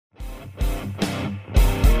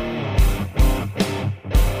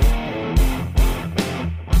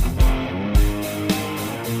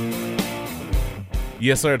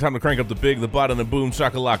Yes, sir. Time to crank up the big, the bottom, and the boom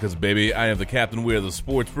shakalakas, baby. I am the captain. We are the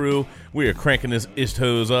Sports Brew. We are cranking this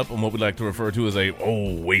ish-toes up on what we like to refer to as a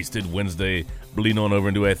wasted Wednesday, bleeding on over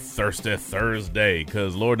into a thirsty Thursday,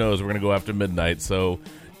 because Lord knows we're going to go after midnight. So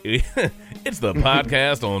it's the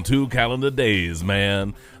podcast on 2 calendar days,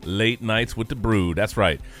 man. Late nights with the brew. That's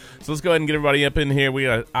right. So let's go ahead and get everybody up in here. We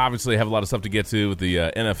obviously have a lot of stuff to get to with the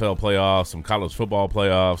NFL playoffs, some college football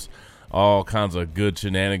playoffs, all kinds of good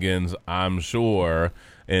shenanigans, I'm sure,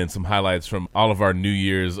 and some highlights from all of our New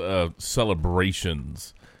Year's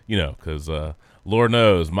celebrations, you know, because Lord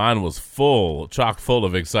knows mine was chock full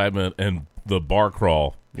of excitement and the bar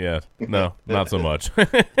crawl. Yeah, no, not so much.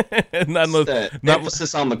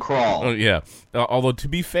 Emphasis on the crawl. Oh, yeah. Although, to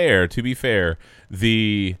be fair,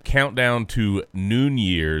 the countdown to Noon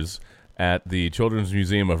Year's at the Children's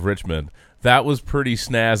Museum of Richmond, that was pretty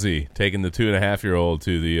snazzy, taking the 2.5-year-old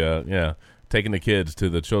to the, taking the kids to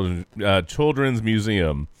the Children's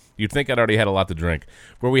Museum. You'd think I'd already had a lot to drink.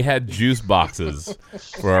 Where we had juice boxes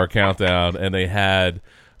for our countdown, and they had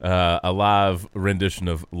a live rendition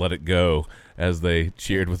of Let It Go as they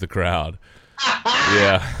cheered with the crowd.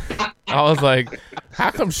 Yeah. I was like,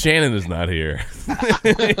 how come Shannon is not here?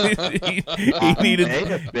 he needed. May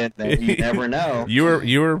have been there. You never know.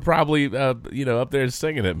 You were probably up there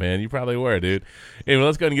singing it, man. You probably were, dude. Anyway,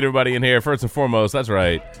 let's go ahead and get everybody in here. First and foremost, that's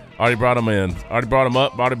right. Already brought them in. Already brought them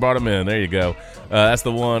up. Already brought them in. There you go. That's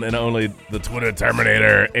the one and only the Twitter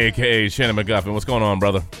Terminator, a.k.a. Shannon McGuffin. What's going on,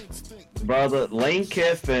 brother? Brother, Lane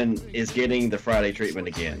Kiffin is getting the Friday treatment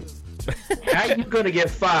again. How you gonna get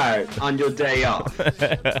fired on your day off?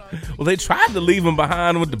 Well, they tried to leave him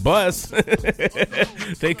behind with the bus.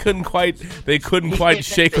 They couldn't quite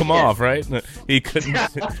shake him off, right? He couldn't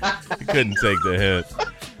take the hit.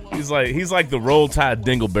 He's like the Roll Tide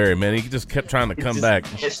Dingleberry, man. He just kept trying to come back.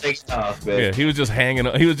 Off, man. Yeah, he was just hanging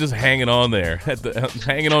on there,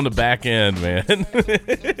 hanging on the back end, man.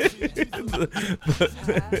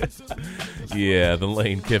 Yeah, the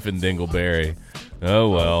Lane Kiffin Dingleberry. Oh,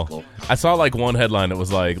 well. I saw like one headline that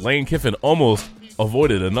was like, Lane Kiffin almost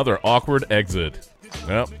avoided another awkward exit.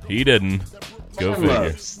 Well, he didn't. Go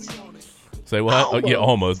figure. Say what? Oh, yeah,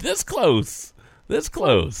 almost. This close.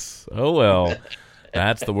 Oh, well.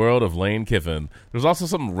 That's the world of Lane Kiffin. There's also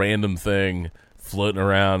some random thing floating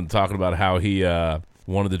around talking about how he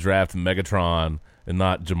wanted to draft Megatron and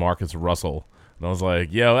not Jamarcus Russell. And I was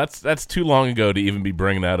like, yo, that's too long ago to even be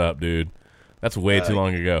bringing that up, dude. That's way too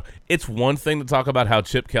long ago. It's one thing to talk about how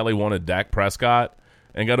Chip Kelly wanted Dak Prescott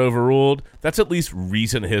and got overruled. That's at least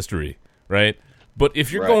recent history, right? But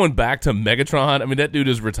if you're going back to Megatron, I mean, that dude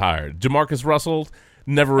is retired. Jamarcus Russell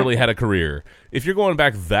never really had a career. If you're going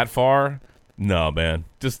back that far, no, man.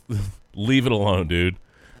 Just leave it alone, dude.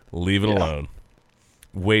 Leave it alone.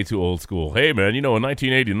 Way too old school. Hey, man, in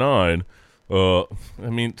 1989, I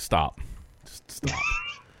mean, stop. Just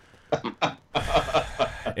stop.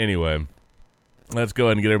 Anyway. Let's go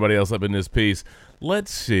ahead and get everybody else up in this piece.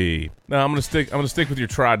 Let's see. Now I'm gonna stick with your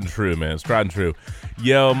tried and true, man. It's tried and true.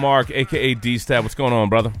 Yo, Mark, aka D-Stab, what's going on,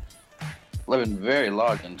 brother? Living very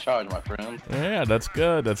large in charge, my friend. Yeah, that's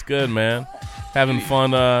good. That's good, man. Having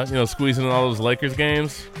fun, squeezing in all those Lakers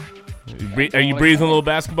games. Are you breathing a little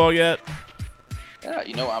basketball yet? Yeah, I'm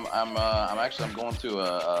going to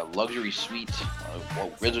a luxury suite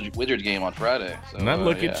Wizards game on Friday. So, now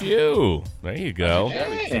look at you. There you go.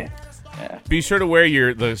 Yeah. Be sure to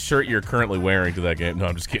wear the shirt you're currently wearing to that game. No,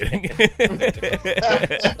 I'm just kidding.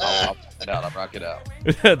 I'll rock it out.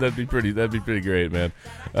 That'd be pretty great, man.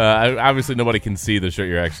 Obviously, nobody can see the shirt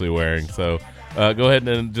you're actually wearing, so go ahead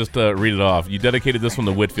and just read it off. You dedicated this one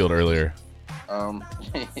to Whitfield earlier.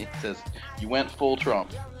 It says, "You went full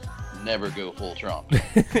Trump. Never go full Trump."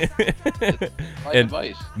 My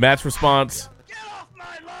advice. Matt's response.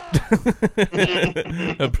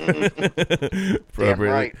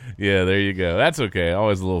 Appropriate. Yeah, there you go. That's okay.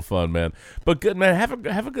 Always a little fun, man. But good, man.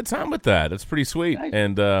 Have a good time with that. That's pretty sweet.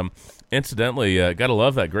 And incidentally, gotta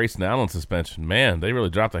love that Grayson Allen suspension. Man, they really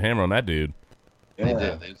dropped the hammer on that dude. They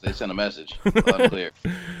did. They sent a message. Loud and clear.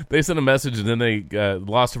 They sent a message, and then they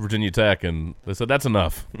lost to Virginia Tech, and they said that's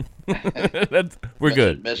enough. We're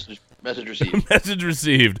good. Message received. Message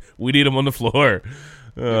received. We need him on the floor.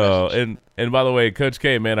 Oh, and by the way, Coach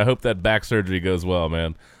K, man, I hope that back surgery goes well,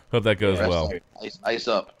 man. Hope that goes well. Ice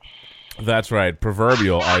up. That's right.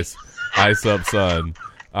 Proverbial ice up, son.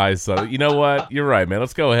 Ice up. You know what? You're right, man.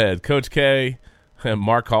 Let's go ahead. Coach K,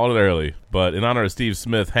 Mark called it early, but in honor of Steve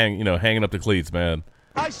Smith, hanging up the cleats, man.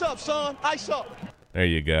 Ice up, son. Ice up. There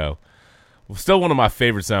you go. Well, still one of my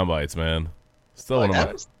favorite sound bites, man.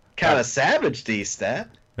 That was kind of savage, D-Stat.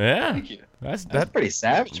 Yeah. Thank you. That's pretty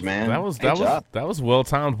savage, man. That was well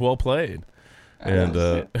timed, well played.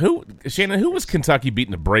 And who was Kentucky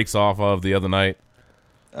beating the brakes off of the other night?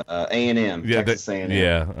 A&M, Texas A&M.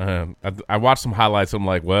 Yeah, I watched some highlights. I'm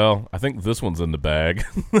like, well, I think this one's in the bag.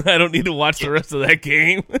 I don't need to watch the rest of that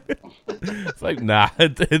game. It's like, nah,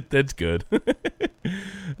 that's good.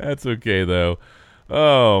 That's okay, though.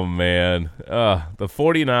 Oh, man. The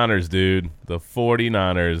 49ers, dude. The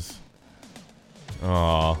 49ers.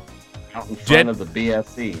 Oh. Out in front of the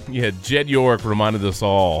BFC. Yeah, Jed York reminded us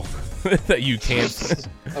all that you can't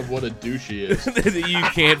of what a douche he is. that you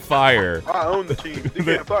can't fire. I own the team. They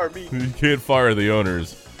can't fire me. You can't fire the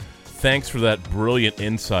owners. Thanks for that brilliant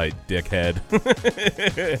insight, dickhead.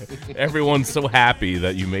 Everyone's so happy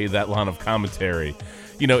that you made that line of commentary.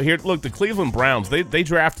 You know, here, look, the Cleveland Browns, they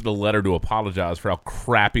drafted a letter to apologize for how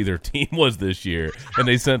crappy their team was this year, and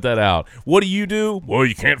they sent that out. What do? Well,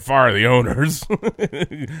 you can't fire the owners.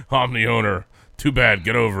 I'm the owner. Too bad.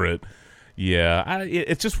 Get over it. Yeah,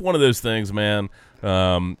 it's just one of those things, man.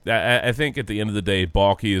 I think at the end of the day,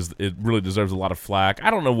 Balky it really deserves a lot of flack.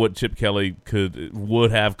 I don't know what Chip Kelly could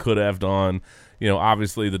have done. You know,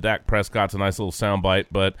 obviously the Dak Prescott's a nice little soundbite,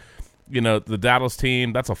 but you know, the Dallas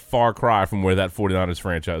team, that's a far cry from where that 49ers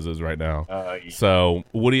franchise is right now. Yeah. So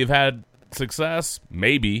would he have had success?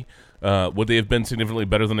 Maybe. Would they have been significantly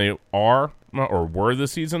better than they are or were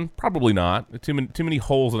this season? Probably not. Too many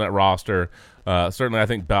holes in that roster. Certainly, I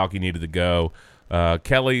think Balky needed to go.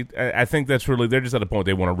 Kelly, I think that's really, they're just at a point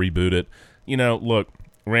they want to reboot it. You know, look,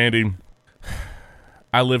 Randy,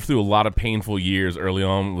 I lived through a lot of painful years early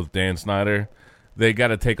on with Dan Snyder. They got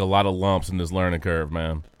to take a lot of lumps in this learning curve,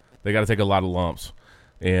 man. They got to take a lot of lumps.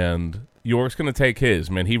 And York's going to take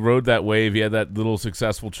his, man. He rode that wave. He had that little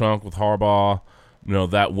successful chunk with Harbaugh, you know,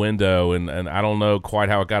 that window. And I don't know quite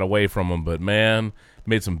how it got away from him. But, man,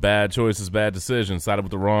 made some bad choices, bad decisions, sided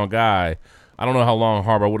with the wrong guy. I don't know how long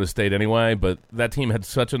Harbaugh would have stayed anyway, but that team had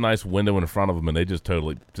such a nice window in front of them, and they just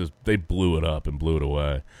they blew it up and blew it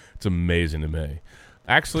away. It's amazing to me.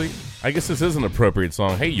 Actually, I guess this is an appropriate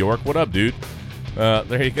song. Hey, York, what up, dude?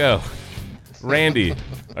 There you go. Randy,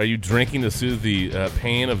 are you drinking to soothe the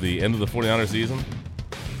pain of the end of the 49ers season?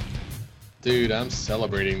 Dude, I'm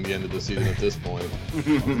celebrating the end of the season at this point.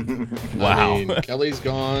 Wow. I mean, Kelly's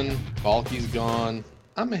gone, Balky's gone.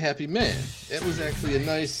 I'm a happy man. It was actually a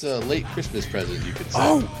nice late Christmas present, you could say.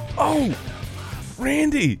 Oh,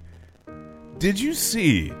 Randy, did you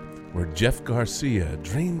see where Jeff Garcia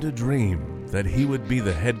dreamed a dream that he would be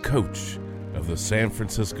the head coach of the San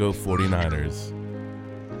Francisco 49ers?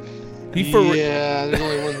 Yeah, there's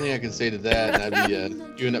only one thing I can say to that, and I'd be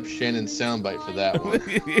queuing up Shannon's soundbite for that one.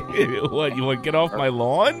 What, you want to get off my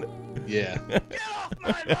lawn? Yeah.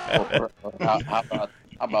 How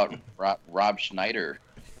about Rob Schneider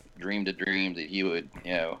dreamed a dream that he would,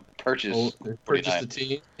 you know, purchase the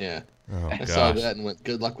team? Yeah. Oh, I saw that and went,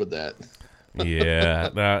 good luck with that.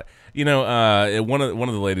 Yeah. You know, one of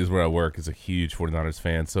the ladies where I work is a huge 49ers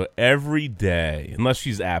fan, so every day, unless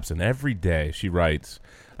she's absent, every day she writes,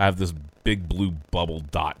 I have this big blue bubble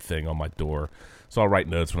dot thing on my door, so I'll write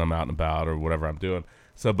notes when I'm out and about or whatever I'm doing.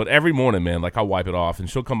 So, but every morning, man, like I'll wipe it off, and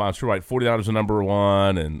she'll come out, she'll write 49ers are number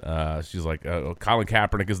one, and she's like, Colin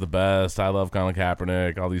Kaepernick is the best, I love Colin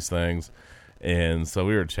Kaepernick, all these things. And so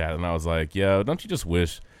we were chatting, and I was like, yo, don't you just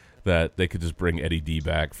wish that they could just bring Eddie D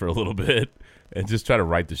back for a little bit and just try to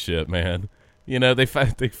right the ship, man? You know, they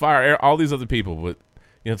fire all these other people, but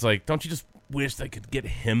you know, it's like, don't you just wish they could get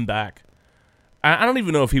him back? I don't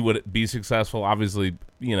even know if he would be successful. Obviously,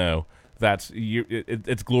 you know,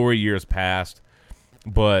 it's glory years past.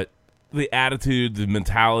 But the attitude, the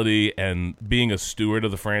mentality, and being a steward of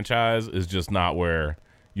the franchise is just not where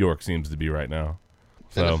York seems to be right now.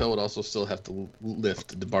 So, NFL would also still have to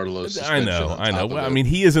lift the Bartolo's I suspension. know. Well, I mean,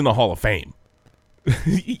 he is in the Hall of Fame.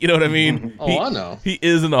 You know what I mean? I know. He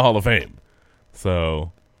is in the Hall of Fame.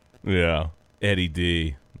 So, yeah. Eddie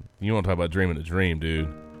D. You want to talk about dreaming a dream,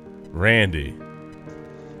 dude. Randy.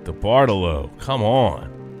 The Bartolo. Come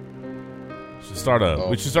on. We should start a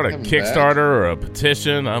Kickstarter or a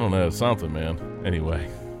petition. I don't know, something, man. Anyway,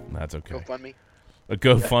 that's okay. GoFundMe. A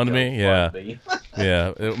GoFundMe, yeah.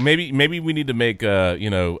 Yeah. Maybe we need to make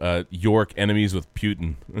York enemies with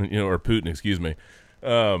Putin, or Putin, excuse me.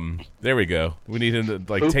 There we go. We need him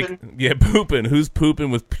to pooping. Who's pooping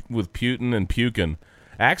with Putin and puking?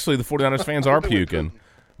 Actually, the 49ers fans are puking.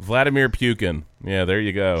 Vladimir Pukin. Yeah, there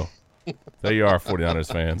you go. There you are,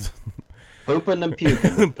 49ers fans. Pooping and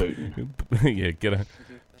puking. Yeah, get off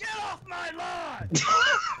my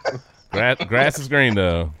lawn. Grass is green,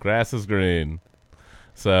 though. Grass is green.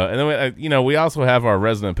 So, and then we also have our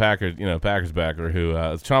resident Packers backer who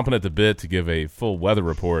is chomping at the bit to give a full weather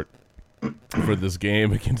report. for this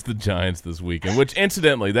game against the Giants this weekend. Which,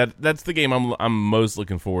 incidentally, that's the game I'm most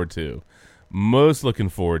looking forward to. Most looking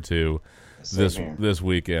forward to this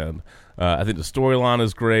weekend. I think the storyline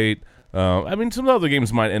is great. I mean, some other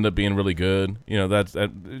games might end up being really good. That's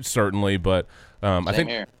certainly, but I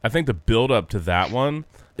think the build up to that one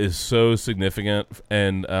is so significant,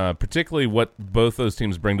 and particularly what both those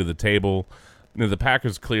teams bring to the table. The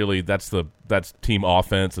Packers clearly that's team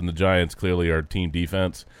offense, and the Giants clearly are team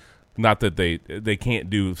defense. Not that they can't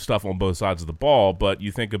do stuff on both sides of the ball, but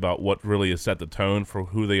you think about what really has set the tone for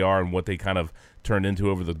who they are and what they kind of turned into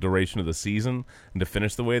over the duration of the season, and to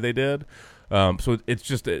finish the way they did. So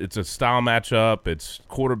it's a style matchup. It's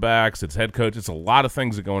quarterbacks. It's head coach. It's a lot of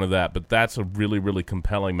things that go into that. But that's a really, really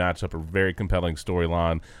compelling matchup, a very compelling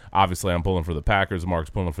storyline. Obviously, I'm pulling for the Packers. Mark's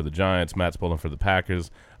pulling for the Giants. Matt's pulling for the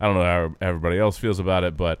Packers. I don't know how everybody else feels about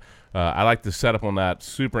it, but I like the setup on that.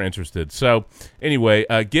 Super interested. So anyway,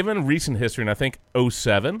 given recent history, and I think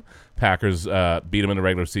 2007, Packers beat them in the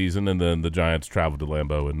regular season, and then the Giants traveled to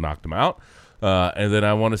Lambeau and knocked them out. And then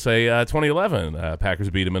I want to say 2011,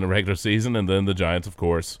 Packers beat them in the regular season, and then the Giants, of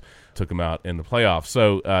course, took them out in the playoffs.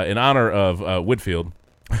 So in honor of Whitfield,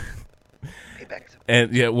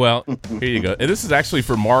 and yeah, well, here you go. And this is actually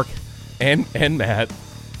for Mark and Matt.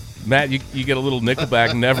 Matt, you get a little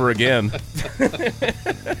Nickelback "Never Again."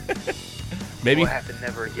 Maybe What happened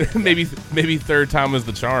never again? maybe third time was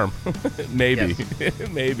the charm. Maybe,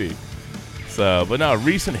 maybe. So, but no,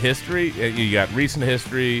 recent history. You got recent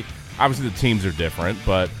history. Obviously, the teams are different,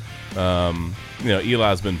 but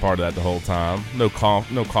Eli's been part of that the whole time. No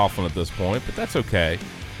Coughlin at this point, but that's okay.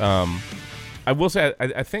 I will say,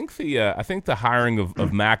 I think the hiring of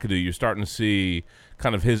McAdoo, you're starting to see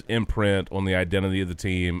kind of his imprint on the identity of the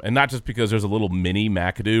team, and not just because there's a little mini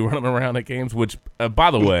McAdoo running around at games. Which, by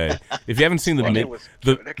the way, if you haven't seen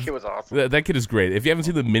that kid was awesome. That kid is great. If you haven't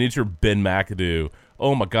seen the miniature Ben McAdoo,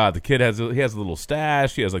 oh my God, the kid has a little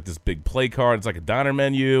stash. He has like this big play card. It's like a diner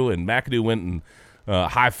menu, and McAdoo went and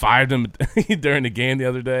high-fived him during the game the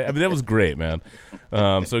other day. I mean, that was great, man.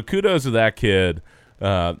 So kudos to that kid.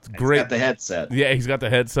 Great. He's got the headset. Yeah, he's got the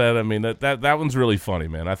headset. I mean, that one's really funny,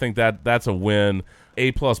 man. I think that's a win. A+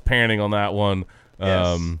 parenting on that one.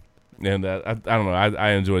 Yes. And I don't know.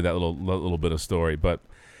 I enjoyed that little bit of story. But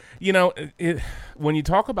when you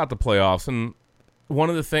talk about the playoffs, and one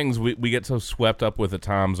of the things we get so swept up with at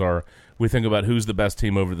times are we think about who's the best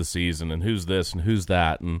team over the season and who's this and who's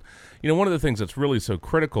that. And one of the things that's really so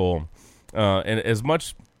critical, and as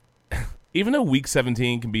much, even though Week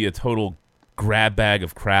 17 can be a total grab bag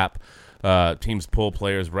of crap, teams pull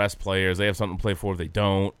players, rest players, they have something to play for, they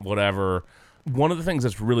don't, whatever. One of the things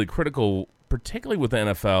that's really critical, particularly with the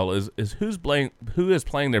NFL, is who is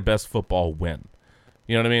playing their best football when.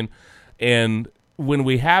 You know what I mean? And when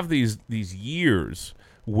we have these years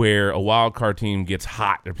where a wild card team gets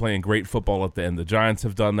hot, they're playing great football at the end. The Giants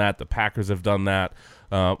have done that. The Packers have done that.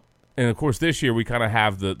 And, of course, this year we kind of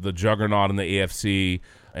have the juggernaut in the AFC,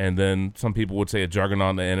 and then some people would say a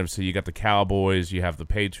juggernaut in the NFC. You got the Cowboys, you have the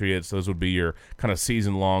Patriots. Those would be your kind of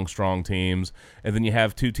season-long strong teams. And then you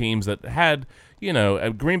have two teams that had,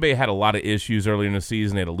 Green Bay had a lot of issues earlier in the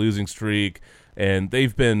season. They had a losing streak. And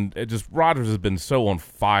they've been Rodgers has been so on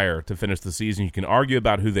fire to finish the season. You can argue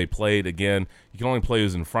about who they played. Again, you can only play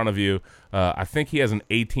who's in front of you. I think he has an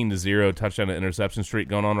 18-0 touchdown to interception streak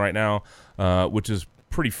going on right now, which is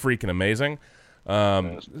pretty freaking amazing.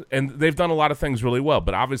 And they've done a lot of things really well.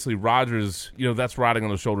 But obviously Rodgers, that's riding on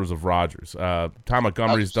the shoulders of Rodgers. Ty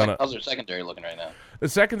Montgomery's done it. How's their secondary looking right now? The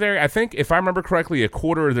secondary, I think, if I remember correctly, a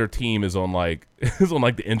quarter of their team is on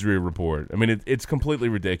the injury report. I mean, it's completely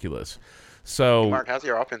ridiculous. So, Mark, how's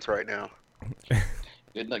your offense right now?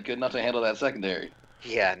 Good enough to handle that secondary.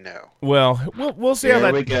 Yeah, no. Well, we'll see how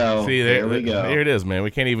that. There we go. See, there we go. Here it is, man. We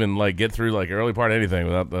can't even get through early part of anything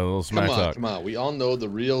without the little smack talk. Come on. We all know the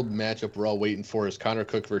real matchup we're all waiting for is Connor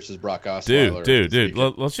Cook versus Brock Osweiler. Dude.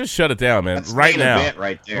 Let's just shut it down, man. That's Right main now, event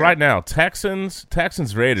right there. right now, Texans,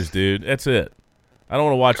 Raiders, dude. That's it. I don't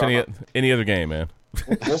want to watch any other game, man.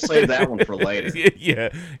 We'll save that one for later.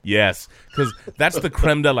 Yes, because that's the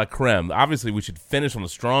creme de la creme. Obviously, we should finish on a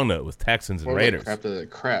strong note with Texans and Raiders. Crap to the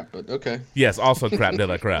crap, but okay. Yes, also crap de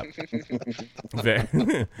la crap.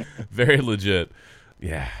 Very legit.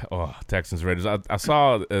 Yeah. Oh, Texans Raiders. I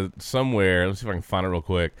saw somewhere. Let's see if I can find it real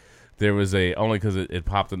quick. There was only because it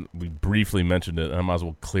popped in. We briefly mentioned it. And I might as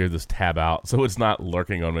well clear this tab out so it's not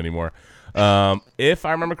lurking on me anymore. If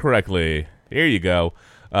I remember correctly, here you go.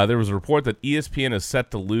 There was a report that ESPN is set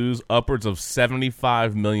to lose upwards of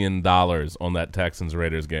 $75 million on that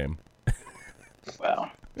Texans-Raiders game.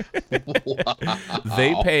 Wow.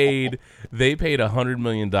 They paid They paid $100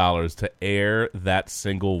 million to air that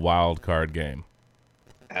single wild card game.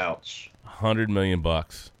 Ouch. $100 million,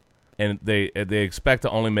 and they expect to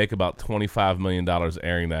only make about $25 million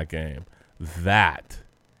airing that game. That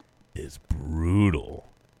is brutal.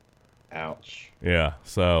 Ouch. Yeah.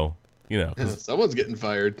 So someone's getting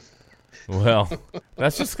fired. Well,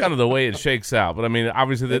 that's just kind of the way it shakes out. But I mean,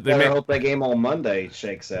 obviously, I hope that game on Monday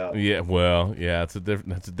shakes out. Yeah. Well, yeah, that's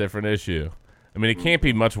a different issue. I mean, it can't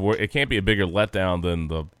be much worse. It can't be a bigger letdown than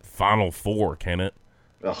the Final Four, can it?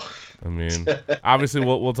 Ugh. I mean, obviously,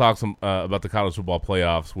 we'll talk some about the college football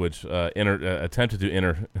playoffs, which attempted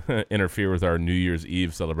to interfere with our New Year's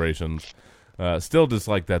Eve celebrations. Still just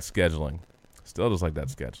like that scheduling.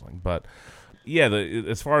 But yeah,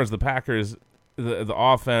 as far as the Packers, the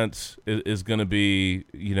offense is going to be,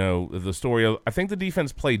 the story of. I think the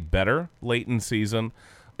defense played better late in the season,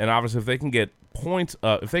 and obviously, if they can get points,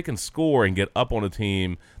 if they can score and get up on a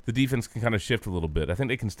team, the defense can kind of shift a little bit. I think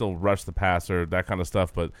they can still rush the passer, that kind of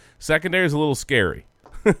stuff, but secondary is a little scary.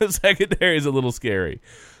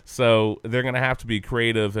 So they're going to have to be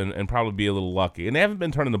creative and probably be a little lucky. And they haven't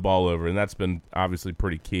been turning the ball over, and that's been obviously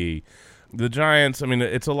pretty key. The Giants, I mean,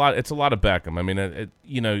 it's a lot of Beckham. I mean,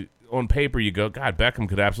 on paper you go, God, Beckham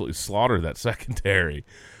could absolutely slaughter that secondary.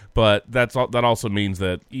 But that also means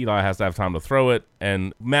that Eli has to have time to throw it.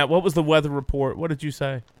 And, Matt, what was the weather report? What did you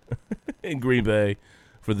say in Green Bay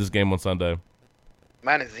for this game on Sunday?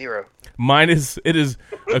 -0. It is,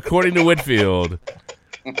 according to Whitfield,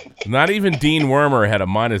 not even Dean Wormer had a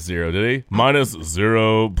 -0, did he?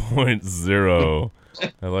 -0.0.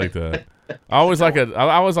 I like that. I always like a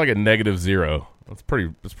 -0. That's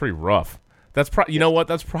pretty rough. That's you know what?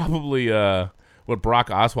 That's probably what Brock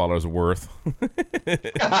Osweiler's worth.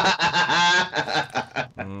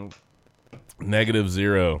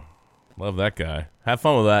 -0. Love that guy. Have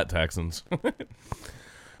fun with that, Texans.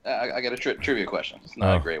 I got a trivia question. It's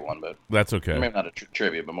not a great one, but that's okay. Maybe not a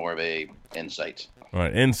trivia, but more of a insight. All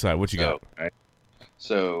right, insight. What you got?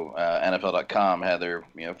 So NFL.com had their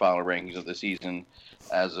final rankings of the season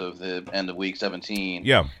as of the end of Week 17.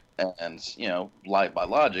 Yeah, and by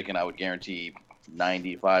logic, and I would guarantee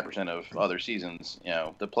 95% of other seasons,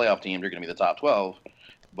 the playoff teams are going to be the top 12,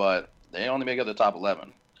 but they only make up the top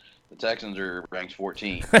 11. The Texans are ranked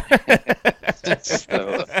 14.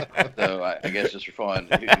 so I guess just for fun,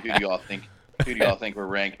 who do y'all think? Who do y'all think were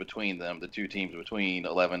ranked between them? The two teams between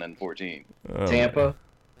 11 and 14. Tampa.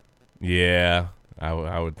 Yeah,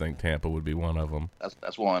 I would think Tampa would be one of them.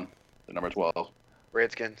 That's one. The number 12.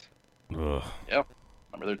 Redskins. Ugh. Yep.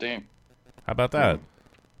 Number 13. How about that?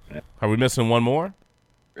 Are we missing one more?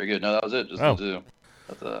 Very good. No, that was it. Just the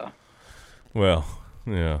two. Well,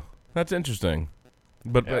 yeah, that's interesting.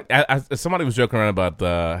 But somebody was joking around about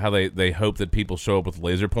how they hope that people show up with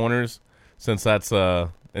laser pointers, since that's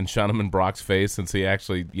in Shanahan Brock's face, since he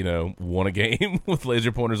actually won a game with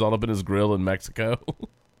laser pointers all up in his grill in Mexico.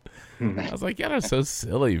 I was like, yeah, that's so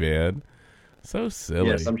silly, man. So silly.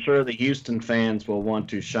 Yes, I'm sure the Houston fans will want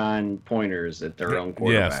to shine pointers at their own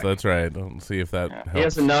quarterback. Yes, that's right. Let's see if that helps. He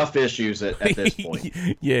has enough issues at this point.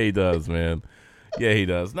 Yeah, he does, man. Yeah, he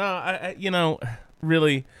does. No,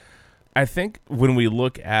 really, I think when we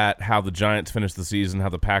look at how the Giants finished the season, how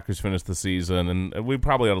the Packers finished the season, and we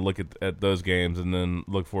probably ought to look at those games and then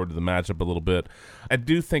look forward to the matchup a little bit. I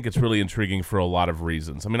do think it's really intriguing for a lot of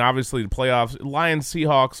reasons. I mean, obviously, the playoffs,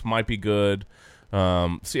 Lions-Seahawks might be good.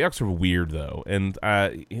 Seahawks are weird, though, and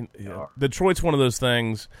Detroit's one of those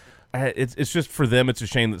things. It's just for them, it's a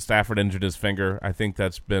shame that Stafford injured his finger. I think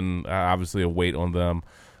that's been obviously a weight on them.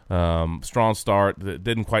 Strong start, that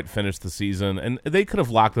didn't quite finish the season, and they could have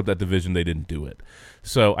locked up that division. They didn't do it.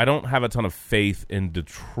 So I don't have a ton of faith in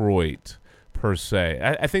Detroit, per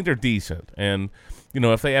se. I think they're decent, and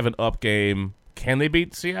if they have an up game, can they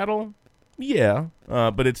beat Seattle? Yeah,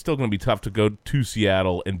 but it's still going to be tough to go to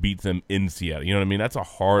Seattle and beat them in Seattle. You know what I mean? That's a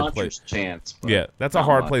hard place. Chance. Yeah, that's a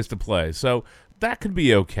hard place to play. So that could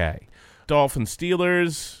be okay. Dolphins,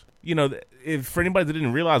 Steelers. If for anybody that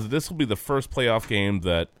didn't realize it, this will be the first playoff game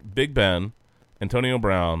that Big Ben, Antonio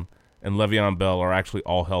Brown, and Le'Veon Bell are actually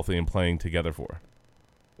all healthy and playing together for.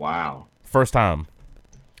 Wow. First time.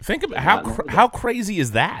 Think about how crazy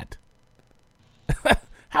is that?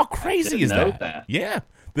 How crazy is that? Yeah.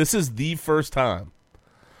 This is the first time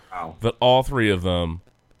that all three of them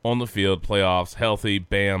on the field, playoffs, healthy,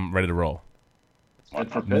 bam, ready to roll. Good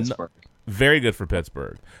for Pittsburgh. Very good for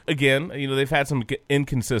Pittsburgh. Again, they've had some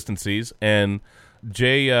inconsistencies, and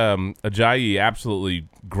Jay Ajayi absolutely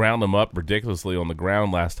ground them up ridiculously on the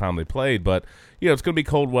ground last time they played. But, it's going to be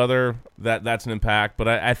cold weather. That's an impact. But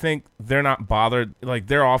I think they're not bothered. Like,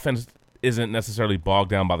 their offense isn't necessarily bogged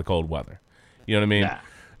down by the cold weather. You know what I mean? Yeah.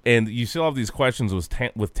 And you still have these questions with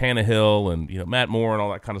Tannehill and Matt Moore and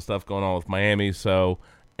all that kind of stuff going on with Miami. So,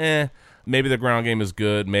 maybe their ground game is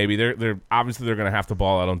good. Maybe they're obviously they're going to have to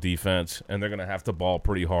ball out on defense, and they're going to have to ball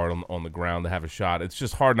pretty hard on the ground to have a shot. It's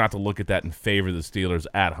just hard not to look at that and favor the Steelers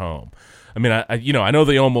at home. I mean, I know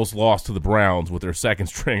they almost lost to the Browns with their second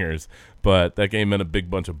stringers, but that game meant a big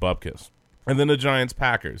bunch of bupkis. And then the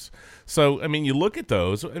Giants-Packers. So, I mean, you look at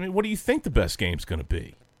those. I mean, what do you think the best game's going to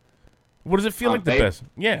be? What does it feel like the best?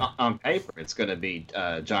 Yeah. On paper, it's going to be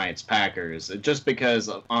Giants-Packers, just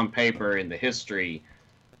because on paper in the history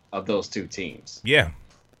of those two teams. Yeah.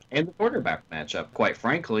 And the quarterback matchup, quite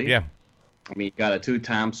frankly. Yeah. I mean, you got a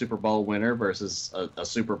 2-time Super Bowl winner versus a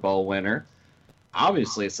Super Bowl winner.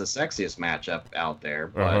 Obviously, it's the sexiest matchup out there,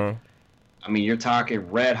 but I mean, you're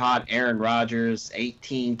talking red-hot Aaron Rodgers,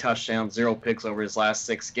 18 touchdowns, 0 picks over his last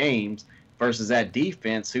 6 games, versus that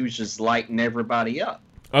defense who's just lighting everybody up.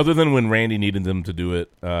 Other than when Randy needed them to do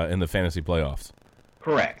it in the fantasy playoffs.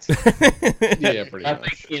 Correct. Yeah, pretty I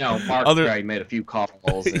much. think, Mark already made a few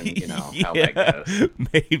calls and, how that goes.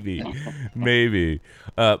 Maybe.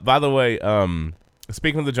 By the way,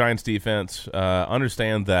 speaking of the Giants defense,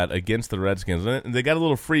 understand that against the Redskins, and they got a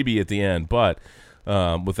little freebie at the end, but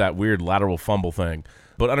with that weird lateral fumble thing.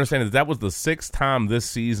 But understand that was the 6th time this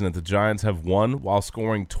season that the Giants have won while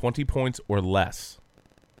scoring 20 points or less.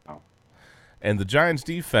 And the Giants'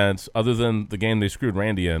 defense, other than the game they screwed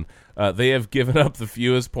Randy in, they have given up the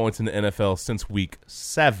fewest points in the NFL since Week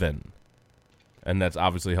 7. And that's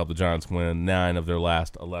obviously helped the Giants win 9 of their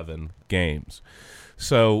last 11 games.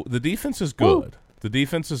 So the defense is good. Woo. The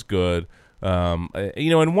defense is good.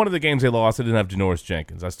 In one of the games they lost, they didn't have Janoris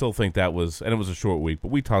Jenkins. I still think that was, and it was a short week,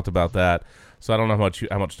 but we talked about that. So I don't know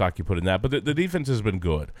how much stock you put in that, but the defense has been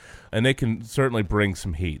good, and they can certainly bring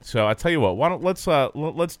some heat. So I tell you what, why don't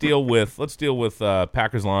let's deal with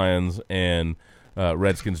Packers Lions and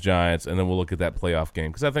Redskins Giants, and then we'll look at that playoff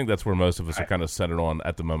game because I think that's where most of us are kind of centered on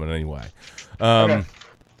at the moment anyway. Okay.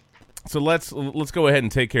 So let's go ahead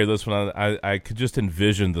and take care of this one. I could just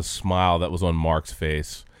envision the smile that was on Mark's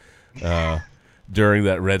face during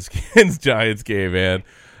that Redskins Giants game, man.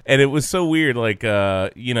 And it was so weird. Like, I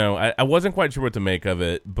wasn't quite sure what to make of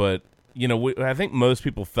it, but I think most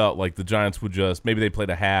people felt like the Giants would just maybe they played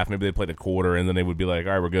a half, maybe they played a quarter, and then they would be like,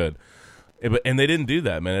 all right, we're good. And they didn't do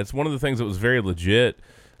that, man. It's one of the things that was very legit.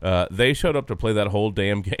 They showed up to play that whole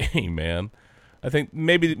damn game, man. I think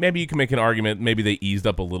maybe you can make an argument. Maybe they eased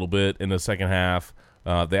up a little bit in the second half.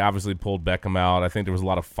 They obviously pulled Beckham out. I think there was a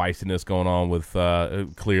lot of feistiness going on with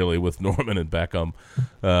clearly with Norman and Beckham.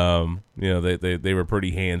 They were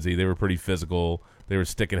pretty handsy. They were pretty physical. They were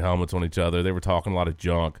sticking helmets on each other. They were talking a lot of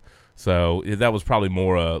junk. So that was probably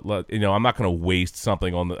more I'm not going to waste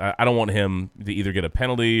something on I don't want him to either get a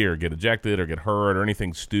penalty or get ejected or get hurt or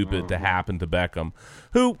anything stupid to happen to Beckham,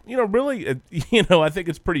 who, really, I think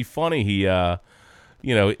it's pretty funny. He,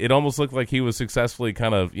 it almost looked like he was successfully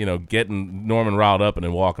kind of, getting Norman riled up and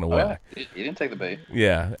then walking away. Oh, yeah. He didn't take the bait.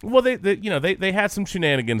 Yeah. Well, they had some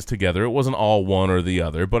shenanigans together. It wasn't all one or the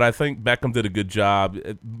other, but I think Beckham did a good job.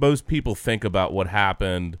 Most people think about what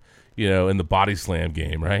happened, in the body slam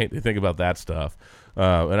game, right? They think about that stuff.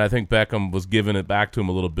 And I think Beckham was giving it back to him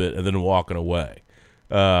a little bit and then walking away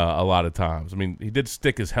a lot of times. I mean, he did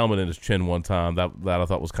stick his helmet in his chin one time. That I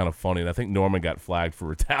thought was kind of funny. And I think Norman got flagged for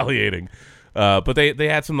retaliating. But they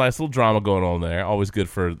had some nice little drama going on there. Always good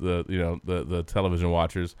for the television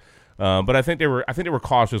watchers. But I think they were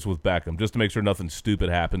cautious with Beckham just to make sure nothing stupid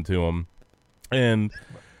happened to him. And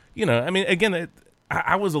again,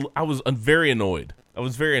 I was very annoyed. I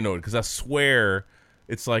was very annoyed because I swear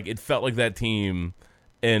it's like it felt like that team,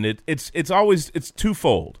 and it's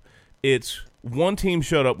twofold. It's one team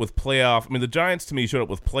showed up with playoff. I mean, the Giants to me showed up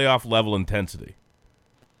with playoff level intensity.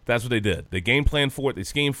 That's what they did. They game planned for it. They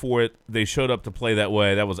schemed for it. They showed up to play that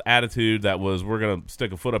way. That was attitude. That was, we're going to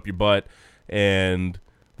stick a foot up your butt, and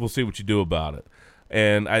we'll see what you do about it.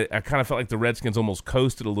 And I kind of felt like the Redskins almost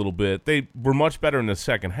coasted a little bit. They were much better in the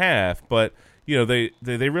second half, but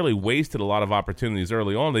they really wasted a lot of opportunities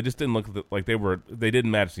early on. They just didn't look like they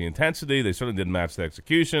didn't match the intensity. They certainly didn't match the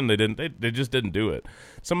execution. They just didn't do it.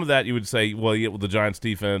 Some of that you would say, well, yeah, the Giants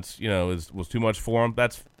defense, was too much for them.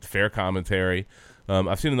 That's fair commentary.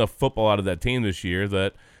 I've seen enough football out of that team this year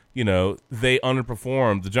that, they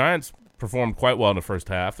underperformed. The Giants performed quite well in the first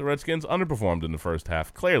half. The Redskins underperformed in the first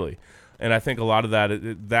half, clearly. And I think a lot of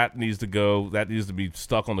that needs to go. That needs to be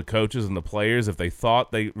stuck on the coaches and the players. If they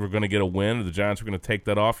thought they were going to get a win or the Giants were going to take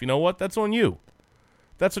that off, you know what? That's on you.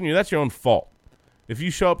 That's on you. That's your own fault. If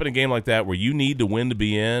you show up in a game like that where you need to win to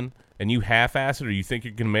be in and you half-ass it or you think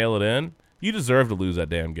you can mail it in, you deserve to lose that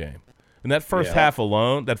damn game. And that first half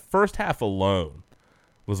alone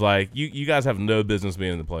was like, you guys have no business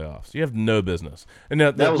being in the playoffs. You have no business. And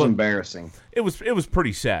that was embarrassing. It was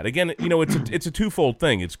pretty sad. Again, it's a twofold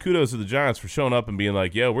thing. It's kudos to the Giants for showing up and being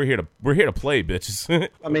like, yo, we're here to play, bitches.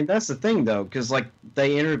 I mean, that's the thing though, because like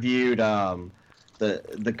they interviewed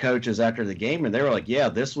the coaches after the game, and they were like, yeah,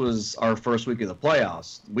 this was our first week of the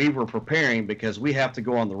playoffs. We were preparing because we have to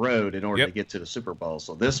go on the road in order to get to the Super Bowl.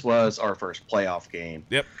 So this was our first playoff game.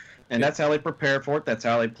 Yep. And that's how they prepared for it. That's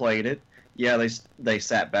how they played it. Yeah, they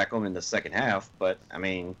sat back on him in the second half, but I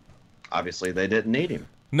mean, obviously they didn't need him.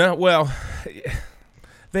 No, well,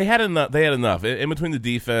 they had enough. They had enough in between the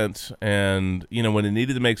defense and when they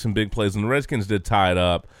needed to make some big plays, and the Redskins did tie it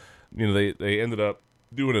up. They ended up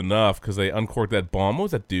doing enough because they uncorked that bomb. What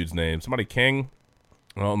was that dude's name? Somebody King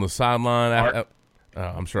on the sideline.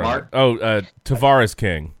 I'm sure. Tavares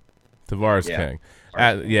King. King.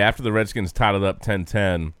 After the Redskins tied it up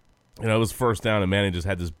 10-10. It was first down, and Manning just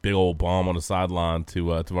had this big old bomb on the sideline to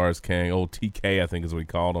Tavares King, old TK, I think is what we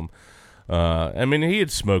called him. I mean, he had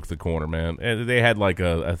smoked the corner, man. And they had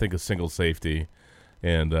I think a single safety,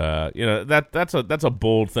 and that's a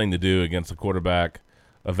bold thing to do against a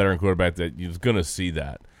veteran quarterback that you're going to see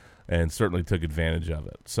that, and certainly took advantage of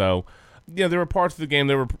it. So, there were parts of the game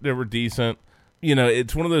that were decent.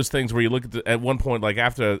 It's one of those things where you look at one point, like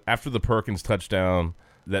after the Perkins touchdown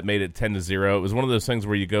that made it 10-0. It was one of those things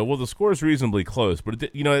where you go, well, the score is reasonably close, but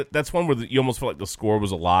that's one where you almost felt like the score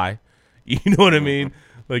was a lie. You know what I mean?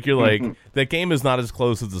 Like you're like, that game is not as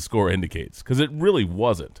close as the score indicates, because it really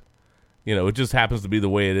wasn't. It just happens to be the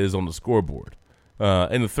way it is on the scoreboard.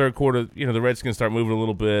 In the third quarter, the Redskins start moving a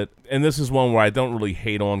little bit, and this is one where I don't really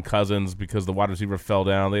hate on Cousins because the wide receiver fell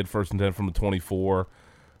down. They had 1st and 10 from the 24.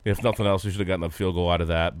 If nothing else, we should have gotten a field goal out of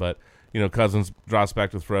that, but Cousins drops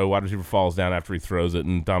back to throw. Wide receiver falls down after he throws it,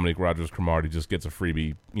 and Dominic Rodgers-Cromartie just gets a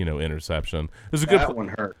freebie, interception. It was a good. That one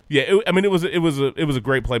hurt. Yeah, it was a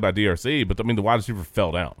great play by DRC, but I mean the wide receiver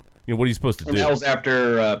fell down. What are you supposed to do? That was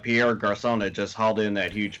after Pierre Garçon had just hauled in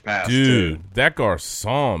that huge pass. Dude, that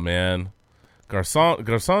Garçon, man.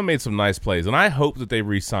 Garçon made some nice plays, and I hope that they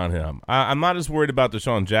re-sign him. I'm not as worried about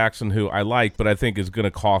Deshaun Jackson, who I like, but I think is going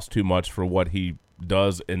to cost too much for what he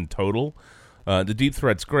does in total. The deep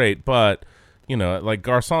threat's great, but like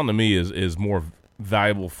Garçon to me is more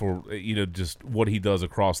valuable for just what he does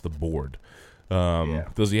across the board.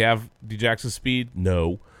 Does he have Djax's speed?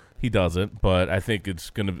 No, he doesn't. But I think they're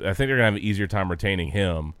gonna have an easier time retaining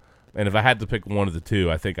him. And if I had to pick one of the two,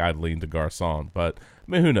 I think I'd lean to Garçon. But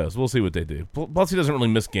I mean, who knows? We'll see what they do. Plus, he doesn't really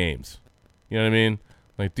miss games. You know what I mean?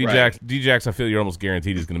 Like Djax, I feel you're almost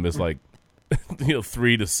guaranteed he's going to miss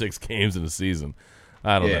 3 to 6 games in the season.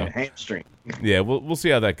 I don't know. Hamstring. Yeah, we'll see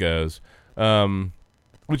how that goes. But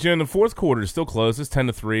in the fourth quarter, it's still close. It's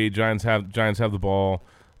 10-3. Giants have the ball.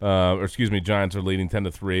 Giants are leading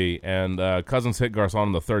 10-3, and Cousins hit Garçon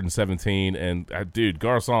on the 3rd and 17, and dude,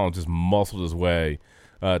 Garçon just muscled his way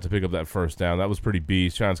to pick up that first down. That was pretty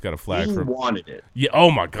beast. Giants got a flag he wanted it. Yeah.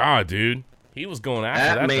 Oh my God, dude, he was going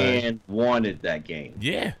after that man thing. Wanted that game.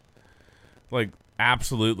 Yeah,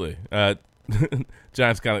 absolutely.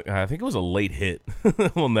 Giants got, I think it was a late hit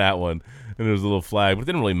on that one, and there was a little flag, but it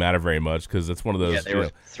didn't really matter very much because it's one of those. Yeah, they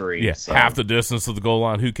were 3. Yeah, so. Half the distance to the goal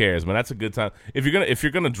line. Who cares, man? That's a good time. If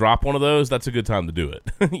you're gonna drop one of those, that's a good time to do it.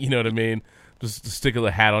 You know what I mean? Just stick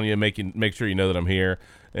a hat on you, make sure you know that I'm here.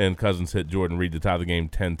 And Cousins hit Jordan Reed to tie the game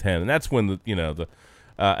 10-10, and that's when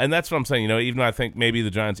and that's what I'm saying. Even though I think maybe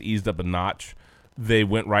the Giants eased up a notch, they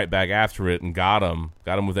went right back after it and got him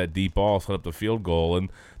with that deep ball, set up the field goal. And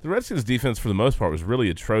the Redskins' defense, for the most part, was really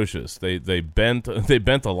atrocious. They bent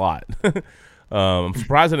a lot. I'm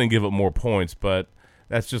surprised they didn't give up more points, but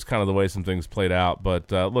that's just kind of the way some things played out. But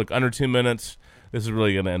look, under 2 minutes, this is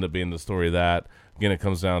really going to end up being the story of that. Again, it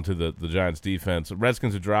comes down to the Giants' defense. The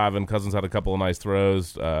Redskins are driving. Cousins had a couple of nice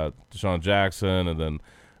throws. Deshaun Jackson, and then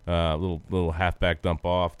little halfback dump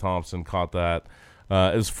off. Thompson caught that.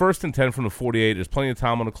 It was 1st and 10 from the 48. There's plenty of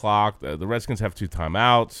time on the clock. The Redskins have 2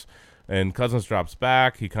 timeouts, and Cousins drops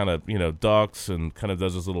back. He kind of ducks and kind of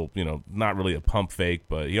does this little, not really a pump fake,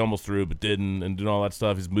 but he almost threw but didn't, and doing all that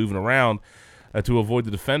stuff. He's moving around to avoid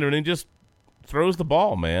the defender, and he just throws the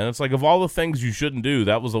ball, man. It's like, of all the things you shouldn't do,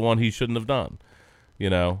 that was the one he shouldn't have done.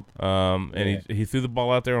 And he threw the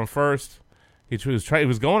ball out there on first. He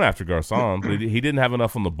was going after Garçon, but he didn't have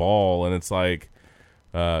enough on the ball, and it's like,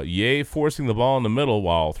 forcing the ball in the middle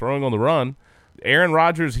while throwing on the run. Aaron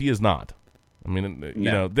Rodgers, he is not. I mean,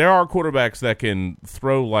 there are quarterbacks that can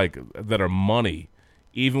throw that are money,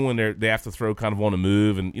 even when they have to throw kind of on the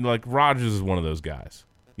move, and Rodgers is one of those guys.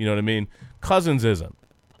 You know what I mean? Cousins isn't.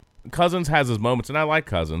 Cousins has his moments, and I like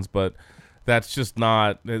Cousins, but That's just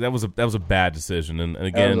not. That was a bad decision, and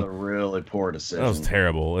again, that was a really poor decision. That was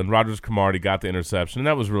terrible. And Rodgers-Cromartie got the interception, and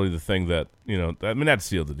that was really the thing that that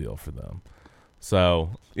sealed the deal for them. So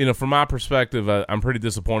from my perspective, I'm pretty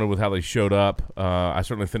disappointed with how they showed up. I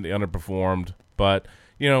certainly think they underperformed, but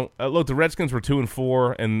look, the Redskins were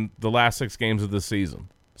 2-4 in the last 6 games of this season.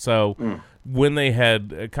 So when they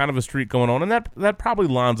had kind of a streak going on, and that probably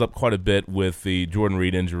lines up quite a bit with the Jordan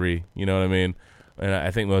Reed injury. You know what I mean? And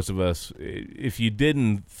I think most of us, if you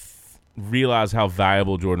didn't realize how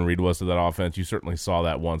valuable Jordan Reed was to that offense, you certainly saw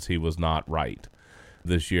that once he was not right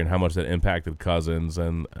this year, and how much that impacted Cousins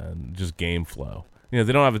and just game flow. They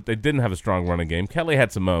didn't have a strong running game. Kelly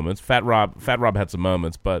had some moments. Fat Rob had some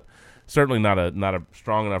moments, but certainly not a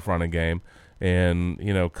strong enough running game. And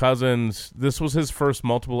Cousins, this was his first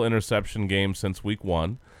multiple interception game since week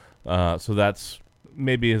 1, so that's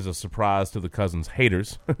maybe is a surprise to the Cousins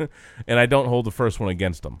haters, and I don't hold the first one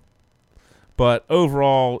against them. But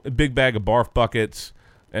overall, a big bag of barf buckets,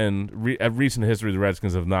 and recent history, the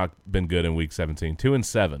Redskins have not been good in Week 17.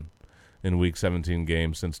 2-7 in Week 17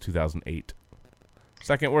 games since 2008.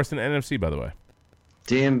 Second worst in the NFC, by the way.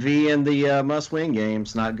 DMV in the must-win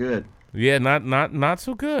games, not good. Yeah, not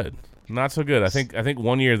so good. Not so good. I think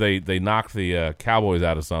one year they knocked the Cowboys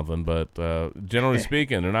out of something, but generally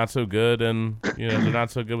speaking, they're not so good, and they're not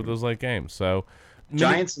so good with those late games. So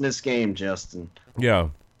Giants in this game, Justin. Yeah.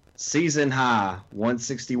 Season high,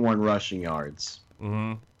 161 rushing yards.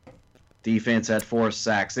 Mm-hmm. Defense had 4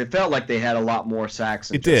 sacks. It felt like they had a lot more sacks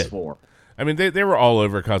than just 4. I mean, they were all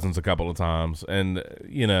over Cousins a couple of times, and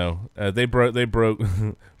they broke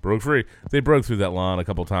broke free. They broke through that line a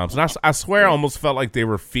couple of times, and I swear, I almost felt like they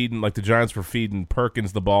were feeding, like the Giants were feeding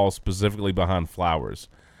Perkins the ball specifically behind Flowers.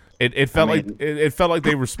 It felt like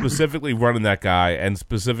they were specifically running that guy and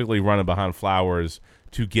specifically running behind Flowers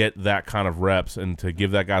to get that kind of reps and to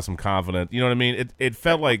give that guy some confidence. You know what I mean? It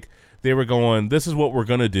felt like they were going, this is what we're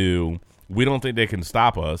going to do. We don't think they can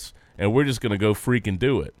stop us, and we're just going to go freaking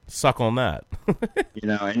do it. Suck on that.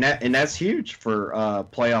 And that's huge for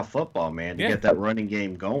playoff football, man, to get that running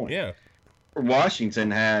game going. Yeah.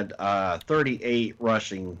 Washington had 38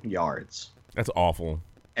 rushing yards. That's awful.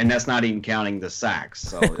 And that's not even counting the sacks,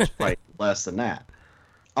 so it's probably less than that.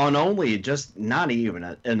 On only just not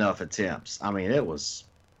even enough attempts. I mean, it was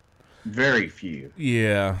very few.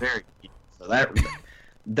 Yeah. Very few. So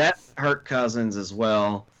that hurt Cousins as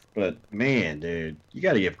well. But, man, dude, you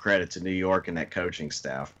got to give credit to New York and that coaching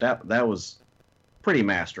staff. That was pretty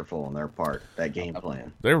masterful on their part, that game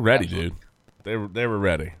plan. They're ready, dude. They were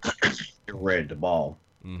ready. They're ready to ball.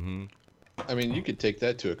 Mm-hmm. I mean, you could take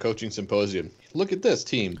that to a coaching symposium. Look at this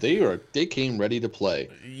team. They came ready to play.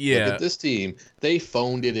 Yeah. Look at this team. They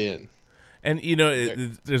phoned it in. And,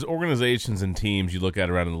 there's organizations and teams you look at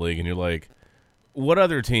around in the league, and you're like, what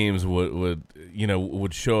other teams would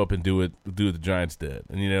show up and do what the Giants did?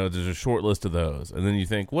 And there's a short list of those. And then you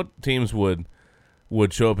think, what teams would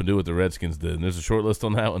show up and do what the Redskins did? And there's a short list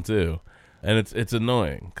on that one too. And it's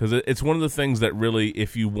annoying because it's one of the things that really,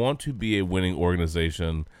 if you want to be a winning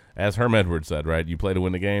organization, as Herm Edwards said, right, you play to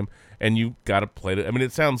win the game, and you got to play to. I mean,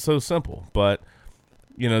 it sounds so simple, but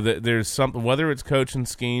there's something, whether it's coaching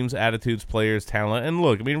schemes, attitudes, players, talent, and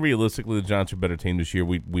look, I mean, realistically, the Giants are a better team this year.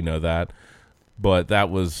 We know that. But that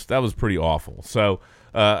was pretty awful. So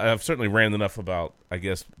I've certainly ran enough about, I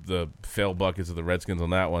guess, the fail buckets of the Redskins on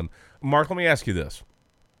that one. Mark, let me ask you this.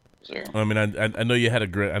 Sure. I mean, I know you had a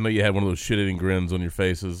grin. I know you had one of those shit-eating grins on your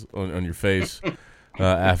faces on your face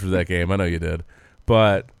after that game. I know you did.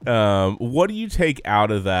 But what do you take out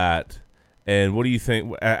of that? And what do you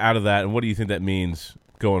think And what do you think that means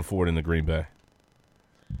going forward in the Green Bay?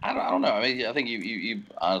 I don't know. I mean, I think you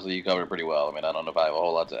honestly you covered it pretty well. I mean, I don't know if I have a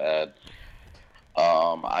whole lot to add.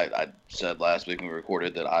 I said last week when we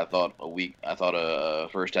recorded that I thought a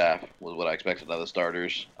first half was what I expected out of the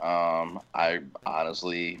starters. I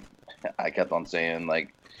honestly, I kept on saying,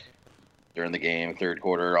 like, during the game, third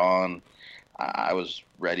quarter on, I was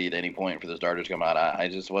ready at any point for the starters to come out. I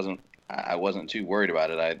just wasn't too worried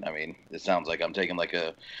about it. I mean, it sounds like I'm taking like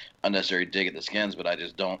a unnecessary dig at the Skins, but I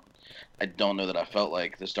don't know that I felt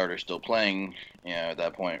like the starters still playing, at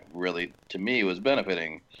that point really, to me, was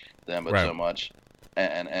benefiting them but so much.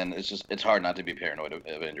 And it's hard not to be paranoid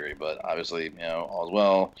of injury, but obviously, all's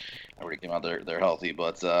well. Everybody came out they're healthy,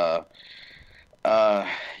 but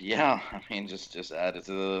yeah, I mean, just added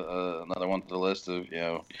to another one to the list of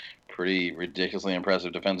pretty ridiculously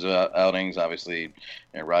impressive defensive outings. Obviously,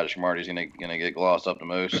 Rodgers-Cromartie's gonna get glossed up the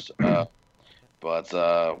most, but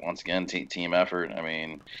once again, team effort. I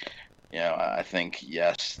mean, I think,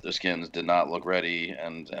 yes, the Skins did not look ready,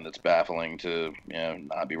 and it's baffling to,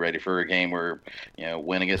 not be ready for a game where,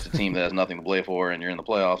 win against a team that has nothing to play for and you're in the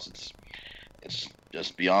playoffs. It's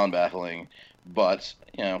just beyond baffling. But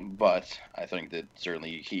I think that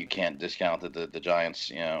certainly you can't discount that the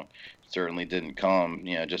Giants, certainly didn't come,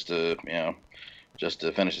 just to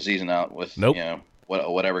finish the season out with, nope.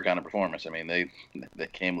 Whatever kind of performance. I mean, they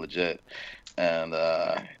came legit, and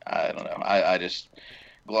I don't know. I just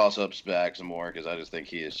gloss up Spags some more because I just think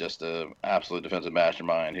he is just an absolute defensive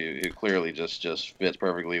mastermind who clearly just fits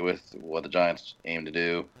perfectly with what the Giants aim to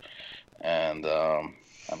do, and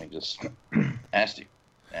just nasty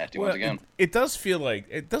once again. It does feel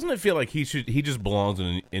like doesn't it feel like he just belongs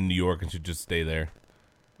in New York and should just stay there.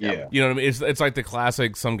 Yeah, you know what I mean. It's like the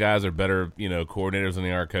classic. Some guys are better, coordinators than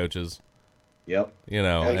they are coaches. Yep.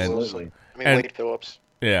 Absolutely. Wade Phillips.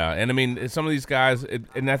 Yeah, and I mean, some of these guys,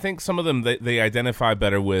 and I think some of them, they identify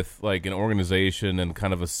better with, like, an organization and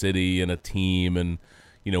kind of a city and a team and,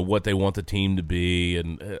 what they want the team to be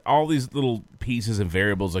and all these little pieces and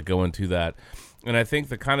variables that go into that. And I think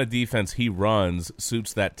the kind of defense he runs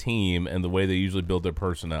suits that team and the way they usually build their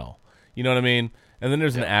personnel. You know what I mean? And then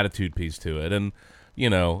there's an attitude piece to it. And,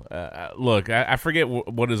 look, I forget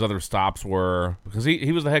what his other stops were because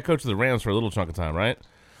he was the head coach of the Rams for a little chunk of time, right?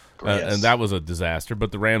 Yes. And that was a disaster,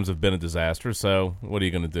 but the Rams have been a disaster, so what are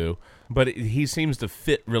you going to do? But he seems to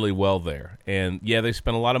fit really well there. And, yeah, they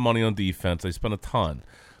spent a lot of money on defense. They spent a ton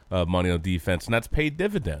of money on defense, and that's paid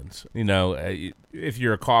dividends. If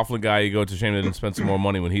you're a Coughlin guy, you go, it's a shame they didn't spend some more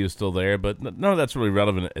money when he was still there, but none of that's really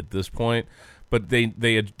relevant at this point. But they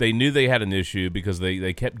knew they had an issue because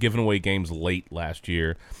they kept giving away games late last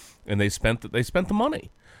year, and they spent the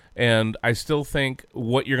money. And I still think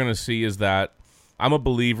what you're going to see is that I'm a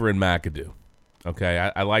believer in McAdoo.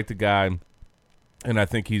 Okay, I like the guy, and I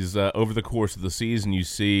think he's over the course of the season, you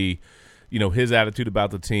see, his attitude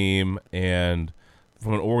about the team, and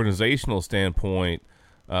from an organizational standpoint,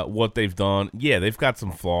 what they've done. Yeah, they've got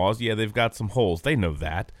some flaws. Yeah, they've got some holes. They know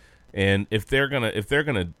that, and if they're gonna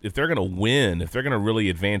win, if they're gonna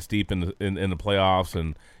really advance deep in the playoffs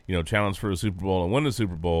and challenge for a Super Bowl and win the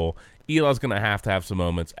Super Bowl, Eli's gonna have to have some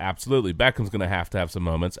moments. Absolutely, Beckham's gonna have to have some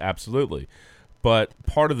moments. Absolutely. But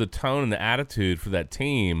part of the tone and the attitude for that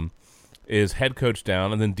team is head coach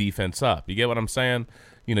down and then defense up. You get what I'm saying?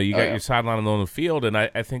 You got your sideline and on the field, and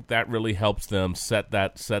I think that really helps them set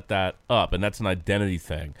that up, and that's an identity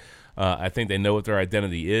thing. I think they know what their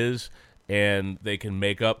identity is, and they can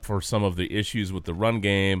make up for some of the issues with the run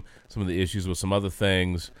game, some of the issues with some other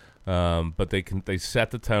things, but they set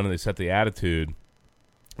the tone and they set the attitude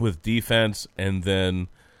with defense, and then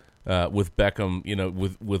with Beckham,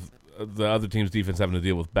 with the other team's defense having to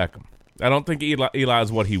deal with Beckham. I don't think Eli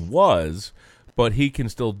is what he was, but he can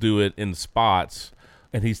still do it in spots,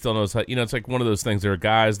 and he still knows how. It's like one of those things. There are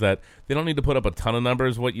guys that they don't need to put up a ton of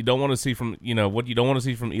numbers. What you don't want to see from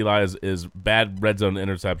Eli is bad red zone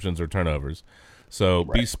interceptions or turnovers. So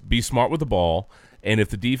be smart with the ball, and if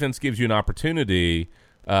the defense gives you an opportunity,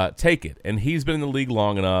 take it. And he's been in the league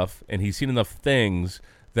long enough, and he's seen enough things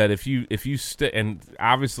that if you and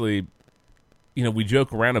obviously. We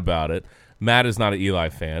joke around about it. Matt is not an Eli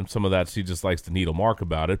fan. Some of that he just likes to needle Mark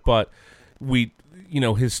about it. But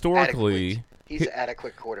historically, he's an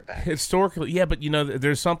adequate quarterback. Historically, yeah. But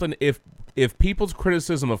there's something. If people's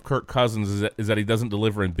criticism of Kirk Cousins is that he doesn't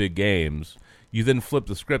deliver in big games, you then flip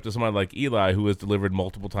the script to somebody like Eli, who has delivered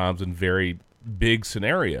multiple times in very big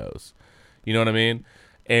scenarios. You know what I mean?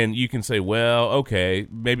 And you can say, well, okay,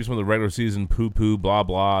 maybe some of the regular season poo-poo, blah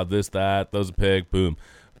blah, this that, those a pick, boom.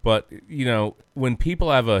 But, when people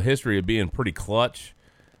have a history of being pretty clutch,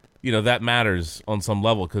 that matters on some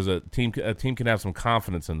level because a team can have some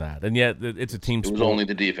confidence in that. And yet it's a team sport. It was only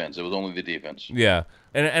the defense. Yeah.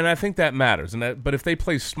 And I think that matters. But if they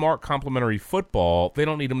play smart complementary football, they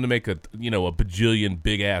don't need them to make a bajillion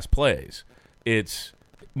big-ass plays. It's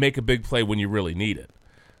make a big play when you really need it.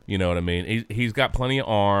 You know what I mean? He's got plenty of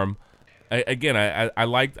arm. I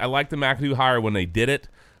like the McAdoo hire when they did it.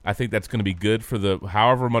 I think that's going to be good for the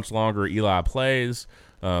however much longer Eli plays.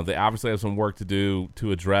 They obviously have some work to do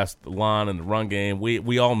to address the line and the run game.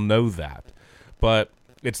 We all know that. But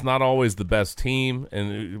it's not always the best team,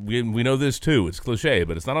 and we know this too. It's cliche,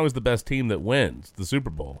 but it's not always the best team that wins the Super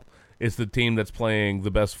Bowl. It's the team that's playing the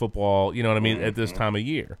best football, you know what I mean, at this time of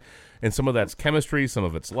year. And some of that's chemistry, some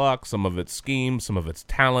of it's luck, some of it's scheme, some of it's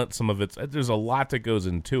talent, there's a lot that goes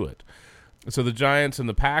into it. So the Giants and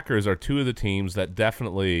the Packers are two of the teams that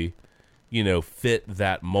definitely, fit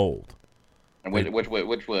that mold. And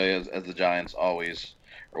which way, as the Giants always,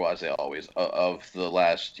 or what I say always, of the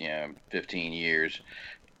last 15 years,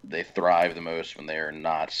 they thrive the most when they are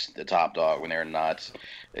not the top dog, when they are not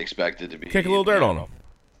expected to be. Kick a little dirt on them.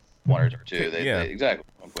 One or two. Yeah. They exactly.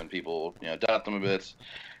 When people doubt them a bit,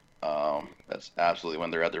 that's absolutely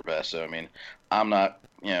when they're at their best. So I mean, I'm not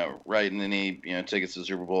writing any tickets to the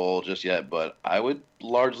Super Bowl just yet, but I would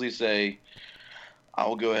largely say, I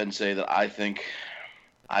will go ahead and say that I think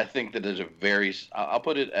that there's a very. I'll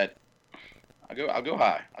put it at. I'll go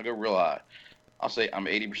high. I'll go real high. I'll say I'm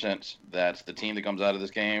 80% that the team that comes out of this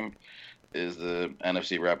game is the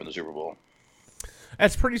NFC rep in the Super Bowl.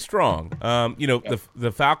 That's pretty strong.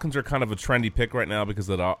 The Falcons are kind of a trendy pick right now because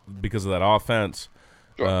of that offense.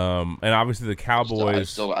 Sure. And obviously the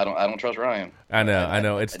Cowboys. I don't trust Ryan. I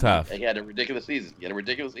know it's tough. He had a ridiculous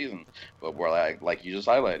season. But like you just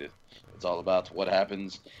highlighted, it's all about what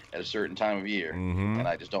happens at a certain time of year. Mm-hmm. And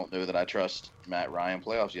I just don't know that I trust Matt Ryan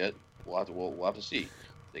playoffs yet. We'll have to see.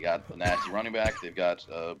 They got a nasty running back. They've got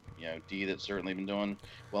D that's certainly been doing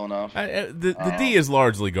well enough. The D is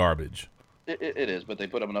largely garbage. It is, but they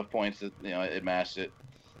put up enough points that it matched it.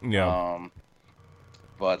 Yeah.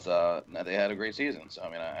 But they had a great season. So I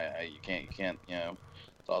mean, you can't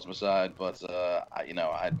toss them aside. But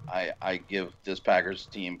I give this Packers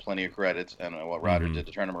team plenty of credit and what Rodgers did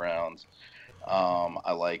to turn them around.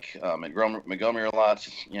 I like Montgomery a lot.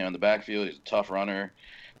 In the backfield, he's a tough runner.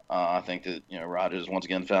 I think that Rodgers once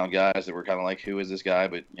again found guys that were kind of like, who is this guy?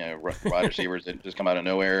 But wide receivers that just come out of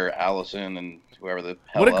nowhere, Allison and whoever the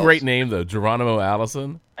hell. What a great name though, Geronimo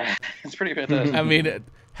Allison. It's pretty fantastic. I mean,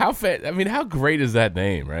 how great is that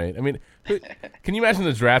name, right? I mean, can you imagine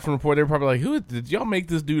the draft report? They're probably like, "Who did y'all make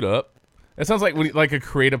this dude up?" It sounds like like a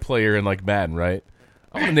creative player in like Madden, right?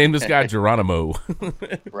 I'm gonna name this guy Geronimo.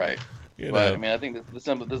 Right. But I mean, I think the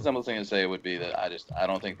simplest thing to say would be that I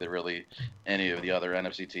don't think that really any of the other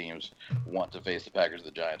NFC teams want to face the Packers or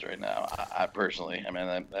the Giants right now. I personally, I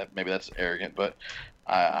mean, maybe that's arrogant, but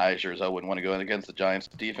I sure as hell wouldn't want to go against the Giants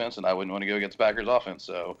defense, and I wouldn't want to go against the Packers offense.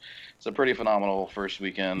 So it's a pretty phenomenal first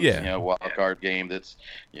weekend, wild card game. That's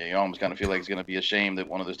you almost kind of feel like it's going to be a shame that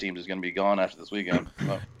one of those teams is going to be gone after this weekend.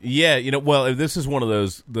 Yeah, well, this is one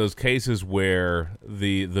of those cases where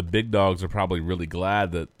the big dogs are probably really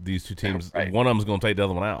glad that these two teams, one of them is going to take the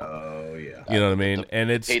other one out. Oh yeah, you know what I mean.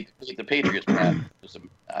 And it's the Patriots.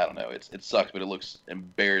 I don't know. It sucks, but it looks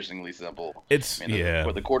embarrassingly simple. The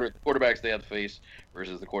quarterbacks they have to face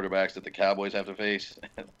versus the quarterbacks that the Cowboys have to face.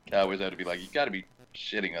 Cowboys have to be like, you got to be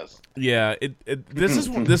shitting us. Yeah, this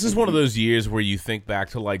is one of those years where you think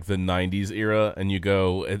back to like the '90s era, and you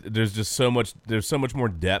go, there's so much more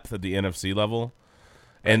depth at the NFC level,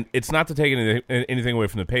 and it's not to take anything away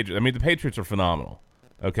from the Patriots. I mean, the Patriots are phenomenal.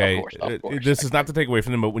 Okay, of course. This is not to take away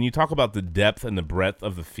from them, but when you talk about the depth and the breadth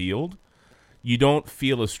of the field, you don't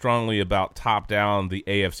feel as strongly about top-down the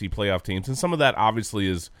AFC playoff teams, and some of that obviously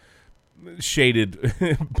is shaded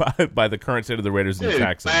by the current state of the Raiders and the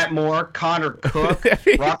Texans. Matt Moore, Connor Cook,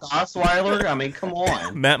 Brock Osweiler. I mean, come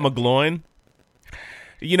on. Matt McGloin.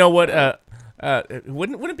 You know what?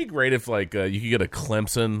 Wouldn't it be great if like you could get a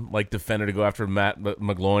Clemson like defender to go after Matt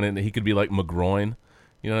McGloin and he could be like McGroin?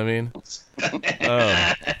 You know what I mean?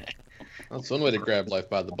 That's one way to grab life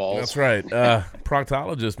by the balls. That's right.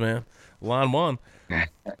 Proctologist, man. Line one.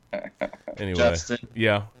 Anyway, Justin.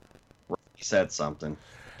 Yeah. He said something.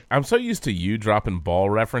 I'm so used to you dropping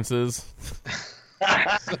ball references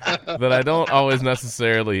that I don't always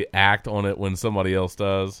necessarily act on it when somebody else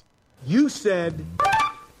does. You said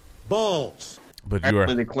balls. But you are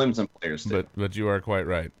the Clemson players did. But you are quite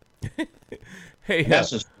right. Hey,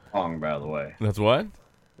 that's just wrong, by the way. That's what?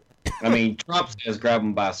 I mean, Trump says grab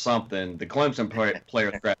them by something. The Clemson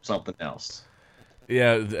players grab something else.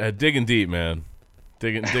 Yeah, digging deep, man.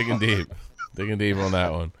 Digging deep. Digging deep on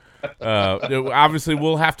that one. Obviously,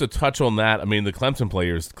 we'll have to touch on that. I mean, the Clemson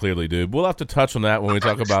players clearly do. We'll have to touch on that when we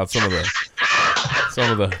talk about some of the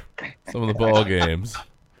ball games.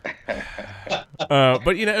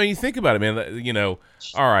 But you think about it, man.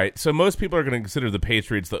 All right. So most people are going to consider the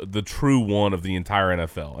Patriots the true one of the entire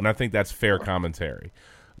NFL, and I think that's fair commentary.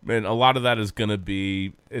 And a lot of that is going to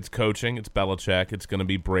be it's coaching, it's Belichick, it's going to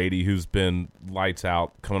be Brady, who's been lights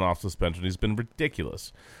out coming off suspension. He's been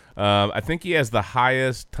ridiculous. I think he has the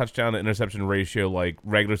highest touchdown to interception ratio, like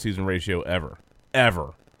regular season ratio ever.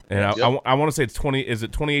 And I want to say it's 20. Is it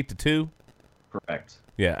 28-2? Correct.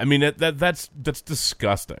 Yeah, I mean that's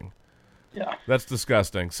disgusting. Yeah, that's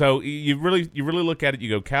disgusting. So you really look at it. You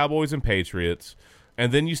go Cowboys and Patriots,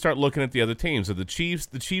 and then you start looking at the other teams. So the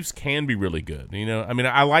Chiefs can be really good. I mean,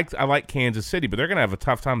 I like Kansas City, but they're going to have a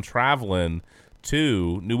tough time traveling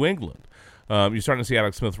to New England. You're starting to see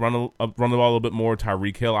Alex Smith run the ball a little bit more.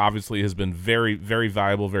 Tyreek Hill obviously has been very, very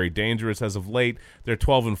valuable, very dangerous as of late. They're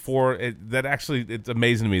 12-4. It's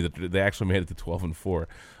amazing to me that they actually made it to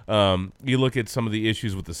 12-4. You look at some of the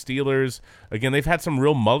issues with the Steelers. Again, they've had some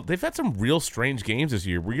real strange games this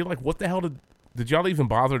year where you're like, what the hell did y'all even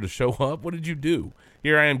bother to show up? What did you do?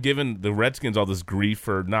 Here I am giving the Redskins all this grief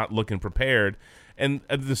for not looking prepared. And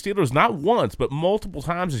the Steelers, not once, but multiple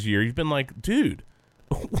times this year, you've been like, dude,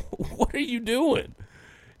 what are you doing?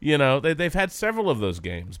 You know, they've had several of those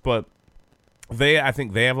games, but I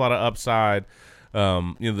think they have a lot of upside.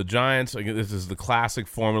 The Giants, again, this is the classic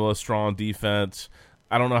formula, strong defense.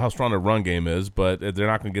 I don't know how strong their run game is, but they're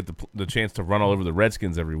not going to get the chance to run all over the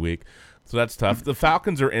Redskins every week. So that's tough. The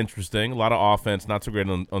Falcons are interesting. A lot of offense, not so great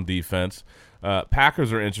on defense.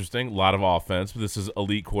 Packers are interesting. A lot of offense. But this is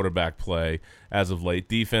elite quarterback play as of late.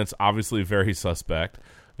 Defense, obviously very suspect.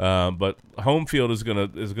 But home field is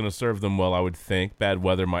gonna serve them well, I would think. Bad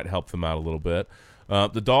weather might help them out a little bit.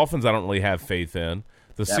 The Dolphins, I don't really have faith in.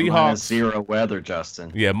 The Seahawks, -0 weather,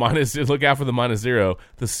 Justin. Yeah, look out for the -0.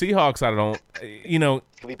 The Seahawks, I don't. It's gonna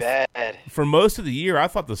be bad. For most of the year, I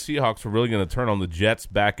thought the Seahawks were really going to turn on the Jets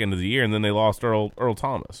back into the year, and then they lost Earl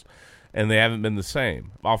Thomas, and they haven't been the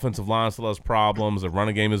same. Offensive line still has problems. The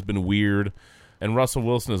running game has been weird, and Russell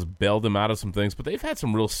Wilson has bailed them out of some things. But they've had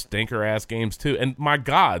some real stinker-ass games too. And my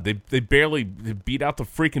God, they barely beat out the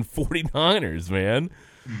freaking 49ers, man.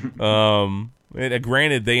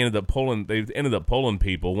 Granted, they ended up pulling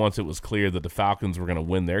people once it was clear that the Falcons were going to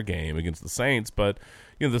win their game against the Saints. But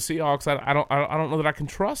the Seahawks, I don't know that I can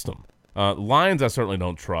trust them. Lions, I certainly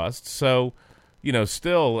don't trust. So,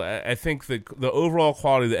 still, I think the overall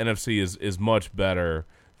quality of the NFC is much better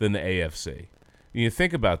than the AFC. You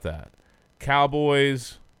think about that: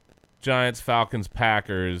 Cowboys, Giants, Falcons,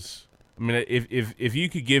 Packers. I mean, if you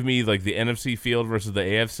could give me like the NFC field versus the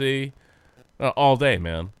AFC, all day,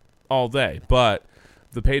 man. All day, but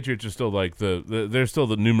the Patriots are still like they're still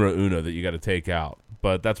the numero uno that you got to take out.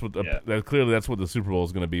 But that's what clearly that's what the Super Bowl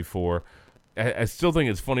is going to be for. I still think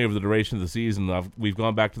it's funny over the duration of the season. We've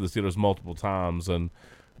gone back to the Steelers multiple times, and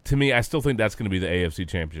to me, I still think that's going to be the AFC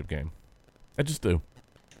Championship game. I just do.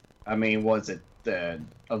 I mean, was it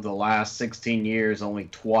of the last 16 years, only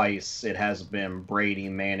twice it has been Brady,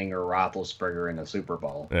 Manning, or Roethlisberger in the Super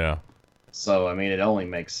Bowl? Yeah. So I mean, it only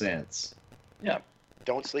makes sense. Yeah.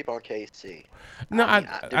 Don't sleep on KC. No,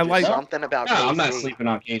 I like something about No, KC. I'm not sleeping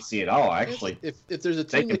on KC at all. Actually, if there's a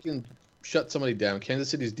team that can shut somebody down, Kansas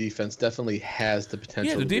City's defense definitely has the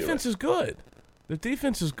potential. Yeah, the defense is good. The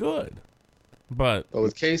defense is good, but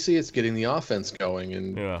with KC, it's getting the offense going,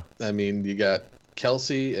 and I mean, you got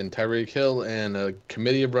Kelsey and Tyreek Hill and a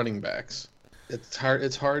committee of running backs. It's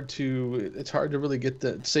hard to really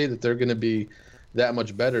say that they're going to be that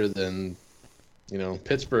much better than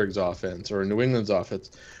Pittsburgh's offense or New England's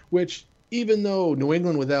offense, which even though New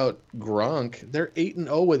England without Gronk, they're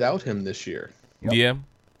 8-0 without him this year. Yep. Yeah.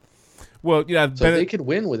 Well, yeah, so they could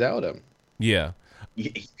win without him. Yeah.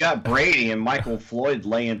 You got Brady and Michael Floyd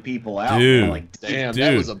laying people out. Dude, like, damn,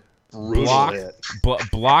 that was a brutal hit.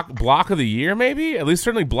 Block of the year, maybe? At least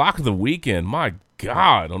certainly block of the weekend. My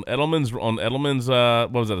God, on Edelman's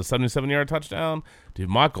what was that, a 77-yard touchdown? Dude,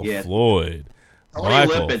 Michael Floyd.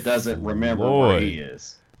 Lippett doesn't remember where he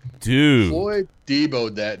is. Dude. Floyd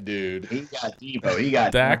Debo'd that dude. He got Debo. He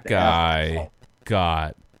got that guy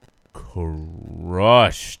got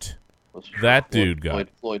crushed. That dude got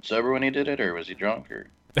Floyd sober when he did it, or was he drunk? Or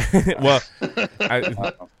well,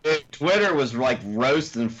 Twitter was like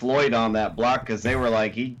roasting Floyd on that block because they were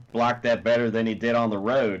like, he blocked that better than he did on the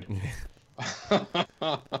road.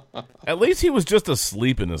 At least he was just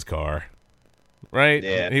asleep in his car. Right?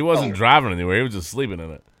 Yeah. He wasn't driving anywhere. He was just sleeping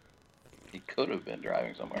in it. He could have been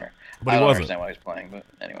driving somewhere. But I don't wasn't. understand why he's playing, but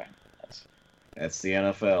anyway. That's the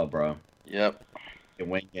NFL, bro. Yep. You can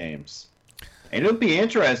win games. And it'll be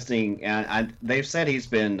interesting. And they've said he's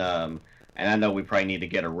been, and I know we probably need to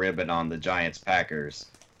get a ribbon on the Giants-Packers,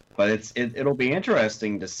 but it'll be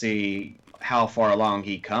interesting to see how far along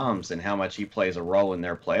he comes and how much he plays a role in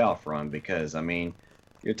their playoff run because, I mean,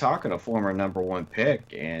 you're talking a former number 1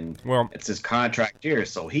 pick, and it's his contract year,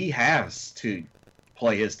 so he has to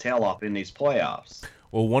play his tail off in these playoffs.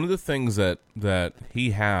 Well, one of the things that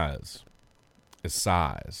he has is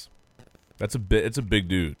size. It's a big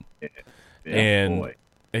dude. Yeah, and boy.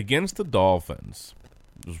 Against the Dolphins,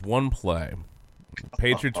 there's one play.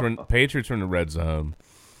 Patriots are in the red zone.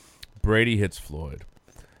 Brady hits Floyd.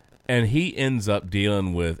 And he ends up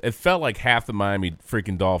dealing with, it felt like half the Miami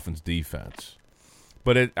freaking Dolphins defense.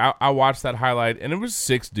 But I watched that highlight, and it was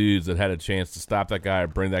 6 dudes that had a chance to stop that guy or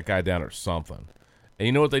bring that guy down or something. And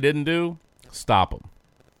you know what they didn't do? Stop him.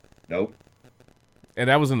 Nope. And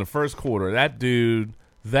that was in the first quarter. That dude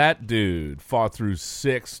fought through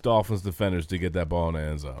 6 Dolphins defenders to get that ball in the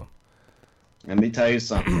end zone. Let me tell you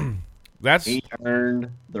something. He earned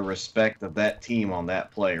the respect of that team on that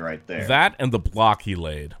play right there. That and the block he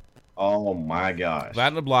laid. Oh, my gosh. That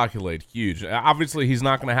and the block he laid, huge. Obviously, he's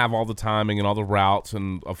not going to have all the timing and all the routes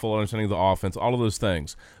and a full understanding of the offense, all of those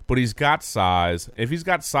things. But he's got size. If he's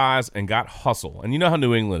got size and got hustle, and you know how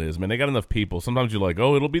New England is, man, they got enough people. Sometimes you're like,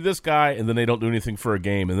 oh, it'll be this guy, and then they don't do anything for a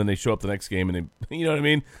game, and then they show up the next game, and they, you know what I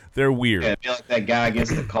mean? They're weird. Yeah, I feel like that guy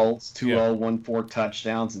against the Colts, 2-0, 1-4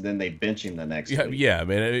 touchdowns, and then they bench him the next week. Yeah,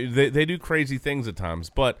 man. They do crazy things at times,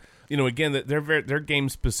 but you know, again, they're game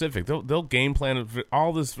specific. They'll game plan with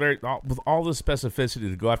all this specificity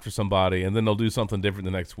to go after somebody, and then they'll do something different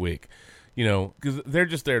the next week. You know, because they're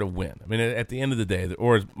just there to win. I mean, at the end of the day,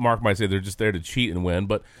 or as Mark might say, they're just there to cheat and win.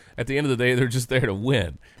 But at the end of the day, they're just there to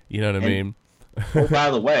win. You know what I mean? Oh, by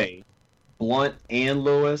the way, Blunt and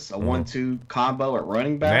Lewis, a 1-2 combo at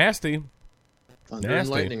running back. Nasty. Thunder and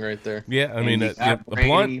lightning right there. Yeah, I mean,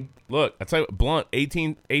 Blunt. Look, I tell you, Blunt,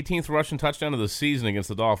 18th rushing touchdown of the season against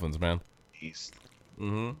the Dolphins, man.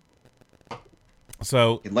 Mm-hmm.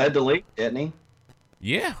 So he led the league, didn't he?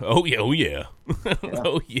 Yeah. Oh yeah. Oh yeah.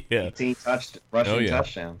 Oh yeah. 18 rushing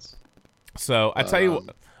touchdowns. So I tell you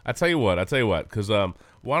what. Because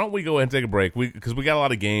why don't we go ahead and take a break? Because we got a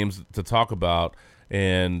lot of games to talk about,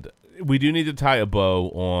 and we do need to tie a bow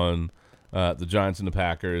on the Giants and the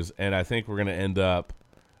Packers. And I think we're going to end up.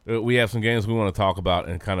 We have some games we want to talk about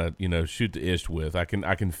and kind of shoot the ish with. I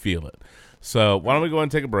can feel it. So why don't we go ahead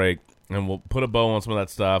and take a break, and we'll put a bow on some of that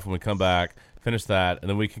stuff when we come back. Finish that, and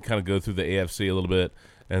then we can kind of go through the AFC a little bit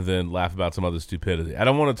and then laugh about some other stupidity. I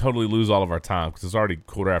don't want to totally lose all of our time because it's already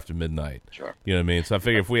midnight. Sure. You know what I mean? So I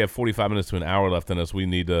figure if we have 45 minutes to an hour left in us, we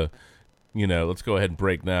need to, let's go ahead and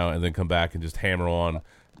break now and then come back and just hammer on,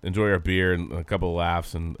 enjoy our beer and a couple of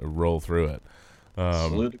laughs and roll through it.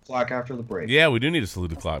 Salute the clock after the break. Yeah, we do need to salute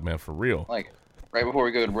the clock, man, for real. Like, right before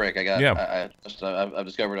we go to break, I've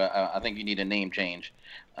discovered I think you need a name change.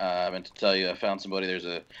 I meant to tell you, I found somebody. There's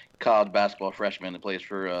a college basketball freshman that plays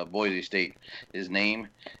for Boise State. His name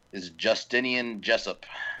is Justinian Jessup.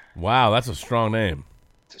 Wow, that's a strong name.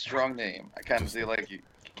 It's a strong name. I kind of feel like you.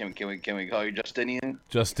 Can we call you Justinian?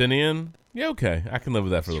 Justinian? Yeah, okay. I can live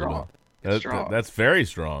with that for a little bit. That's very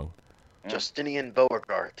strong. Justinian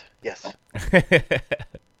Beauregard. Yes.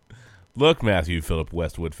 Look, Matthew Phillip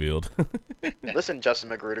West Woodfield. Listen, Justin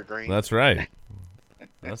Magruder Green. That's right.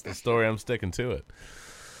 That's the story. I'm sticking to it.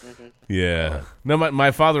 Mm-hmm. Yeah. No, my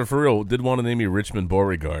father, for real, did want to name me Richmond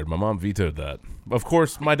Beauregard. My mom vetoed that. Of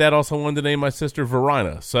course, my dad also wanted to name my sister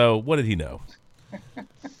Verina. So what did he know?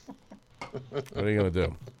 What are you going to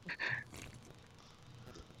do?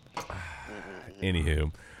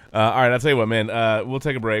 Anywho. All right, I'll tell you what, man. We'll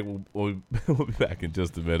take a break. We'll be back in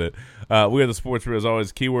just a minute. We are the Sports Brew, as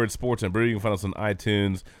always. Keyword Sports and Brew. You can find us on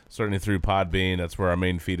iTunes, certainly through Podbean. That's where our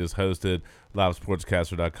main feed is hosted.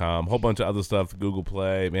 LiveSportscaster.com. A whole bunch of other stuff. Google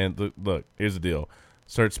Play. Man, look, here's the deal.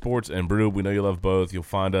 Search Sports and Brew. We know you love both. You'll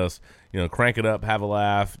find us. Crank it up, have a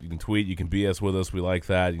laugh. You can tweet. You can BS with us. We like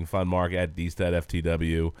that. You can find Mark at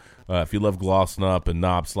DStatFTW. If you love glossing up and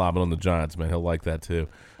knob slobbing on the Giants, man, he'll like that too.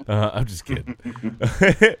 I'm just kidding.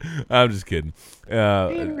 I'm just kidding.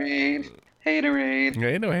 Haterade. Ain't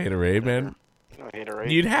no haterade, man. No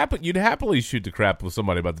haterade. You'd happily shoot the crap with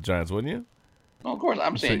somebody about the Giants, wouldn't you? No, of course.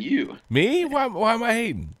 I'm saying you. Me? Why am I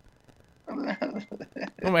hating? Why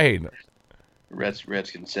am I hating?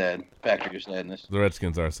 Redskins sad. Packers sadness. The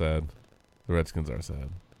Redskins are sad.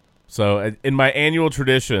 So, in my annual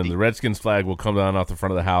tradition, the Redskins flag will come down off the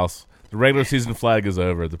front of the house. The regular season flag is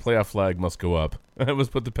over. The playoff flag must go up. I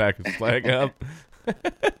must put the Packers flag up.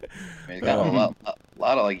 Got a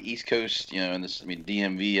lot of like East Coast, in this.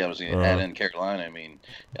 DMV. I was going to add in Carolina.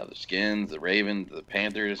 The Skins, the Ravens, the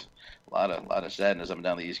Panthers. A lot of sadness up and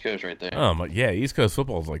down the East Coast right there. Oh my, yeah, East Coast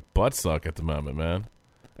football is like butt suck at the moment, man.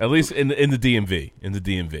 At least in the DMV. In the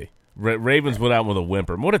DMV. Ravens went out with a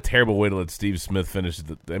whimper. What a terrible way to let Steve Smith finish.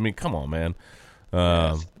 Come on, man.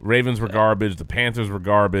 Ravens were garbage. The Panthers were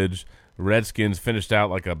garbage. Redskins finished out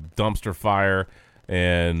like a dumpster fire.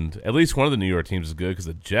 And at least one of the New York teams is good because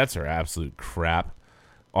the Jets are absolute crap.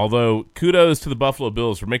 Although, kudos to the Buffalo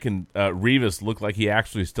Bills for making Revis look like he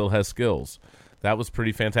actually still has skills. That was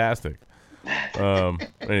pretty fantastic.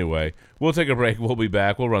 Anyway, we'll take a break. We'll be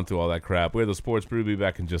back. We'll run through all that crap. We're the Sports Brew. We'll be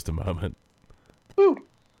back in just a moment. Woo.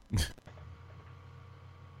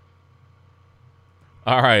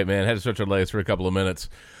 All right, man. Had to stretch our legs for a couple of minutes.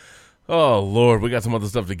 Oh, Lord. We got some other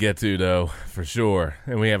stuff to get to, though, for sure.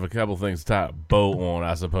 And we have a couple things to tie a bow on,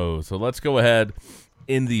 I suppose. So let's go ahead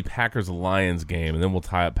in the Packers-Lions game, and then we'll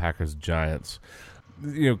tie up Packers-Giants.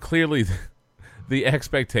 clearly the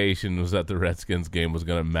expectation was that the Redskins game was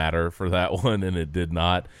going to matter for that one, and it did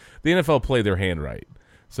not. The NFL played their hand right,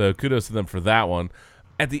 so kudos to them for that one.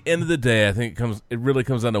 At the end of the day, I think it really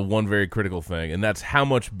comes down to one very critical thing, and that's how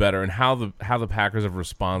much better and how the Packers have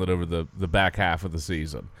responded over the back half of the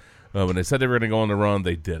season. When they said they were going to go on the run,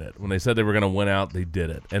 they did it. When they said they were going to win out, they did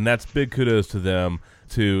it. And that's big kudos to them,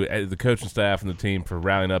 to the coaching staff and the team for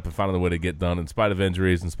rallying up and finding a way to get done in spite of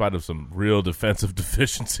injuries, in spite of some real defensive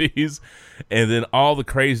deficiencies, and then all the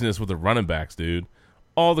craziness with the running backs, dude.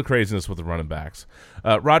 All the craziness with the running backs.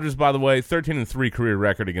 Rodgers, by the way, 13-3 career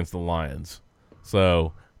record against the Lions.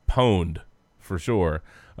 So, pwned for sure.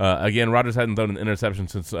 Again, Rodgers hadn't thrown an interception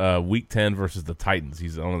since Week 10 versus the Titans.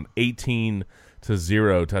 He's on an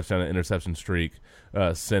 18-0 touchdown and interception streak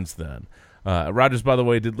since then. Rodgers, by the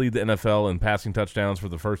way, did lead the NFL in passing touchdowns for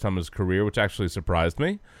the first time in his career, which actually surprised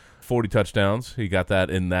me. 40 touchdowns. He got that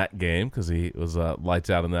in that game because he was lights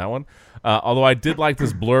out in that one. Although I did like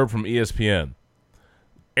this blurb from ESPN.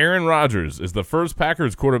 Aaron Rodgers is the first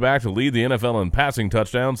Packers quarterback to lead the NFL in passing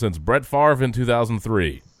touchdowns since Brett Favre in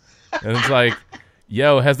 2003. And it's like,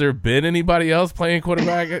 yo, has there been anybody else playing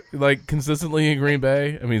quarterback consistently in Green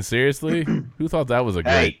Bay? I mean, seriously? Who thought that was a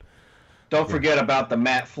great... Hey, don't forget about the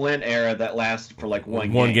Matt Flynn era that lasted for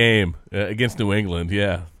one game against New England,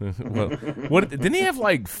 yeah. What didn't he have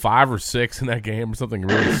 5 or 6 in that game or something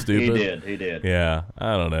really stupid? He did. Yeah,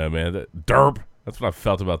 I don't know, man. Derp. That's what I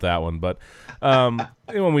felt about that one. But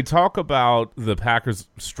when we talk about the Packers'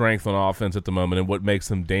 strength on offense at the moment and what makes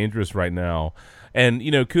them dangerous right now, and,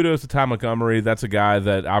 kudos to Ty Montgomery. That's a guy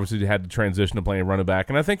that obviously had to transition to playing running back,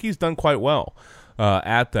 and I think he's done quite well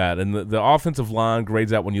at that. And the offensive line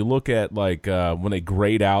grades out. When you look at, when they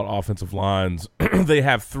grade out offensive lines, they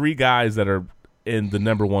have 3 guys that are in the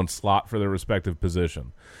number 1 slot for their respective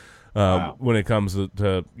position. Wow. When it comes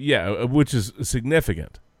to which is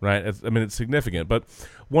significant. Right? It's significant. But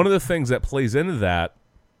one of the things that plays into that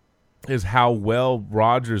is how well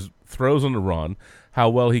Rodgers throws on the run, how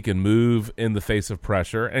well he can move in the face of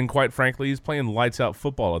pressure, and quite frankly, he's playing lights-out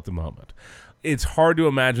football at the moment. It's hard to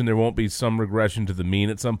imagine there won't be some regression to the mean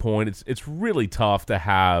at some point. It's really tough to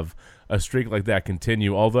have a streak like that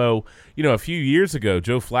continue, although, a few years ago,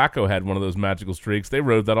 Joe Flacco had one of those magical streaks. They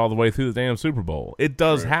rode that all the way through the damn Super Bowl. It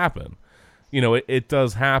does happen. It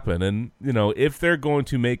does happen. And, if they're going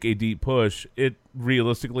to make a deep push, it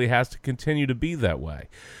realistically has to continue to be that way.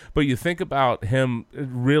 But you think about him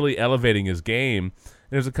really elevating his game.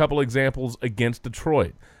 There's a couple examples against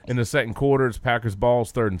Detroit. In the second quarter, it's Packers ball,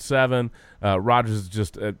 it's 3rd and 7. Rodgers is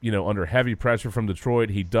just, under heavy pressure from Detroit.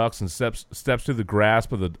 He ducks and steps to the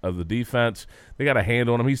grasp of the defense. They got a hand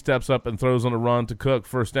on him. He steps up and throws on a run to Cook.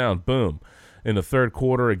 First down. Boom. In the third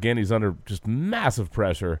quarter, again, he's under just massive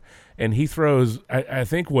pressure, and he throws, I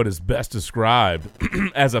think, what is best described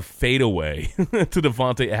as a fadeaway to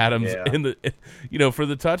Devontae Adams for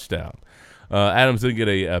the touchdown. Adams didn't get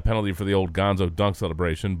a penalty for the old Gonzo dunk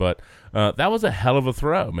celebration, but that was a hell of a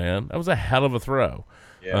throw, man. That was a hell of a throw.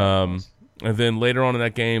 Yeah, and then later on in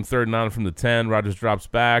that game, 3rd and 9 from the 10, Rodgers drops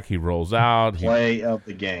back. He rolls out. Play of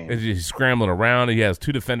the game. He's scrambling around. He has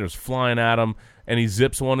 2 defenders flying at him, and he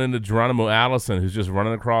zips one into Geronimo Allison, who's just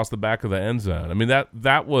running across the back of the end zone. I mean,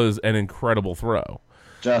 that was an incredible throw.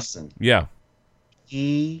 Justin. Yeah.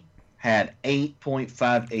 He had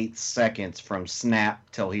 8.58 seconds from snap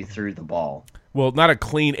till he threw the ball. Well, not a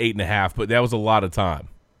clean 8.5, but that was a lot of time.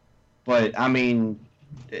 But,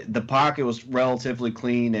 the pocket was relatively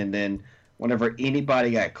clean, and then whenever anybody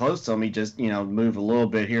got close to him, he just, moved a little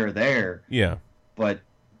bit here or there. Yeah. But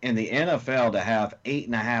in the NFL, to have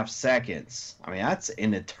 8.5 seconds, that's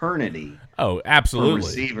an eternity. Oh, absolutely. For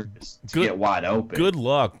receivers to get wide open. Good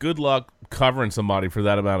luck covering somebody for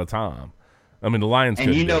that amount of time. The Lions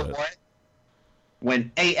couldn't do it. And you know what?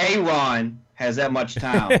 When Aaron has that much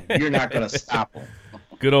time, you're not going to stop him.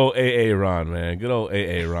 Good old Aaron, man. Good old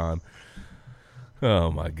Aaron. Oh,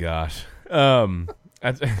 my gosh.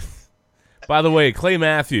 By the way, Clay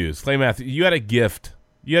Matthews, you had a gift.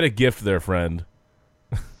 You had a gift there, friend.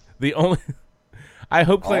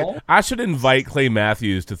 I should invite Clay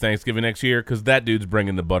Matthews to Thanksgiving next year because that dude's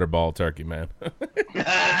bringing the butterball turkey, man.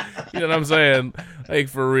 You know what I'm saying?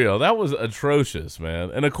 For real. That was atrocious,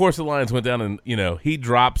 man. And, of course, the Lions went down and, he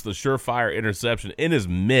drops the surefire interception in his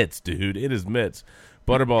mitts, dude. In his mitts.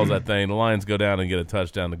 Butterball's that thing. The Lions go down and get a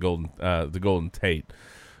touchdown to Golden Tate.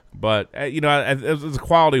 But, it was a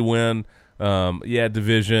quality win.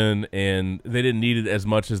 Division, and they didn't need it as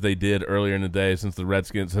much as they did earlier in the day since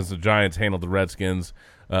the Giants handled the Redskins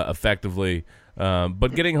effectively.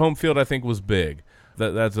 But getting home field, I think, was big.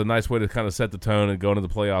 That's a nice way to kind of set the tone and go into the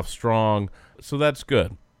playoffs strong. So that's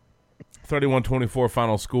good. 31-24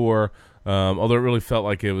 final score. Although it really felt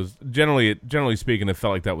like it was generally speaking, it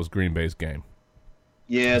felt like that was Green Bay's game.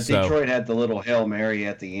 Yeah, Detroit had the little Hail Mary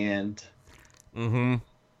at the end. Mm-hmm.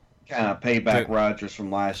 Kind of pay back Rodgers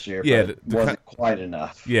from last year, yeah, but wasn't quite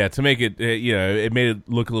enough. Yeah, to make it, it made it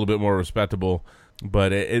look a little bit more respectable.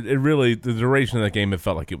 But it really, the duration of that game, it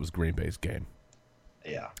felt like it was Green Bay's game.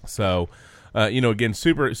 Yeah. So, again,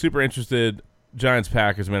 super interested. Giants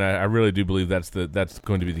Packers, man. I really do believe that's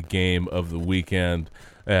going to be the game of the weekend.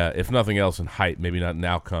 If nothing else in height, maybe not in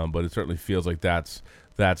outcome, but it certainly feels like that's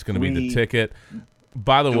going to be the ticket.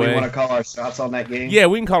 By the way, we want to call our shots on that game? Yeah,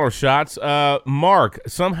 we can call our shots. Mark,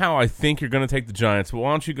 somehow I think you're going to take the Giants, but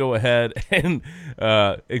why don't you go ahead and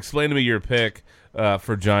explain to me your pick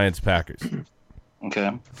for Giants Packers?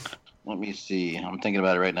 Okay, let me see. I'm thinking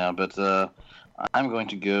about it right now, but I'm going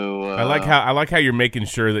to go. I like how you're making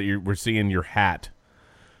sure that we're seeing your hat.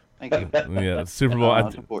 Thank you. Yeah, Super Bowl.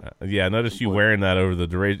 I noticed you wearing that over the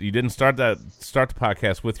duration. You didn't start the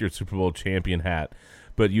podcast with your Super Bowl champion hat,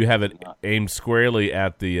 but you have it aimed squarely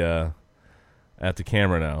at the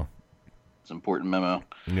camera now. It's an important memo.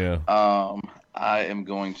 Yeah. I am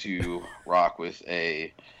going to rock with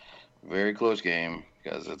a very close game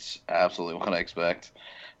because it's absolutely what I expect.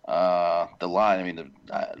 The line, I mean,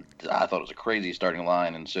 I thought it was a crazy starting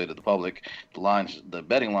line, and so did the public. The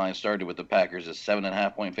betting line started with the Packers as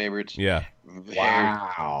 7.5-point favorites. Yeah.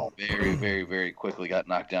 Very, very, very quickly got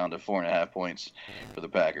knocked down to 4.5 points for the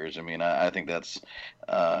Packers. I mean, I think that's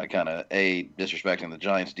kind of A, disrespecting the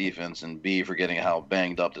Giants' defense, and B, forgetting how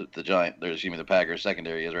banged up the Packers'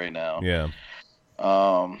 secondary is right now. Yeah.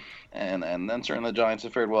 And then certainly the Giants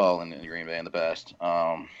have fared well in Green Bay in the past.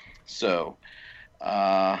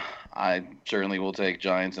 I certainly will take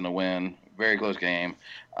Giants in a win. Very close game.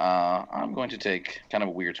 I'm going to take kind of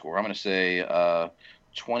a weird score. I'm going to say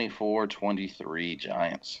 24-23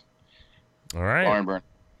 Giants. All right.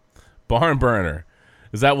 Barn burner.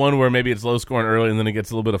 Is that one where maybe it's low scoring early and then it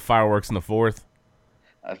gets a little bit of fireworks in the fourth?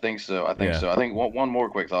 I think so. I think one more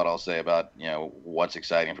quick thought I'll say about what's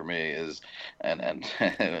exciting for me is, and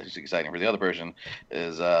it's exciting for the other person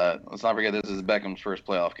is let's not forget this is Beckham's first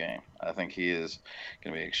playoff game. I think he is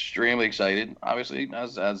going to be extremely excited. Obviously,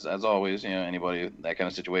 as always, anybody that kind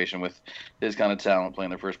of situation with his kind of talent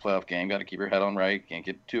playing their first playoff game, got to keep your head on right. Can't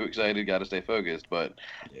get too excited. Got to stay focused. But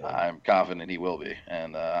I'm confident he will be,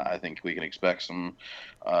 and I think we can expect some,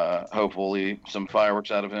 hopefully, some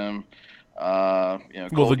fireworks out of him.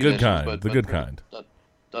 The good kind. That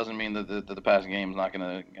doesn't mean that the passing game is not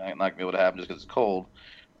going to be able to happen just because it's cold.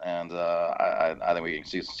 And I think we can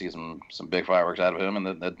see some big fireworks out of him,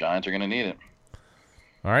 and the Giants are going to need it.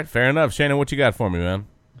 All right, fair enough. Shannon, what you got for me, man?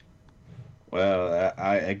 Well,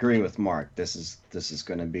 I agree with Mark. This is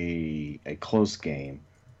going to be a close game.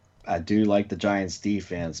 I do like the Giants'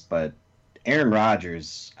 defense, but Aaron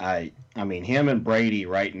Rodgers, I mean, him and Brady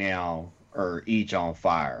right now are each on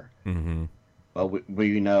fire. Mm-hmm. But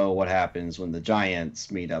we know what happens when the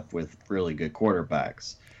Giants meet up with really good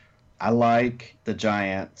quarterbacks. I like the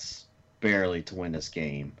Giants barely to win this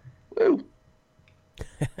game. Woo.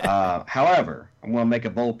 However, I'm going to make a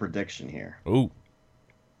bold prediction here. Ooh.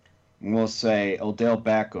 I'm going to say Odell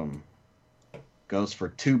Beckham goes for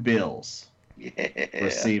 2 bills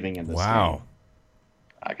receiving in this game. Wow.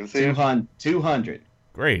 I can see 200.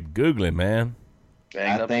 Great Googling, man.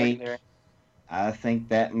 I think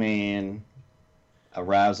that man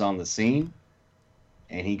arrives on the scene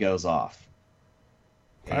and he goes off.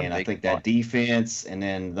 And I think that defense and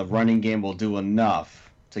then the running game will do enough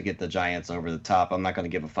to get the Giants over the top. I'm not going to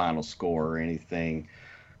give a final score or anything.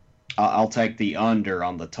 I'll take the under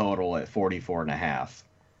on the total at 44.5.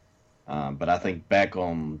 But I think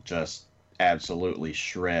Beckham just absolutely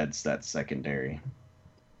shreds that secondary.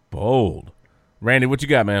 Bold. Randy, what you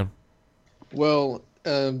got, man? Well,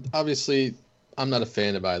 obviously, I'm not a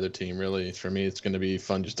fan of either team, really. For me, it's going to be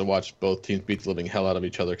fun just to watch both teams beat the living hell out of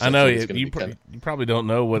each other. I know you probably don't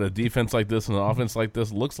know what a defense like this and an offense like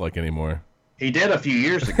this looks like anymore. He did a few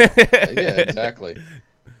years ago. Yeah, exactly.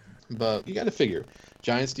 But you got to figure,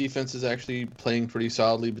 Giants defense is actually playing pretty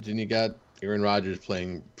solidly, but then you got Aaron Rodgers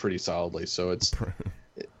playing pretty solidly. So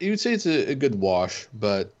you would say it's a good wash,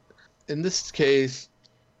 but in this case,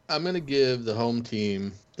 I'm going to give the home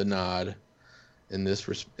team the nod. And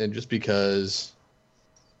just because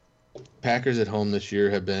Packers at home this year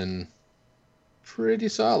have been pretty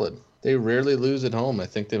solid. They rarely lose at home. I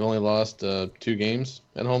think they've only lost 2 games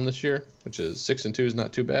at home this year, which is 6-2 is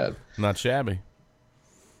not too bad. Not shabby.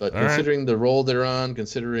 But considering the role they're on,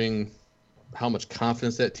 considering how much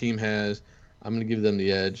confidence that team has, I'm going to give them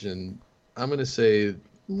the edge, and I'm going to say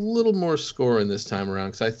little more scoring this time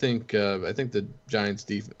around because I think the Giants'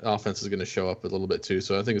 offense is going to show up a little bit too.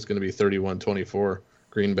 So I think it's going to be 31-24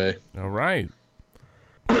 Green Bay. All right.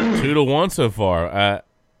 2-1 so far.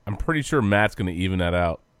 I'm pretty sure Matt's going to even that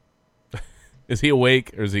out. Is he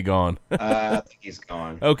awake or is he gone? I think he's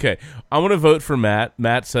gone. Okay. I'm going to vote for Matt.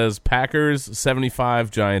 Matt says Packers 75,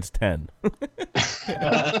 Giants 10.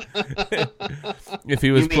 If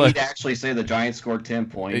he was he'd actually say the Giants scored 10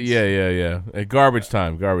 points. Yeah. Garbage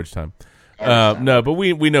time. No, but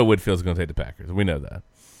we know Whitfield's going to take the Packers. We know that.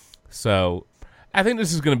 So I think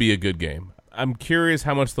this is going to be a good game. I'm curious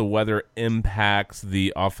how much the weather impacts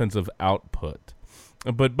the offensive output.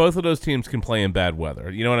 But both of those teams can play in bad weather.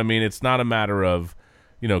 You know what I mean? It's not a matter of,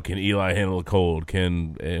 can Eli handle the cold?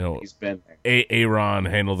 Can, he's been there. Aaron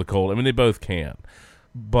handle the cold? I mean, they both can.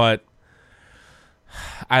 But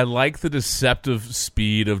I like the deceptive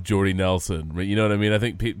speed of Jordy Nelson. You know what I mean? I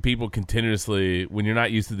think people continuously, when you're not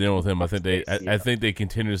used to dealing with him, I think they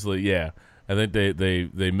continuously, I think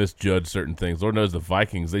they misjudge certain things. Lord knows the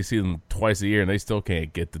Vikings, they see them twice a year, and they still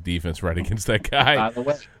can't get the defense right against that guy.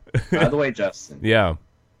 By the way, Justin. Yeah.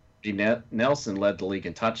 Nelson led the league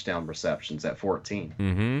in touchdown receptions at 14.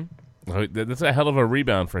 Mm-hmm. That's a hell of a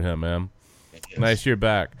rebound for him, man. Nice year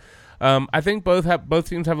back. I think both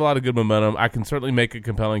teams have a lot of good momentum. I can certainly make a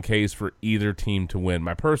compelling case for either team to win.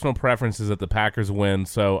 My personal preference is that the Packers win,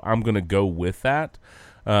 so I'm going to go with that.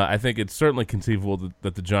 I think it's certainly conceivable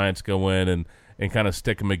that the Giants go in and kind of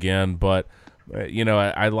stick them again, but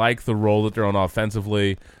I like the role that they're on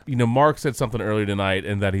offensively. Mark said something earlier tonight,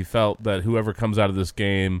 and that he felt that whoever comes out of this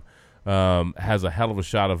game has a hell of a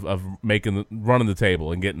shot of running the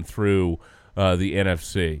table and getting through the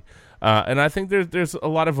NFC. And I think there's a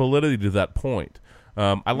lot of validity to that point.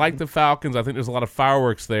 I like the Falcons. I think there's a lot of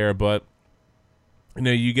fireworks there, but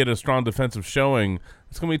you get a strong defensive showing,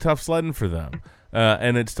 it's going to be tough sledding for them.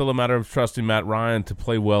 And it's still a matter of trusting Matt Ryan to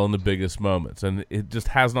play well in the biggest moments. And it just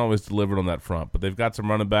hasn't always delivered on that front. But they've got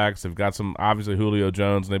some running backs. They've got some, obviously, Julio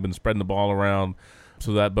Jones, and they've been spreading the ball around.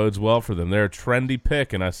 So that bodes well for them. They're a trendy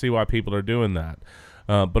pick, and I see why people are doing that.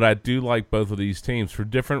 But I do like both of these teams for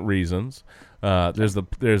different reasons. There's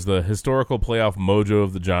the historical playoff mojo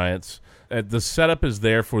of the Giants. The setup is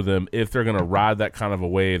there for them if they're going to ride that kind of a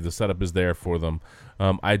wave. The setup is there for them.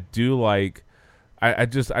 I do like... I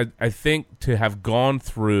think to have gone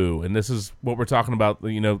through, and this is what we're talking about,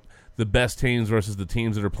 the best teams versus the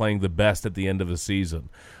teams that are playing the best at the end of the season.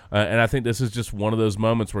 And I think this is just one of those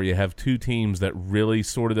moments where you have two teams that really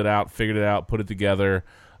sorted it out, figured it out, put it together,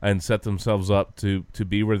 and set themselves up to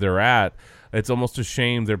be where they're at. It's almost a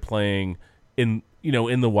shame they're playing in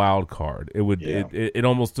the wild card. It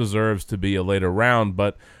almost deserves to be a later round,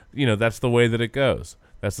 but that's the way that it goes.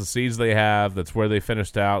 That's the seeds they have. That's where they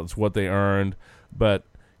finished out. It's what they earned. But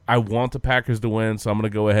I want the Packers to win, so I'm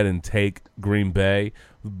going to go ahead and take Green Bay.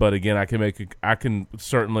 But again, I can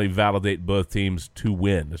certainly validate both teams to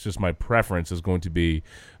win. It's just my preference is going to be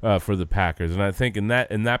for the Packers. And I think in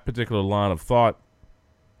that particular line of thought,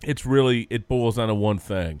 it boils down to one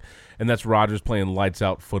thing, and that's Rodgers playing lights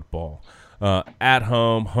out football. At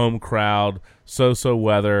home crowd, so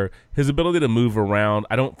weather. His ability to move around,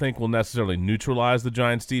 I don't think will necessarily neutralize the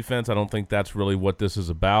Giants' defense. I don't think that's really what this is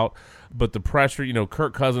about. But the pressure,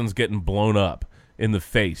 Kirk Cousins getting blown up in the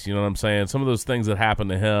face, you know what I'm saying? Some of those things that happen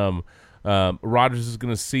to him, Rodgers is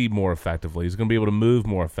going to see more effectively. He's going to be able to move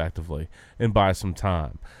more effectively and buy some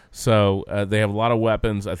time. So they have a lot of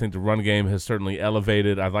weapons. I think the run game has certainly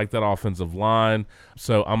elevated. I like that offensive line.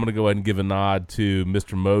 So I'm going to go ahead and give a nod to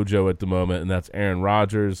Mr. Mojo at the moment, and that's Aaron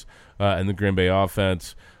Rodgers and the Green Bay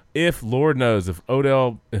offense. If Lord knows, if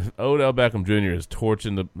Odell Beckham Jr. is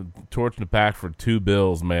torching the pack for 2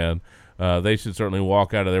 bills, man, they should certainly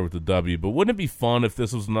walk out of there with the W. But wouldn't it be fun if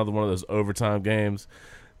this was another one of those overtime games?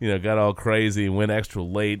 Got all crazy and went extra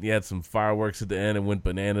late. You had some fireworks at the end and went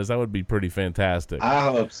bananas. That would be pretty fantastic.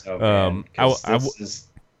 I hope so, man. That's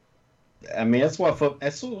what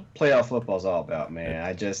playoff football is all about,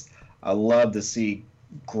 man. I love to see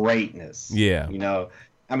greatness. Yeah.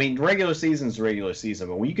 Regular season's regular season,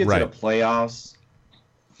 but when you get to the playoffs,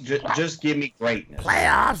 just give me greatness.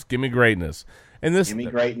 Playoffs, give me greatness. And give me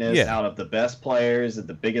greatness out of the best players at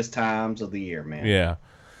the biggest times of the year, man. Yeah.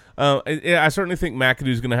 I certainly think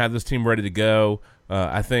McAdoo's going to have this team ready to go.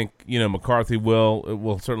 I think McCarthy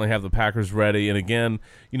will certainly have the Packers ready. And again,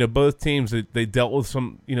 both teams they dealt with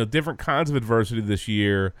some different kinds of adversity this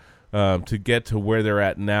year to get to where they're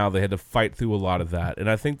at now. They had to fight through a lot of that, and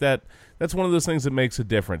I think that's one of those things that makes a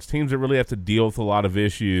difference. Teams that really have to deal with a lot of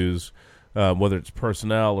issues whether it's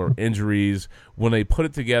personnel or injuries, when they put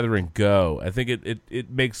it together and go, I think it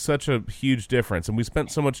makes such a huge difference. And we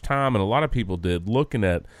spent so much time, and a lot of people did, looking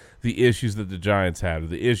at the issues that the Giants had, or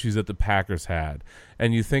the issues that the Packers had.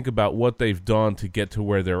 And you think about what they've done to get to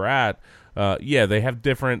where they're at. They have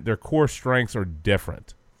their core strengths are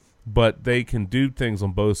different, but they can do things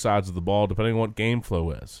on both sides of the ball depending on what game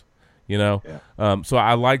flow is. So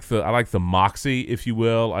I like the moxie, if you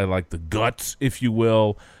will. I like the guts, if you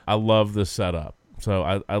will. I love the setup. So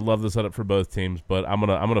I love the setup for both teams. But I'm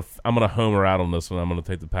gonna homer out on this one. I'm gonna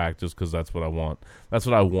take the Pack just because that's what I want. That's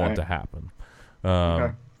what I want to happen.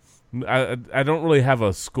 Okay. I don't really have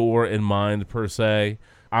a score in mind per se.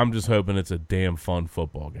 I'm just hoping it's a damn fun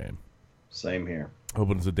football game. Same here.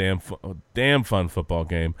 Hoping it's a damn fun football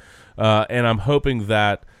game, and I'm hoping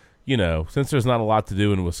that. Since there's not a lot to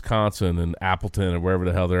do in Wisconsin and Appleton or wherever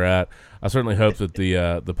the hell they're at, I certainly hope that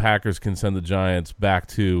the Packers can send the Giants back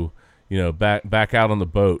to, back out on the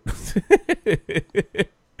boat.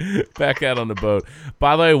 Back out on the boat.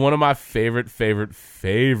 By the way, one of my favorite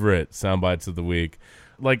sound bites of the week.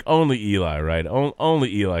 Like, only Eli, right?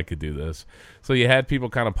 Only Eli could do this. So you had people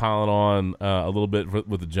kind of piling on a little bit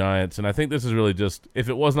with the Giants, and I think this is really just, if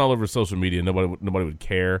it wasn't all over social media, nobody would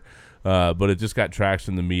care. But it just got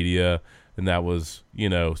traction in the media, and that was,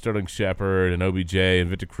 Sterling Shepard and OBJ and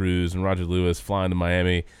Victor Cruz and Roger Lewis flying to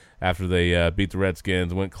Miami after they beat the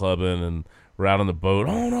Redskins, went clubbing, and were out on the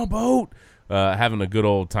boat, having a good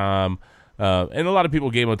old time. And a lot of people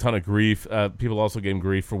gave him a ton of grief. People also gave him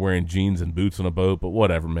grief for wearing jeans and boots on a boat, but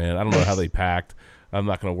whatever, man. I don't know how they packed. I'm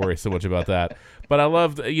not going to worry so much about that. But I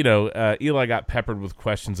loved, Eli got peppered with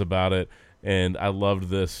questions about it. And I loved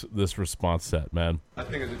this response set, man. I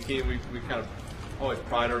think as a team, we kind of always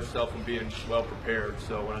pride ourselves on being well prepared.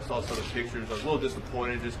 So when I saw some of the pictures, I was a little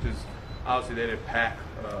disappointed just because obviously they didn't pack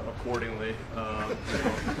accordingly.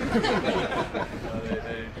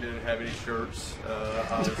 They didn't have any shirts,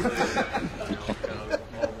 obviously. Kind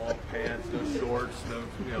of long pants, no shorts, no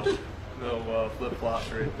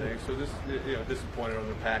flip-flops or anything. So just disappointed on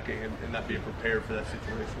their packing and not being prepared for that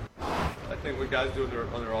situation. I think what guys do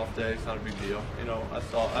on their off day, it's not a big deal. I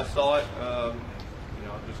saw it. I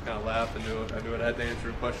just kind of laughed. I knew I had to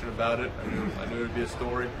answer a question about it. I knew it would be a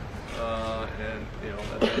story. And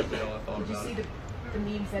that's all I thought about it. Did you see the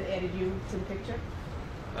memes that added you to the picture?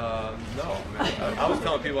 No, man. I was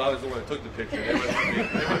telling people I was the one that took the picture. They wouldn't let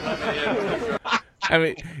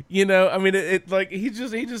me in. I mean, it like he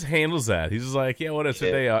just handles that. He's just like, yeah, what? It's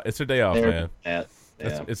their day off. It's their day off, man.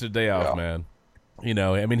 It's their day off, man.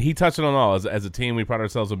 He touched it on all. As a team, we pride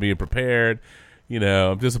ourselves on being prepared.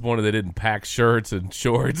 I'm disappointed they didn't pack shirts and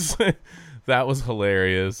shorts. That was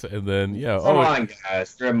hilarious. And then, come on,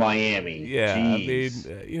 guys, they're in Miami. Yeah, jeez.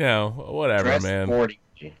 I mean, whatever, Dress man. 40.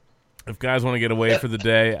 If guys want to get away for the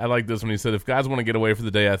day, I like this when he said, if guys want to get away for the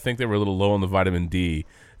day, I think they were a little low on the vitamin D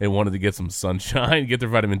and wanted to get some sunshine, get their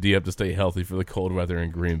vitamin D up to stay healthy for the cold weather in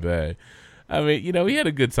Green Bay. I mean, he had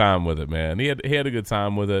a good time with it, man. He had a good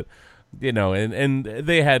time with it, and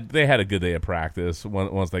they had a good day of practice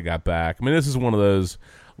once they got back. I mean, this is one of those,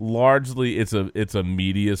 largely it's a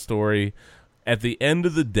media story. At the end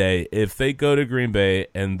of the day, if they go to Green Bay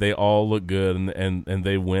and they all look good and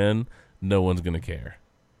they win, no one's going to care.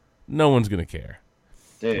 No one's going to care.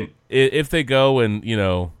 Dude. If they go and,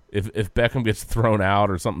 if Beckham gets thrown out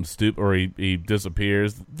or something stupid or he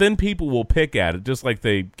disappears, then people will pick at it, just like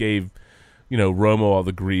they gave, Romo all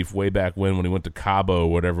the grief way back when he went to Cabo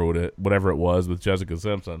or whatever it was with Jessica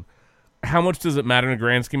Simpson. How much does it matter in the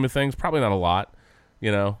grand scheme of things? Probably not a lot.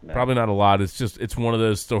 No. Probably not a lot. It's one of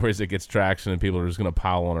those stories that gets traction and people are just going to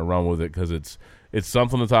pile on and run with it because it's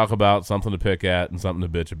something to talk about, something to pick at, and something to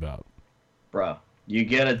bitch about. Bro, you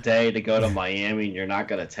get a day to go to Miami and you're not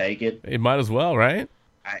going to take it? You might as well, right?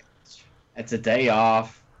 It's a day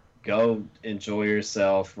off. Go enjoy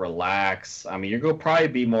yourself, relax. I mean, you're going to probably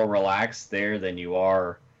be more relaxed there than you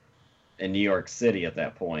are in New York City at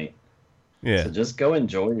that point. Yeah. So just go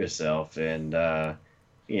enjoy yourself and,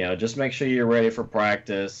 just make sure you're ready for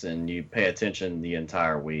practice and you pay attention the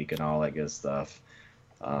entire week and all that good stuff.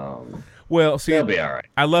 Well, see, it'll be all right.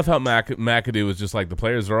 I love how McAdoo was just like, the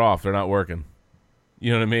players are off. They're not working.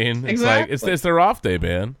 You know what I mean? Exactly. It's like, it's their off day,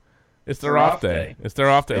 man. It's their off day. It's their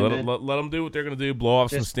off day. Let them do what they're going to do, blow off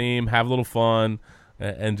some steam, have a little fun,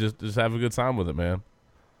 and just have a good time with it, man.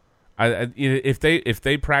 If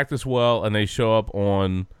they practice well and they show up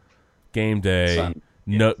on game day,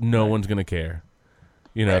 no one's going to care.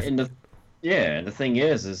 And the thing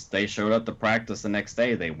is they showed up to practice the next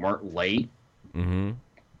day. They weren't late. Mm-hmm.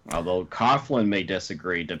 Although Coughlin may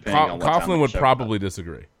disagree, depending on what time Coughlin would probably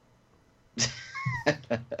disagree.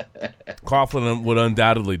 Coughlin would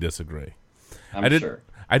undoubtedly disagree.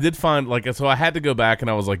 I did find, like, so I had to go back and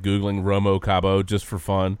I was like Googling Romo Cabo just for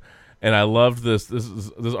fun. And I loved this.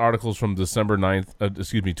 This article's from December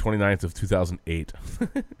 29th of 2008.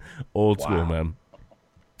 Old school, man.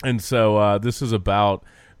 And so this is about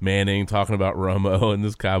Manning talking about Romo and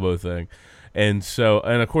this Cabo thing. And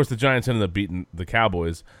of course, the Giants ended up beating the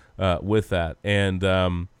Cowboys with that. And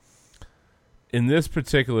in this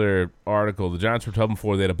particular article, the Giants were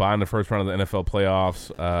 12-4. They had a bye in the first round of the NFL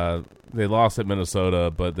playoffs. They lost at Minnesota,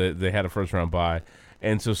 but they had a first-round bye.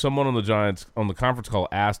 And so someone on the Giants, on the conference call,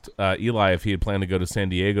 asked Eli if he had planned to go to San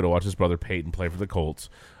Diego to watch his brother Peyton play for the Colts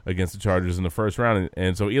against the Chargers in the first round.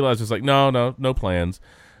 And so Eli's just like, no plans.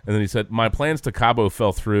 And then he said, my plans to Cabo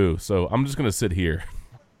fell through, so I'm just going to sit here.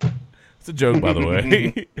 It's a joke, by the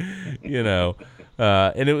way.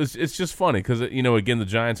 And it's just funny because, again, the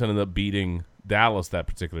Giants ended up beating Dallas that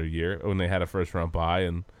particular year when they had a first-round bye.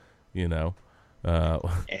 And, and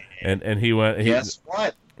he went. Guess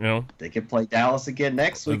what? They could play Dallas again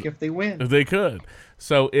next week if they win. They could.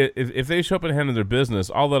 So if they show up and handle their business,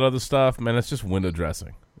 all that other stuff, man, it's just window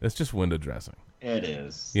dressing. It's just window dressing. It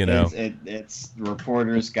is. It's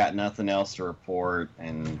reporters got nothing else to report,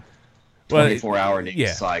 and 24-hour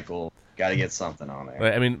news cycle. Got to get something on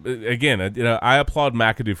there. I mean, again, I applaud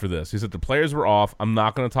McAdoo for this. He said the players were off. I'm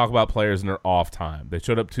not going to talk about players in their off time. They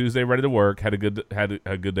showed up Tuesday ready to work, had a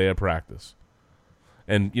good day of practice.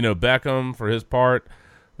 And Beckham, for his part,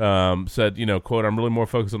 said, quote, I'm really more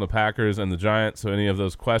focused on the Packers and the Giants, so any of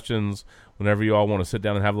those questions, whenever you all want to sit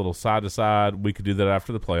down and have a little side-to-side, we could do that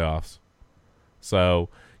after the playoffs. So,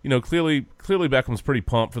 clearly Beckham's pretty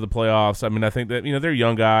pumped for the playoffs. I mean, I think that, they're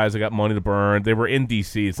young guys. They got money to burn. They were in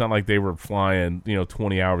D.C. It's not like they were flying,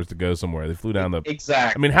 20 hours to go somewhere. They flew down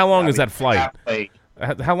Exactly. I mean, how long is that flight?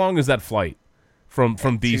 How long is that flight from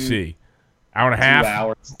D.C.? Hour and a half? 2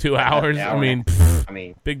 hours. 2 hours? I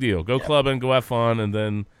mean, big deal. Go clubbing, go have fun, and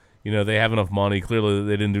then, they have enough money. Clearly,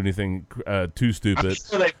 they didn't do anything too stupid. I'm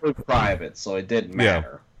sure they flew private, so it didn't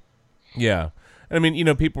matter. Yeah. I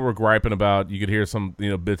mean, people were griping about, you could hear some,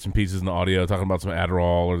 bits and pieces in the audio talking about some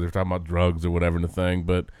Adderall, or they're talking about drugs or whatever in the thing.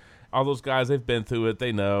 But all those guys, they've been through it.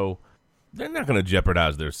 They know they're not going to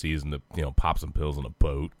jeopardize their season to, pop some pills on a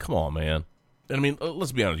boat. Come on, man. I mean,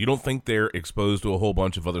 let's be honest. You don't think they're exposed to a whole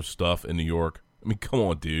bunch of other stuff in New York? I mean, come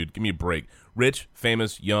on, dude. Give me a break. Rich,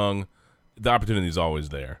 famous, young, the opportunity is always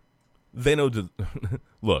there. They know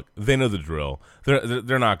look, they know the drill.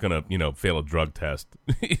 They're not going to, fail a drug test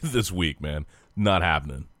this week, man. Not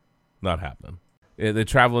happening. They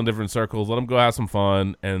travel in different circles. Let them go have some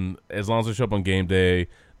fun, and as long as they show up on game day,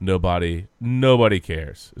 nobody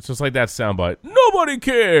cares. It's just like that soundbite. Nobody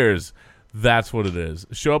cares. That's what it is.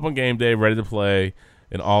 Show up on game day, ready to play,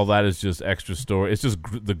 and all that is just extra story. It's just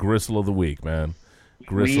the gristle of the week, man.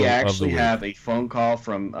 We actually have a phone call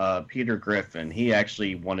from Peter Griffin. He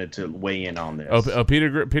actually wanted to weigh in on this. Oh, Peter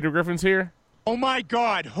Griffin's here? Oh my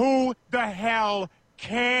God! Who the hell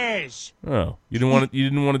cares? Oh, you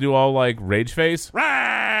didn't want to do all like rage face? Okay,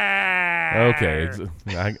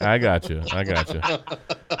 I got you.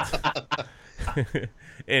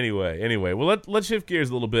 Anyway, well, let's shift gears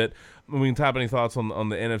a little bit. We can top any thoughts on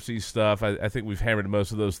the NFC stuff. I think we've hammered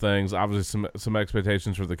most of those things. Obviously, some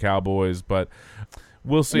expectations for the Cowboys, but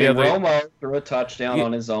we'll see. Romo threw a touchdown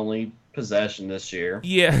on his only possession this year.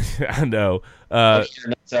 Yeah, I know.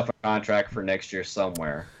 Himself a contract for next year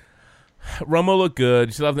somewhere. Romo looked good.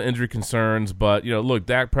 You still have the injury concerns, but, look,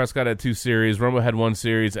 Dak Prescott had 2 series. Romo had 1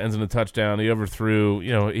 series, ends in a touchdown. He overthrew.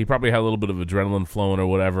 He probably had a little bit of adrenaline flowing or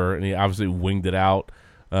whatever, and he obviously winged it out.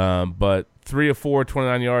 But 3 of 4,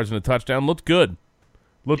 29 yards and a touchdown. Looked good.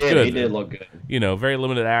 Good. He did look good. Very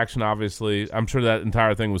limited action, obviously. I'm sure that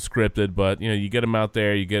entire thing was scripted, but, you get him out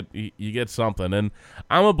there, you get something. And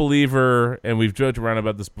I'm a believer, and we've joked around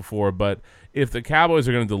about this before, but if the Cowboys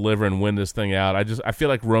are going to deliver and win this thing out, I feel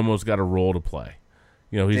like Romo's got a role to play.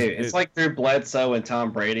 It's like through Bledsoe and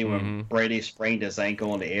Tom Brady when Brady sprained his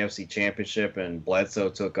ankle in the AFC Championship and Bledsoe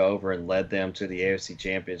took over and led them to the AFC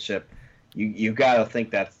Championship. You got to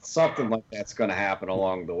think that something like that's going to happen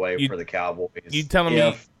along the way for the Cowboys. You telling me?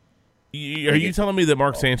 Are you telling me that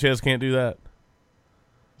Mark Sanchez can't do that?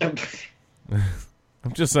 I'm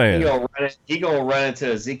just saying. He gonna run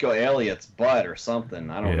into Ezekiel Elliott's butt or something.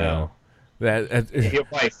 I don't know. He'll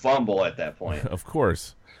probably fumble at that point. Of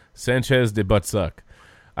course, Sanchez de butt suck.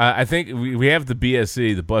 I think we have the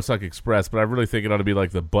BSE, the Butt Suck Express, but I really think it ought to be like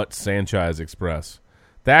the Butt Sanchez Express.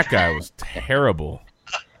 That guy was terrible.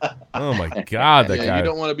 Oh my God, that guy! You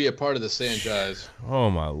don't want to be a part of the Sanchez. Oh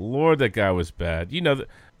my Lord, that guy was bad. They got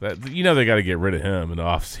to get rid of him in the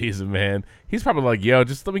offseason, man. He's probably like, yo,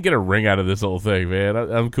 just let me get a ring out of this whole thing, man.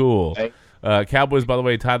 I'm cool. Cowboys, by the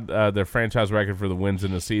way, tied their franchise record for the wins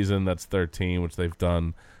in the season. That's 13, which they've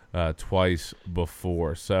done twice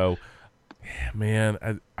before. So, yeah, man,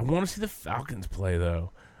 I want to see the Falcons play,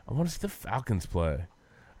 though. I want to see the Falcons play.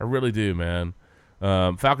 I really do, man.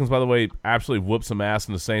 Falcons, by the way, absolutely whooped some ass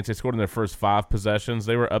in the Saints. They scored in their first 5 possessions.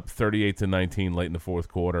 They were up 38-19 late in the fourth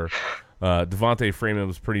quarter. Devontae Freeman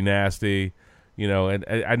was pretty nasty. You know, and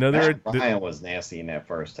I know Brian was nasty in that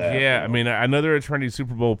first half. Yeah, I mean, I know they're a trendy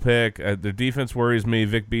Super Bowl pick. Their defense worries me.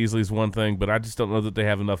 Vic Beasley's one thing, but I just don't know that they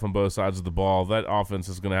have enough on both sides of the ball. That offense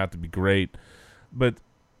is going to have to be great, but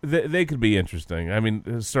they could be interesting. I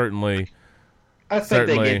mean, certainly. I think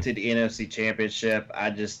they get to the NFC Championship. I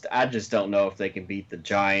just don't know if they can beat the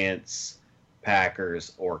Giants,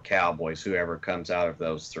 Packers, or Cowboys, whoever comes out of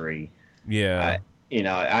those 3. Yeah.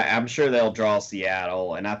 I'm sure they'll draw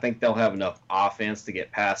Seattle, and I think they'll have enough offense to get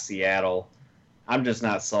past Seattle. I'm just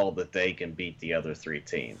not sold that they can beat the other 3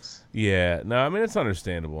 teams. Yeah, no, I mean, it's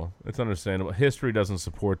understandable. It's understandable. History doesn't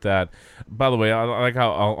support that. By the way, I like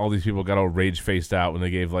how all these people got all rage-faced out when they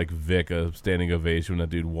gave, like, Vic a standing ovation when that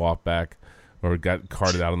dude walked back or got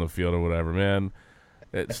carted out on the field or whatever, man.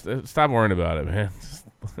 Stop worrying about it, man.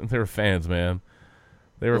 They were fans, man.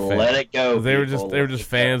 They were fans. Let it go. They were just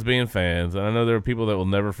fans being fans, and I know there are people that will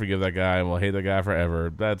never forgive that guy and will hate that guy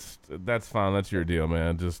forever. That's fine. That's your deal,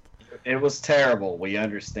 man. It was terrible. We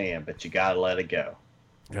understand, but you gotta let it go.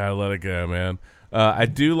 Gotta let it go, man. I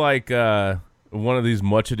do like one of these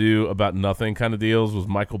much ado about nothing kind of deals was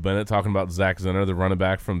Michael Bennett talking about Zach Zenner, the running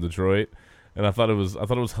back from Detroit, and I thought it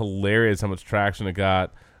was hilarious how much traction it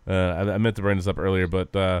got. I meant to bring this up earlier,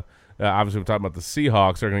 but obviously we're talking about the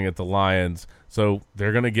Seahawks. They're going to get the Lions, so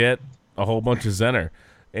they're going to get a whole bunch of Zenner.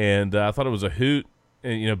 And I thought it was a hoot.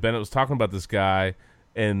 And, Bennett was talking about this guy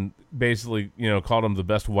and basically, called him the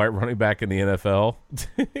best white running back in the NFL.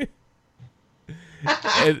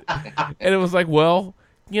 and it was like, well,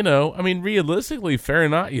 I mean, realistically, fair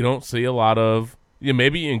enough. You don't see a lot of,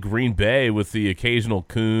 maybe in Green Bay with the occasional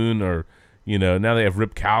coon or, now they have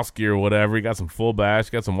Ripkowski or whatever. You got some fullbacks,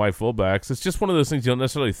 you got some white fullbacks. It's just one of those things you don't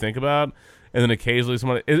necessarily think about. And then occasionally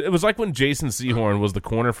somebody, it was like when Jason Sehorn was the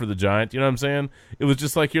corner for the Giants. You know what I'm saying? It was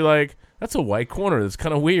just like, you're like, that's a white corner. That's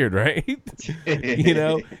kind of weird, right?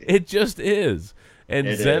 It just is. And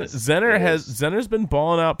Zenner's been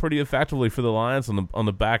balling out pretty effectively for the Lions on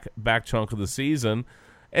the back chunk of the season.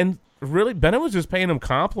 And really, Bennett was just paying him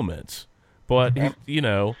compliments. But,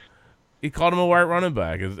 he called him a white running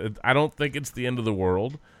back. I don't think it's the end of the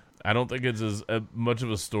world. I don't think it's as much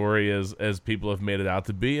of a story as people have made it out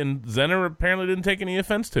to be. And Zenner apparently didn't take any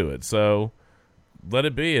offense to it. So let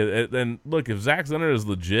it be. And look, if Zach Zenner is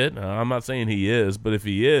legit, I'm not saying he is, but if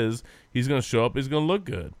he is, he's going to show up. He's going to look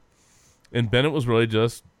good. And Bennett was really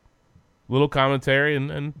just little commentary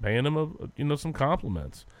and paying him some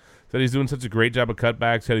compliments. Said he's doing such a great job of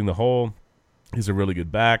cutbacks, hitting the hole. He's a really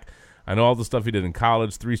good back. I know all the stuff he did in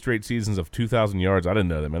college, 3 straight seasons of 2,000 yards. I didn't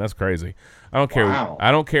know that, man. That's crazy. I don't care. Wow.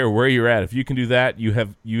 I don't care where you're at. If you can do that, you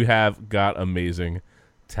have got amazing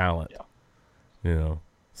talent. Yeah.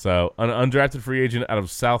 So an undrafted free agent out of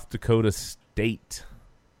South Dakota State.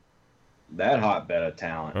 That hotbed of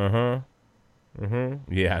talent.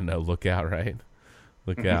 Yeah, I know. Look out, right?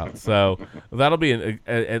 Look out. So that'll be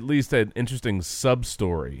at least an interesting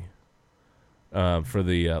sub-story. For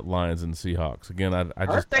the Lions and Seahawks. Again,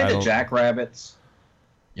 Aren't they the Jackrabbits?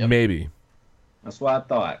 Yep. Maybe. That's what I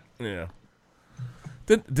thought. Yeah.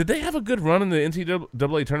 Did they have a good run in the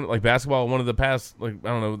NCAA tournament, like basketball, one of the past, like, I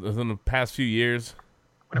don't know, within the past few years?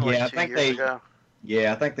 Yeah,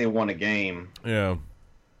 I think they won a game. Yeah.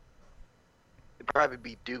 They'd probably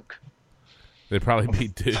beat Duke.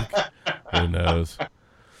 Who knows?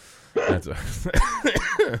 That's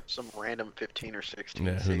some random 15 or 16.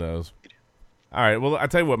 Yeah, who knows? All right, well, I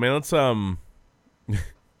tell you what, man.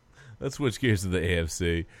 Let's switch gears to the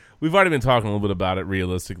AFC. We've already been talking a little bit about it.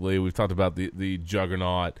 Realistically, we've talked about the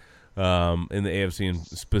juggernaut in the AFC in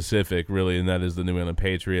specific, really, and that is the New England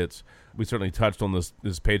Patriots. We certainly touched on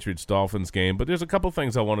this Patriots-Dolphins game, but there's a couple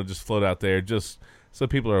things I want to just float out there, just so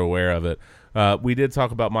people are aware of it. We did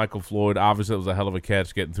talk about Michael Floyd. Obviously, it was a hell of a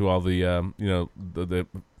catch getting through all the the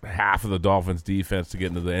half of the Dolphins' defense to get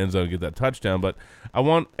into the end zone and get that touchdown. But I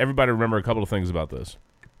want everybody to remember a couple of things about this.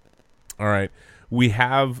 All right, we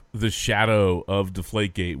have the shadow of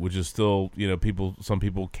Deflategate, which is still, some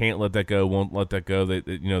people can't let that go, won't let that go. They're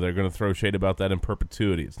going to throw shade about that in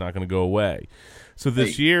perpetuity. It's not going to go away. So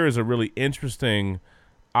this year is a really interesting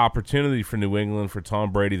opportunity for New England, for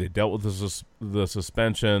Tom Brady. They dealt with the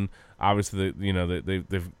suspension. Obviously,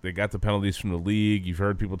 they got the penalties from the league. You've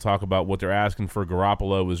heard people talk about what they're asking for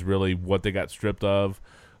Garoppolo is really what they got stripped of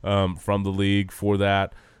from the league for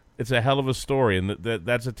that. It's a hell of a story, and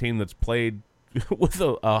that's a team that's played with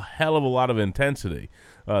a hell of a lot of intensity.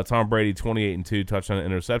 Tom Brady, 28-2 touchdown to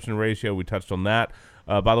interception ratio. We touched on that.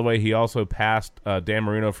 By the way, he also passed Dan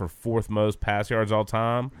Marino for fourth most pass yards all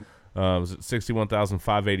time. It was at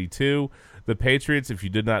 61,582. The Patriots, if you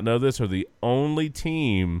did not know this, are the only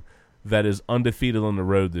team that is undefeated on the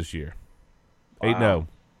road this year. Wow.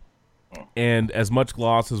 8-0. And as much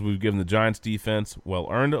loss as we've given the Giants defense, well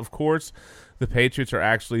earned, of course, the Patriots are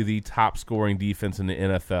actually the top scoring defense in the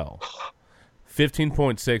NFL.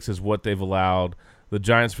 15.6 is what they've allowed. The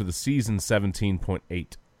Giants for the season,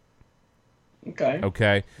 17.8.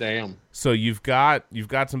 Okay. Damn. So you've got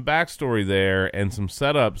some backstory there and some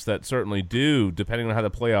setups that certainly do, depending on how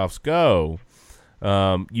the playoffs go.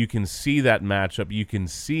 You can see that matchup. You can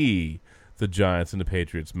see the Giants and the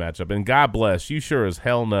Patriots matchup. And God bless, you sure as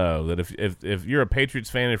hell know that if you're a Patriots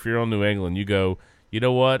fan, if you're on New England, you go, you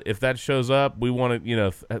know what? If that shows up, we want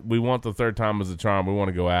to, we want the third time as a charm. We want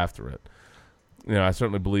to go after it. I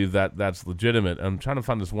certainly believe that that's legitimate. I'm trying to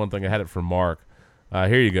find this one thing. I had it from Mark.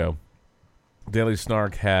 Here you go. Daily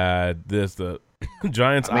Snark had this, the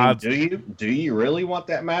Giants odds. Do you really want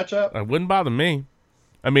that matchup? It wouldn't bother me.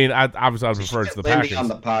 I mean, I obviously I prefer to the Packers. On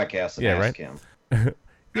the podcast and ask him.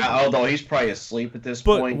 Yeah, although he's probably asleep at this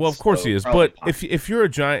point. Well, of course he is. But if you're a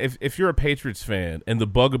Giant, if you're a Patriots fan and the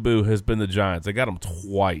bugaboo has been the Giants, they got them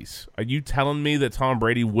twice. Are you telling me that Tom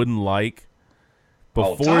Brady wouldn't like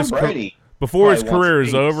before his career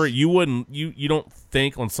is over? You wouldn't. You don't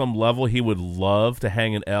think on some level he would love to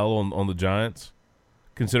hang an L on the Giants,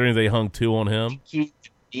 considering they hung 2 on him. He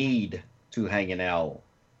need to hang an L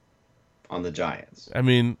on the Giants. I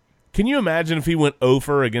mean, can you imagine if he went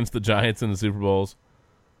 0 against the Giants in the Super Bowls?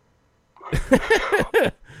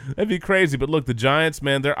 That'd be crazy. But look, the Giants,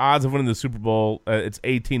 man, their odds of winning the Super Bowl, it's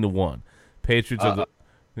 18-1. Patriots are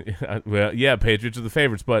Patriots are the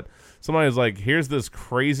favorites. But somebody's like, here's this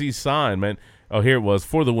crazy sign, man. Oh, here it was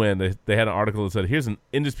for the win. They had an article that said, here's an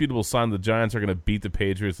indisputable sign the Giants are going to beat the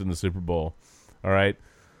Patriots in the Super Bowl. All right.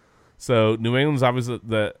 So New England's obviously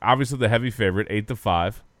the heavy favorite,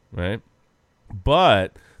 8-5, right?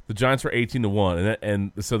 But the Giants were 18-1,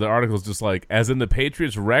 and so the article is just like, as in the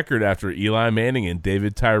Patriots' record after Eli Manning and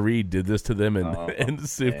David Tyree did this to them in the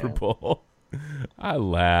Super Bowl. I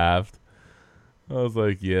laughed. I was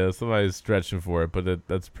like, yeah, somebody's stretching for it, but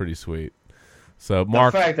that's pretty sweet. So,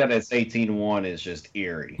 Mark, the fact that it's 18-1 is just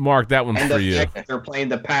eerie. Mark, that one's for you. And the fact that they're playing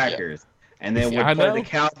the Packers, and then we play the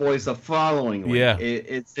Cowboys the following week. Yeah,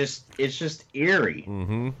 it's just eerie.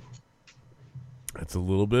 Mm-hmm. It's a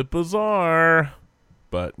little bit bizarre.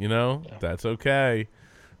 But, that's okay.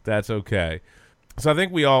 That's okay. So I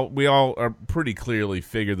think we all are pretty clearly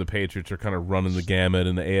figure the Patriots are kind of running the gamut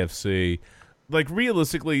in the AFC. Like,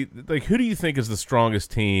 realistically, like, who do you think is the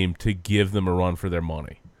strongest team to give them a run for their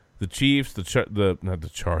money? The Chiefs, not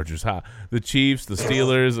the Chargers, the Chiefs, the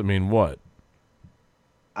Steelers. I mean, what?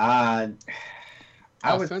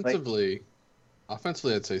 Offensively, I'd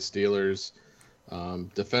say Steelers.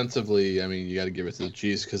 Defensively, I mean, you got to give it to the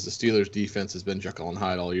Chiefs because the Steelers' defense has been Jekyll and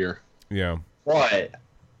Hyde all year. Yeah. But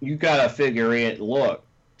you got to figure it. Look,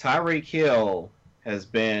 Tyreek Hill has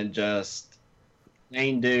been just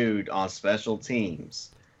main dude on special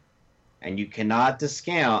teams, and you cannot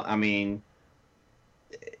discount. I mean,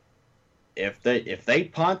 if they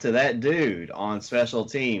punt to that dude on special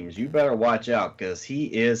teams, you better watch out because he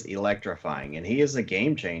is electrifying and he is a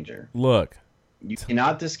game changer. Look. You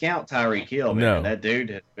cannot discount Tyreek Hill, man. No. That dude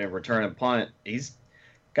has been returning punt. He's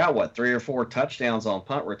got 3 or 4 touchdowns on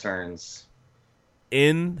punt returns.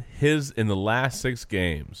 In the last 6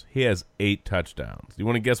 games, he has 8 touchdowns. You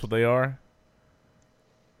want to guess what they are?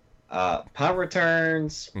 Punt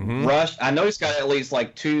returns, rush. I know he's got at least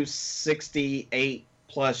 2 68+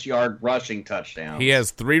 yard rushing touchdowns. He has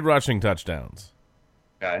 3 rushing touchdowns.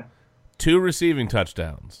 Okay. 2 receiving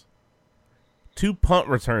touchdowns. 2 punt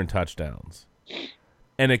return touchdowns.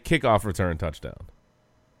 And a kickoff return touchdown.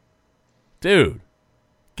 Dude,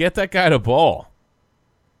 get that guy the ball.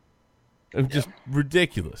 It's just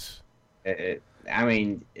ridiculous. I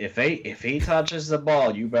mean, if he touches the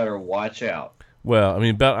ball, you better watch out. Well, I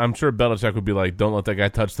mean, I'm sure Belichick would be like, don't let that guy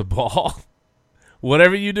touch the ball.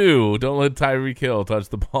 Whatever you do, don't let Tyreek Hill touch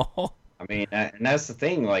the ball. I mean, and that's the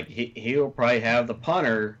thing. Like, he'll probably have the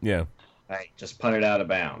punter. Yeah. Hey, just punt it out of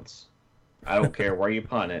bounds. I don't care where you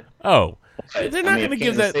punt it. Oh, they're not going to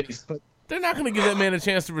give that. They're not going to give that man a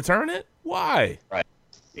chance to return it. Why? Right.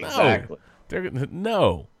 Exactly.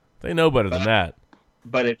 No. They know better than that.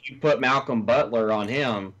 But if you put Malcolm Butler on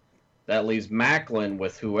him, that leaves Macklin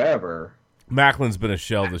with whoever. Macklin's been a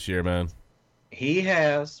shell this year, man. He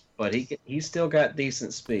has, but he's still got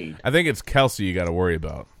decent speed. I think it's Kelsey you got to worry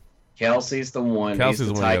about. Kelsey's the one. Kelsey's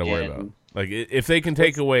the one you got to worry about. Like if they can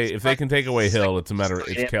take away Hill, it's a matter.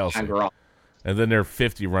 It's Kelsey, and then there are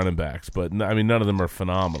 50 running backs, but I mean none of them are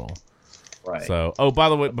phenomenal. Right. So, by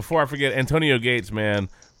the way, before I forget, Antonio Gates, man,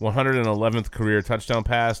 111th career touchdown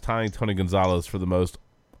pass, tying Tony Gonzalez for the most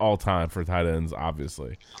all time for tight ends.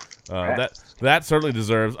 Obviously, that certainly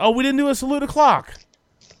deserves. Oh, we didn't do a salute o'clock.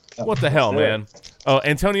 What the hell, man? Oh,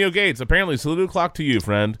 Antonio Gates, apparently salute o'clock to you,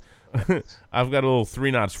 friend. I've got a little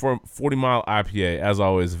 3-notch 40-mile IPA, as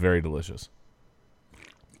always, very delicious.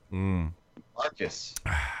 Marcus.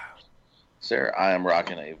 Sir, I am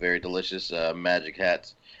rocking a very delicious Magic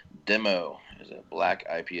Hat Demo. It's a black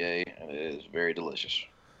IPA, and it is very delicious.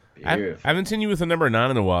 I haven't seen you with a number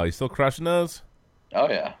 9 in a while. You still crushing those? Oh,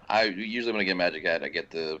 yeah. I usually when I get Magic Hat, I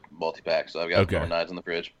get the multi-pack, so I've got number 9s in the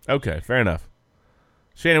fridge. Okay, fair enough.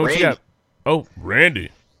 Shannon, what you got? Oh, Randy.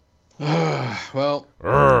 Well,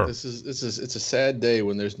 it's a sad day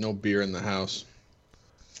when there's no beer in the house.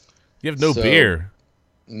 You have no beer?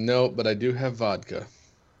 No, but I do have vodka.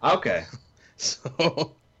 Okay.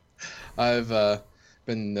 So I've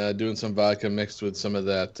been doing some vodka mixed with some of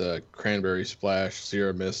that cranberry splash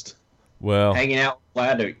Sierra Mist. Well, hanging out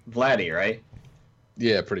with Vladdy, right?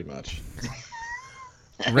 Yeah, pretty much.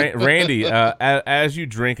 Randy, as you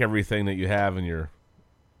drink everything that you have in your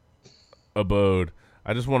abode,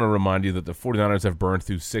 I just want to remind you that the 49ers have burned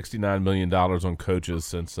through $69 million on coaches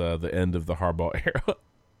since the end of the Harbaugh era.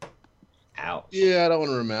 Ouch. Yeah, I don't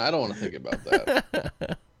want to think about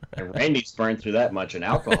that. And Randy's burned through that much in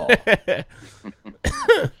alcohol. Hey,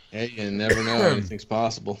 you never know. Anything's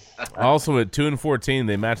possible. Also, at 2-14,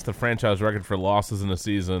 they matched the franchise record for losses in a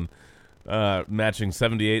season, matching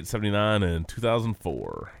 78, 79, and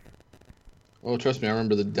 2004. Well, trust me, I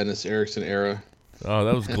remember the Dennis Erickson era. Oh,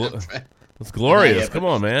 that was that's glorious. Come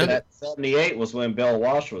on, man. That 78 was when Bill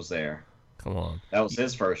Walsh was there. Come on. That was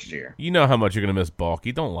his first year. You know how much you're going to miss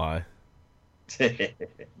Balky. Don't lie.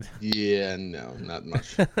 Yeah, no, not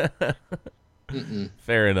much.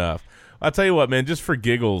 Fair enough. I'll tell you what, man, just for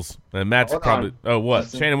giggles, and Matt's probably... Oh, what?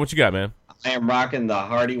 Listen. Shannon, what you got, man? I am rocking the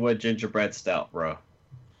Hardywood Gingerbread Stout, bro.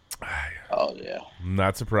 Oh, yeah.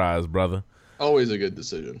 Not surprised, brother. Always a good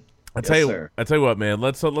decision. I tell you what, man.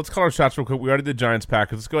 Let's call our shots real quick. We already did Giants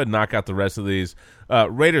Packers. Let's go ahead and knock out the rest of these.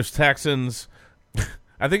 Raiders Texans.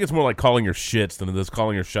 I think it's more like calling your shits than it is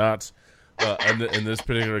calling your shots in this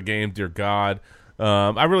particular game. Dear God,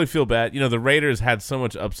 I really feel bad. You know, the Raiders had so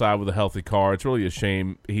much upside with a healthy Carr. It's really a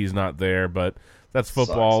shame he's not there, but that's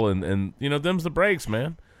football, and you know, them's the breaks,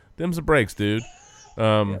 man. Them's the breaks, dude.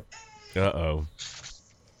 Uh-oh.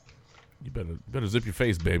 You better zip your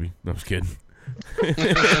face, baby. No, I'm just kidding.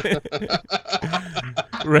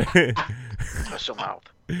 Shut your mouth.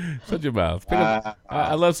 Shut your mouth.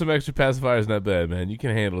 I love some extra pacifiers. Not bad, man. You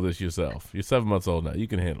can handle this yourself. You're 7 months old now. You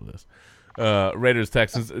can handle this. Raiders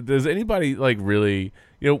Texans. Does anybody like really?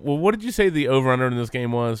 You know, well, what did you say the over/under in this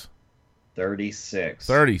game was? 36.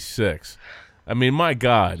 36. I mean, my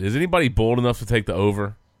God, is anybody bold enough to take the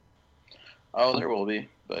over? Oh, there will be,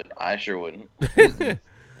 but I sure wouldn't.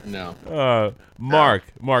 No. Mark,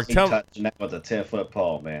 tell me touching that with a 10-foot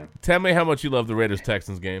pole, man. Tell me how much you love the Raiders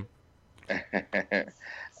Texans game.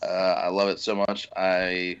 I love it so much.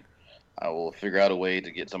 I will figure out a way to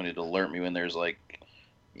get somebody to alert me when there's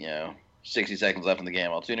 60 seconds left in the game.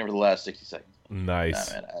 I'll tune in for the last 60 seconds.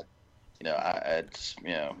 Nice.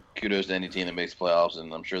 Kudos to any team that makes playoffs,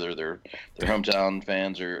 and I'm sure their hometown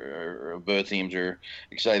fans or both teams are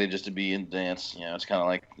excited just to be in the dance. You know, it's kind of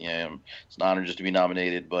like, it's an honor just to be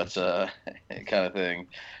nominated, but kind of thing.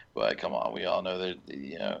 But come on, we all know that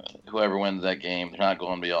whoever wins that game, they're not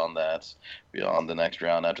going beyond the next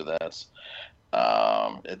round after that.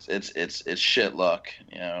 It's shit luck,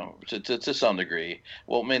 to some degree.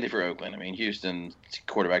 Well, mainly for Oakland. I mean, Houston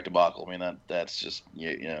quarterback debacle. I mean, that's just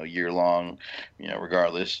year long,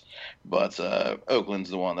 regardless. But Oakland's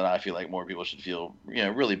the one that I feel like more people should feel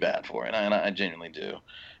really bad for, and I genuinely do.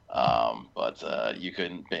 But you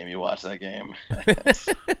couldn't pay me to watch that game.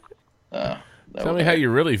 Tell me how you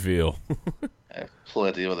really feel. I have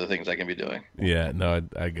plenty of other things I can be doing. Yeah, no,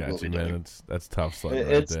 I got you, man. That's tough sledding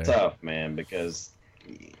right It's there. tough, man, because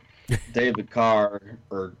Derek Carr,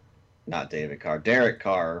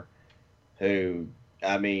 who,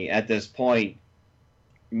 I mean, at this point,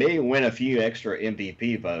 may win a few extra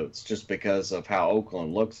MVP votes just because of how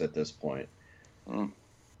Oakland looks at this point.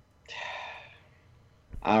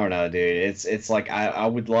 I don't know, dude. It's like I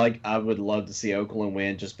would love to see Oakland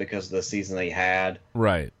win just because of the season they had.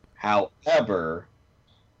 Right. However,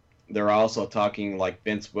 they're also talking like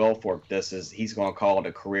Vince Wilfork. He's going to call it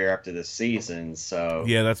a career after this season. So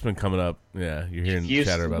yeah, that's been coming up. Yeah, you're hearing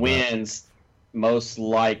Houston chatter about wins, most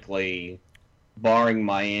likely, barring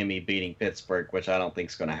Miami beating Pittsburgh, which I don't think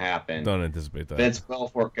is going to happen. Don't anticipate that. Vince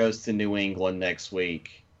Belfort goes to New England next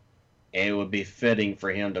week, and it would be fitting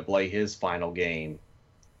for him to play his final game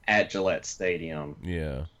at Gillette Stadium.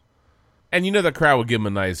 Yeah. And the crowd would give him a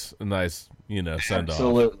nice send off.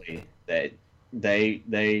 Absolutely.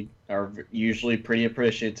 They are usually pretty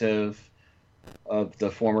appreciative of the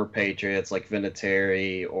former Patriots like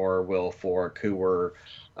Vinatieri or Will Fork, who were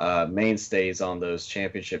mainstays on those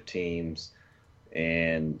championship teams.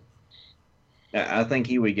 And I think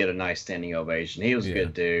he would get a nice standing ovation. He was a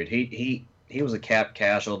good dude. He was a cap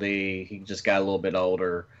casualty. He just got a little bit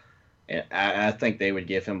older. And I think they would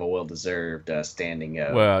give him a well-deserved standing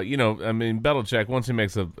up. Well, Belichick, once he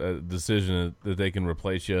makes a decision that they can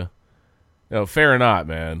replace you, fair or not,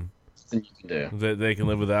 man. You can do. They can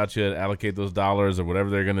live without you, allocate those dollars or whatever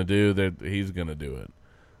they're going to do. He's going to do it.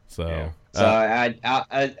 So,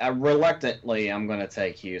 I reluctantly, I'm going to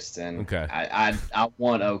take Houston. Okay. I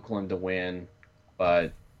want Oakland to win,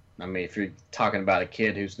 but if you're talking about a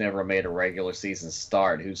kid who's never made a regular season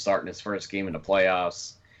start, who's starting his first game in the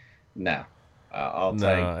playoffs, no. I'll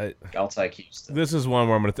take Houston. This is one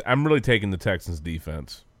where I'm really taking the Texans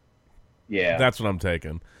defense. Yeah, that's what I'm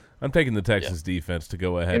taking. I'm taking the Texans defense to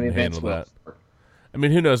go ahead and handle that.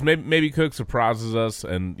 Who knows? Maybe Cook surprises us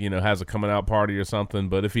and has a coming out party or something.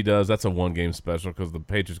 But if he does, that's a 1-game special because the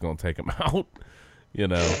Patriots going to take him out.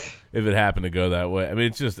 If it happened to go that way.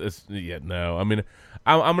 No. I'm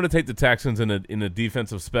going to take the Texans in a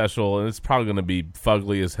defensive special, and it's probably going to be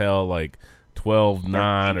fugly as hell, like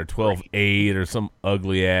 12-9 or 12-8 or some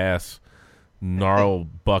ugly ass gnarl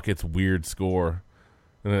buckets weird score.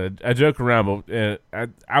 I joke around, but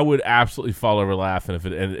I would absolutely fall over laughing if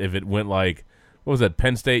it went like, what was that,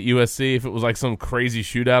 Penn State USC? If it was like some crazy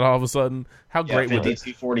shootout all of a sudden, how great would that?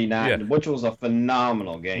 52-49, which was a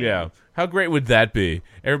phenomenal game. Yeah, how great would that be?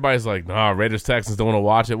 Everybody's like, nah, Raiders Texans don't want to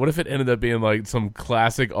watch it. What if it ended up being like some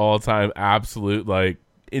classic all time absolute like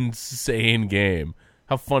insane game?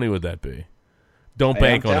 How funny would that be? Don't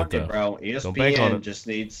bank on it though, bro. ESPN just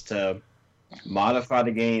needs to modify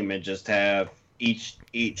the game and just have each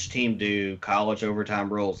team do college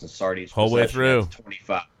overtime rules and start each whole way through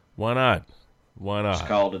 25. Why not? Just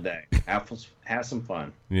call it a day. Have some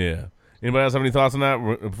fun. Yeah. Anybody else have any thoughts on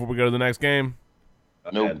that before we go to the next game?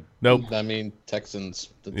 Nope. Texans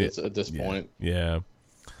at this point. Yeah.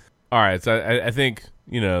 All right. So I think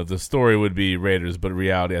the story would be Raiders, but in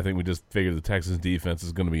reality, I think we just figured the Texans defense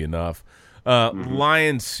is going to be enough.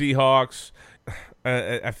 Lions, Seahawks.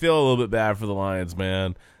 I feel a little bit bad for the Lions,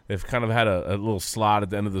 man. They've kind of had a little slot at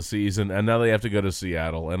the end of the season, and now they have to go to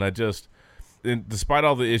Seattle. And despite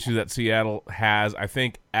all the issues that Seattle has, I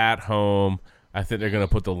think at home, I think they're going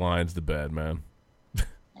to put the Lions to bed, man.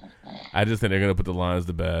 I just think they're going to put the Lions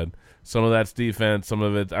to bed. Some of that's defense. Some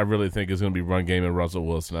of it I really think is going to be run game and Russell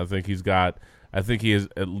Wilson. I think he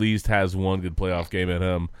at least has one good playoff game at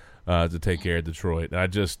him to take care of Detroit. And I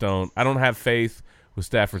don't have faith with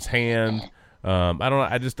Stafford's hand. I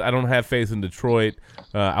don't have faith in Detroit.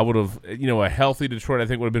 I would have, a healthy Detroit I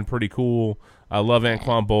think would have been pretty cool. I love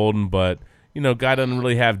Anquan Bolden, but guy doesn't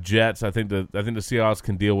really have jets. I think the Seahawks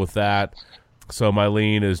can deal with that. So my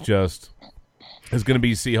lean is going to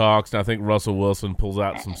be Seahawks, and I think Russell Wilson pulls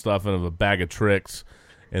out some stuff out of a bag of tricks,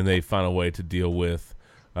 and they find a way to deal with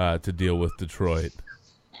Detroit.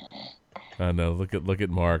 I know. Look at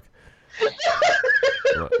Mark.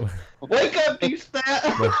 Wake up, you stat.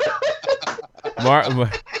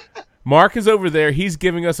 Mark is over there. He's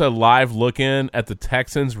giving us a live look in at the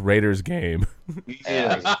Texans-Raiders game.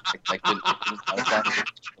 I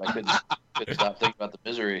couldn't stop thinking about the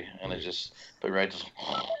misery, and I just put right to...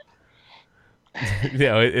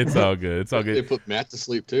 Yeah, it's all good. It's all good. They put Matt to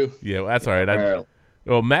sleep, too. Yeah, that's all right.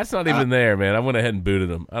 Matt's not even there, man. I went ahead and booted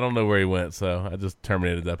him. I don't know where he went, so I just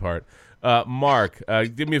terminated that part. Mark,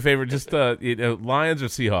 give me a favor. Just Lions or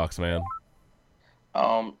Seahawks, man?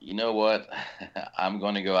 You know what? I'm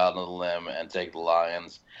going to go out on a limb and take the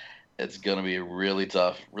Lions. It's going to be really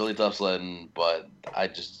tough sledding, but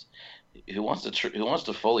who wants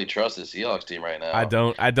to fully trust the Seahawks team right now? I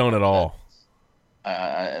don't at all.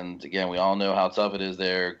 And again, we all know how tough it is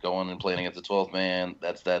there going and playing against the 12th man.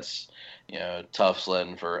 That's tough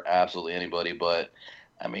sledding for absolutely anybody. But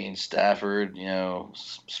I mean, Stafford,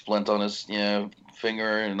 splint on his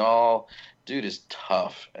finger and all. Dude is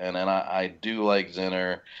tough, and I do like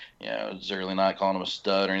Zinner. Certainly not calling him a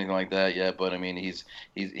stud or anything like that yet, but I mean he's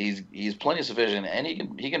plenty sufficient, and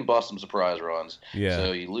he can bust some surprise runs. Yeah.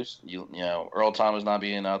 So Earl Thomas not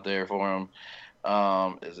being out there for him,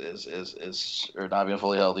 is or not being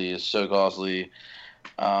fully healthy is so costly.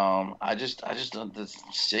 The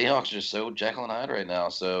Seahawks are just so Jekyll and Hyde right now.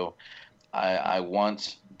 So I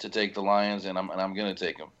want to take the Lions, and I'm going to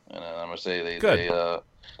take them. And I'm going to say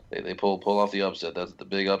they pull off the upset. That's the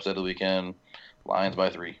big upset of the weekend. Lions by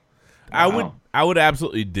 3. Wow. I would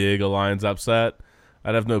absolutely dig a Lions upset.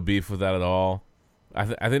 I'd have no beef with that at all. I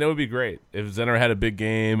think that would be great if Zenner had a big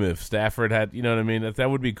game. If Stafford had, you know what I mean. That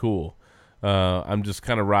would be cool. I'm just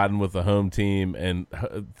kind of riding with the home team and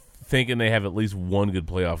thinking they have at least one good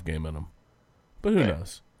playoff game in them. But who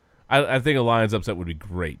knows? I think a Lions upset would be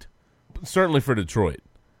great. Certainly for Detroit.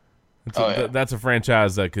 That's a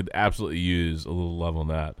franchise that could absolutely use a little love on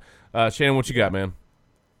that. Shannon, what you got, man?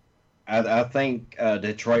 I think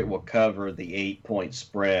Detroit will cover the 8-point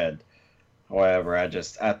spread. However, I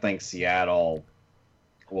think Seattle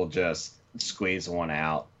will just squeeze one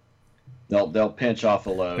out. They'll pinch off a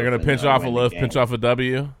loaf. They're going to pinch off a loaf, pinch off a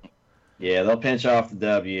W? Yeah, they'll pinch off the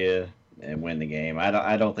W and win the game.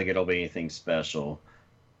 I don't think it'll be anything special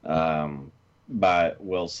by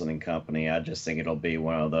Wilson and company. I just think it'll be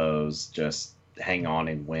one of those just hang on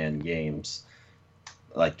and win games.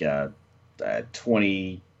 Like a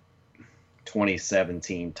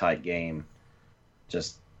 2017 type game.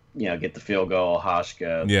 Just, get the field goal,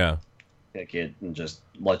 Hashka. Yeah. Pick it and just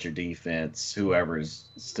let your defense, whoever's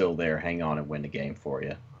still there, hang on and win the game for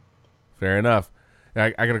you. Fair enough.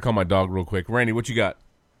 I got to call my dog real quick. Randy, what you got?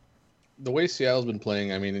 The way Seattle's been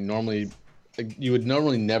playing, I mean, you would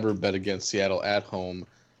normally never bet against Seattle at home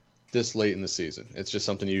this late in the season. It's just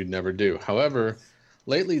something you'd never do. However,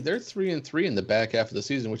 lately they're 3-3 in the back half of the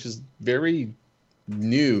season, which is very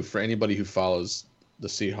new for anybody who follows the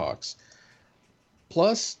Seahawks.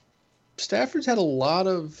 Plus, Stafford's had a lot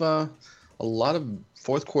of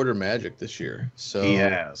fourth quarter magic this year. So he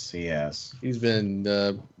has. He's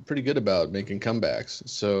been pretty good about making comebacks.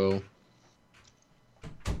 So,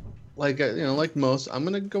 like most, I'm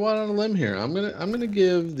gonna go out on a limb here. I'm gonna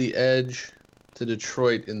give the edge to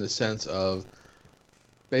Detroit in the sense of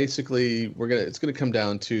basically it's gonna come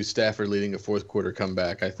down to Stafford leading a fourth quarter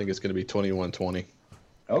comeback. I think it's gonna be 21-20.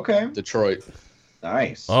 Okay. Detroit.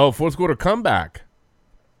 Nice. Oh, fourth quarter comeback.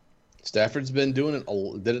 Stafford's been doing it.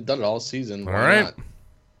 Done it all season. All right. Not?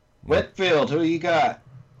 Whitfield, who you got?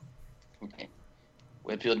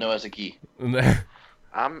 Whitfield knows the key.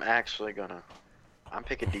 I'm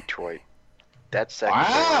picking Detroit. That secondary.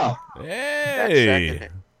 Wow. Hey.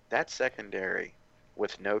 That secondary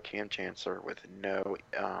with no Cam Chancellor, with no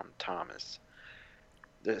Thomas.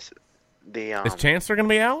 Is Chancellor gonna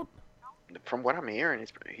be out? From what I'm hearing,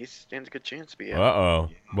 he stands a good chance to be out. Uh-oh.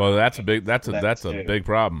 Well, that's a big big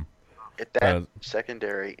problem. At that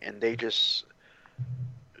secondary, and they just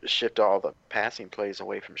shift all the passing plays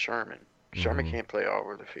away from Sherman. Sherman can't play all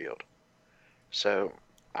over the field. So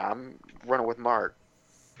I'm running with Mark.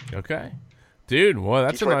 Okay. Dude, well,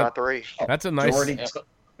 that's Detroit by 3. That's a nice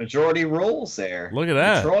majority rules there. Look at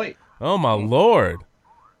that. Detroit. Oh my Lord.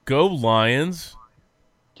 Go Lions.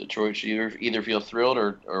 Detroit should either feel thrilled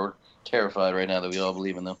or terrified right now that we all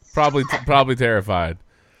believe in them. Probably terrified.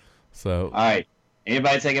 So all right.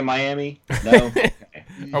 Anybody taking Miami? No. Okay.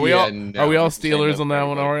 Are we all Steelers on that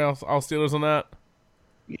one? Are we all Steelers on that?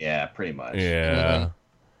 Yeah, pretty much. Yeah.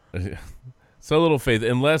 So little faith,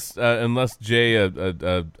 unless Jay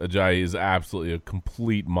Ajayi is absolutely a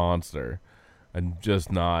complete monster. I'm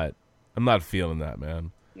not feeling that,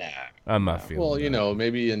 man. Nah. I'm not feeling that. Well,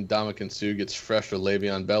 maybe Ndamukong Suh gets fresh with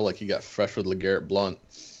Le'Veon Bell like he got fresh with LeGarrette Blount.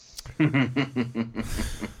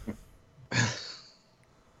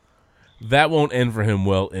 That won't end for him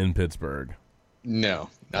well in Pittsburgh. No,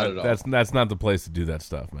 not at all. That's not the place to do that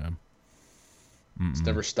stuff, man. It's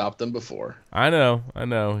never stopped them before. I know.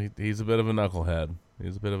 He's a bit of a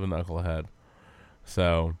knucklehead.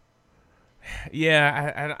 So,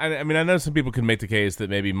 yeah, I mean, I know some people could make the case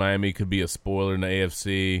that maybe Miami could be a spoiler in the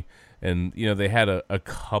AFC, and they had a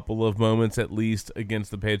couple of moments at least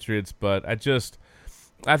against the Patriots, but I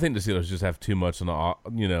think the Steelers just have too much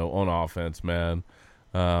on offense, man.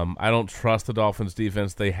 I don't trust the Dolphins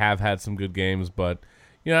defense. They have had some good games, but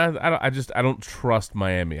I don't trust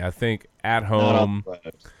Miami. I think at home,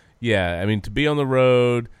 I mean, to be on the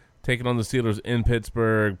road, taking on the Steelers in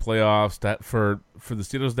Pittsburgh, playoffs, that for the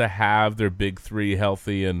Steelers to have their big three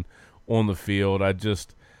healthy and on the field, I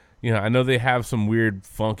know they have some weird,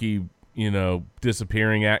 funky,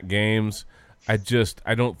 disappearing at games. I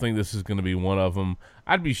don't think this is going to be one of them.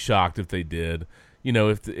 I'd be shocked if they did.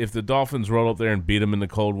 If the Dolphins roll up there and beat them in the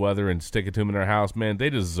cold weather and stick it to them in their house, man,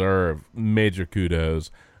 they deserve major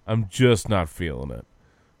kudos. I'm just not feeling it.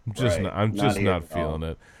 I'm just not feeling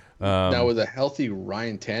it. Now with a healthy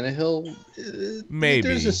Ryan Tannehill, maybe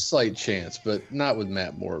there's a slight chance, but not with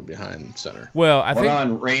Matt Moore behind center. Well, I think.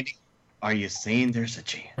 On, Randy, are you saying there's a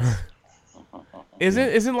chance?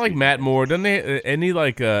 Isn't like Matt Moore? Doesn't they any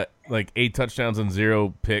like 8 touchdowns and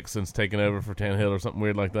 0 picks since taking over for Tannehill or something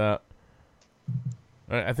weird like that?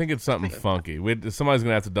 I think it's something funky. Somebody's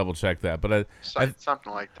gonna have to double check that, but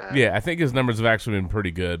something like that. Yeah, I think his numbers have actually been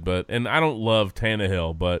pretty good. And I don't love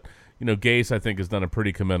Tannehill, but Gase I think has done a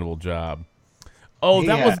pretty commendable job. Oh,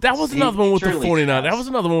 that was another one with the 49ers. That was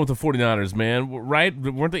another one with the 49ers, man. Right?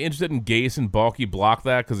 Weren't they interested in Gase and Balky blocked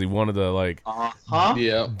that because he wanted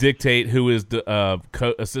to dictate who his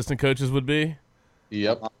assistant coaches would be?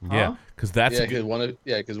 Yep. Yeah, because that's because one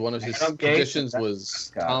of his conditions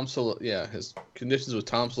was Tom Sula. Yeah, his conditions was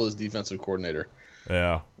Tom Sula's defensive coordinator.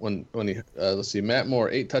 Yeah. When he let's see, Matt Moore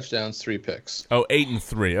 8 touchdowns, 3 picks. Oh, 8 and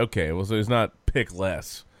 3. Okay, well, so he's not pick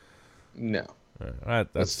less. No. Right,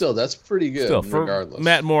 that's pretty good. Still, regardless. For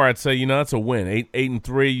Matt Moore, I'd say that's a win. 8 and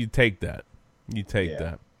 3, you take that. You take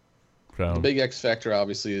that. So, the big X factor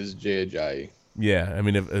obviously is Jay Ajayi. Yeah, I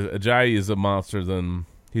mean, if Ajayi is a monster, then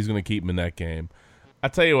he's going to keep him in that game. I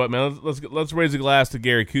tell you what, man. Let's raise a glass to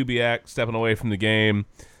Gary Kubiak stepping away from the game.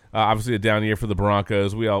 Obviously, a down year for the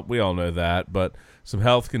Broncos. We all know that, but some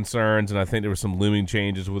health concerns, and I think there were some looming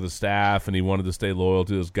changes with the staff, and he wanted to stay loyal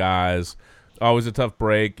to his guys. Always a tough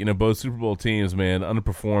break. Both Super Bowl teams, man,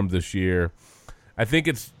 underperformed this year. I think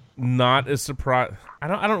it's not as surprise. I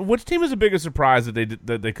don't. Which team is a bigger surprise that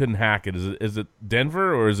they couldn't hack it? Is it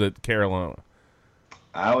Denver or is it Carolina?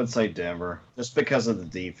 I would say Denver, just because of the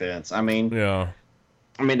defense. I mean, yeah.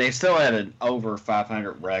 I mean, they still had an over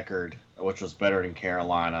 500 record, which was better than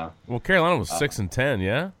Carolina. Well, Carolina was 6-10,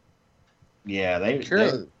 yeah. Yeah,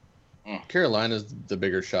 Carolina's the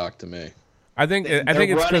bigger shock to me. I think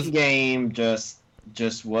it's running game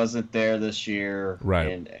just wasn't there this year,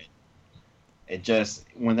 right? And it just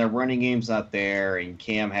when their running game's not there and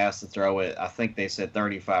Cam has to throw it, I think they said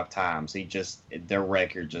 35 times. Their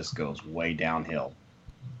record just goes way downhill.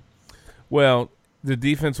 Well, the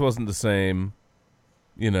defense wasn't the same.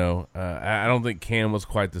 I don't think Cam was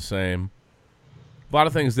quite the same. A lot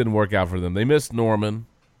of things didn't work out for them. They missed Norman.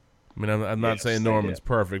 I mean, I'm not saying Norman's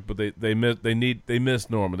perfect, but they missed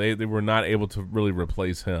Norman. They were not able to really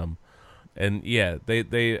replace him, and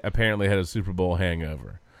they apparently had a Super Bowl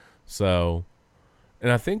hangover. So, and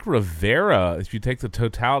I think Rivera, if you take the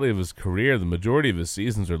totality of his career, the majority of his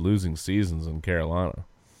seasons are losing seasons in Carolina.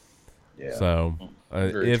 Yeah. So,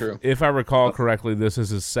 true. If I recall correctly, this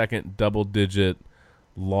is his second double-digit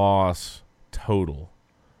loss total,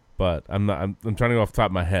 but I'm trying to go off the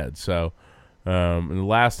top of my head. So. And the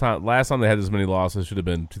last time they had this many losses should have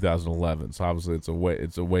been 2011. So obviously it's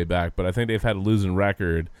a way back. But I think they've had a losing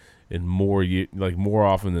record in more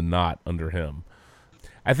often than not under him.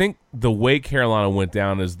 I think the way Carolina went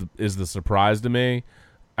down is the surprise to me.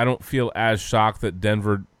 I don't feel as shocked that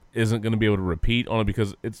Denver isn't going to be able to repeat, only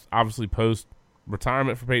because it's obviously post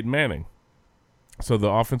retirement for Peyton Manning. So the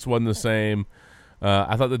offense wasn't the same.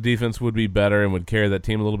 I thought the defense would be better and would carry that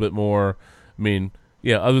team a little bit more. I mean.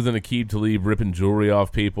 Yeah, other than Aqib Talib ripping jewelry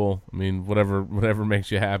off people. I mean, whatever makes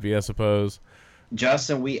you happy, I suppose.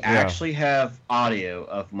 Justin, we actually have audio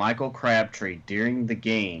of Michael Crabtree during the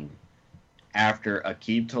game after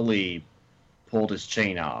Aqib Talib pulled his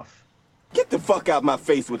chain off. Get the fuck out my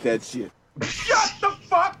face with that shit. Shut the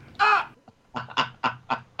fuck up!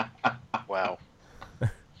 Wow.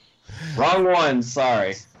 Wrong one,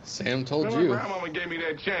 sorry. Sam told you. My grandmama gave me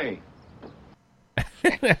that chain.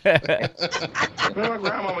 My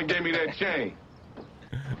grandmama gave me that chain.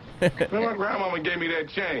 My grandmama gave me that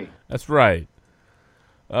chain. That's right.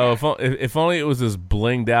 Oh, if only it was as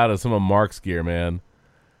blinged out as some of Mark's gear, man.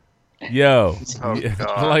 Yo,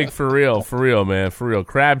 like for real, man, for real.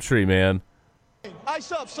 Crabtree, man.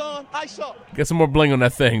 Ice up, son. Ice up. Get some more bling on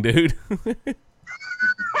that thing, dude.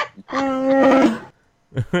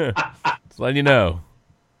 Just letting you know.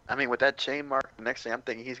 I mean, with that chain mark, the next thing I'm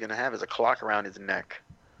thinking he's going to have is a clock around his neck.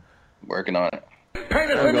 Working on it.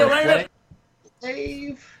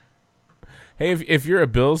 Dave. Hey, if you're a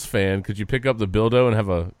Bills fan, could you pick up the Bildo and have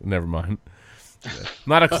a... Never mind.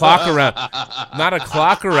 Not a clock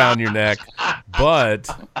around your neck, but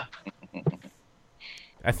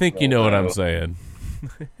I think you know what I'm saying.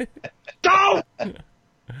 Go!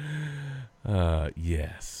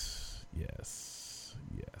 Yes.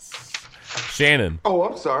 Shannon. Oh,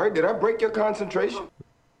 I'm sorry. Did I break your concentration?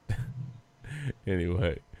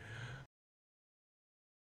 Anyway.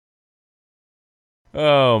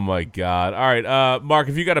 Oh my God! All right, Mark,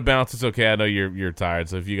 if you got to bounce, it's okay. I know you're tired,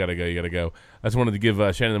 so if you got to go, you got to go. I just wanted to give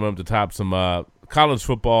Shannon a moment to top some college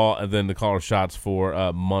football, and then to call our shots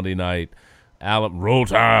for Monday night. Roll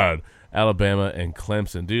Tide, Alabama and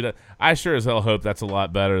Clemson, dude. I sure as hell hope that's a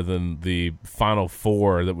lot better than the Final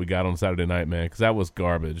Four that we got on Saturday night, man, because that was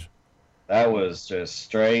garbage. That was just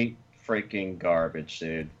straight freaking garbage,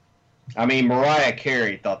 dude. I mean, Mariah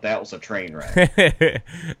Carey thought that was a train wreck.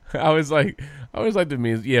 I always like to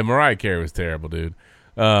mean, yeah, Mariah Carey was terrible, dude.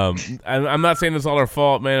 I'm not saying it's all her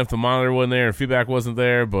fault, man, if the monitor wasn't there and feedback wasn't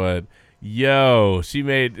there, but yo, she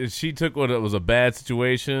took what it was a bad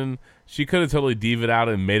situation. She could have totally diva'd out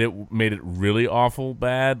and made it really awful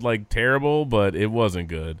bad, like terrible, but it wasn't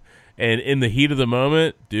good. And in the heat of the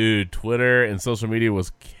moment, dude, Twitter and social media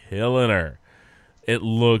was killing her. It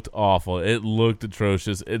looked awful. It looked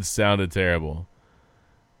atrocious. It sounded terrible.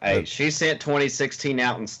 Hey, she sent 2016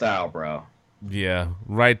 out in style, bro. Yeah,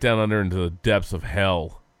 right down under into the depths of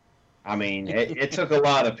hell. I mean, it took a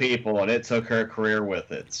lot of people, and it took her career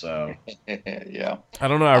with it. So, yeah. I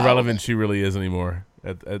don't know how relevant she really is anymore.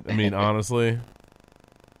 I mean, honestly,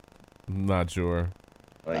 I'm not sure.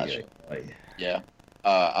 Yeah.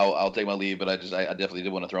 I'll take my leave, but I definitely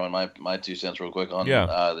did want to throw in my 2 cents real quick on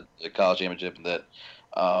the college championship, and that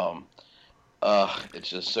it's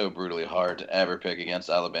just so brutally hard to ever pick against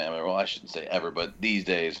Alabama. Well, I shouldn't say ever, but these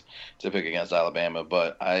days to pick against Alabama.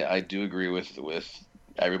 But I do agree with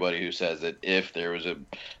everybody who says that if there was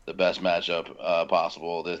the best matchup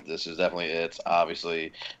possible, this is definitely it.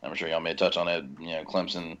 Obviously, I'm sure y'all may touch on it. You know,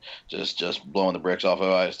 Clemson just blowing the bricks off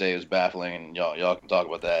Ohio State is baffling, and y'all can talk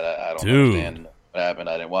about that. I don't understand what happened.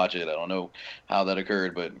 I didn't watch it. I don't know how that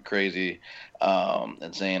occurred, but crazy,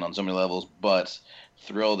 insane on so many levels. But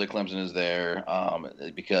thrilled that Clemson is there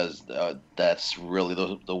because that's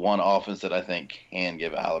really the one offense that I think can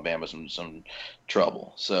give Alabama some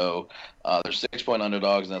trouble. So they're 6-point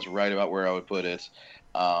underdogs, and that's right about where I would put it.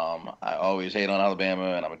 I always hate on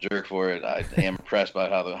Alabama, and I'm a jerk for it. I am impressed by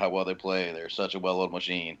how well they play. They're such a well-oiled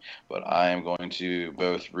machine. But I am going to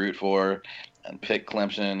both root for and pick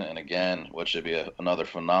Clemson. And again, what should be another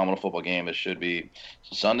phenomenal football game. This should be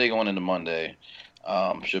Sunday going into Monday.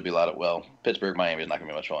 Should be a lot of, well, Pittsburgh, Miami is not going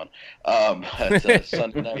to be much fun. But,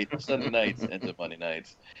 Sunday nights into Monday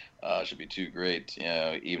nights should be 2 great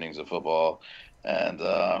evenings of football. And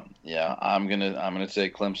I'm gonna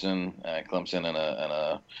take Clemson in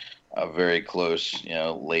a very close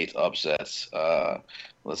late upsets.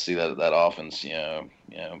 Let's see that offense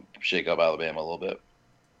shake up Alabama a little bit.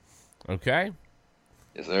 Okay.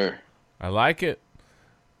 Yes, sir. I like it.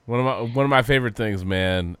 One of my favorite things,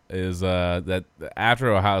 man, is that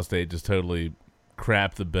after Ohio State just totally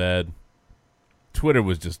crapped the bed, Twitter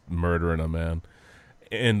was just murdering them, man.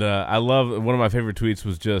 And I love, one of my favorite tweets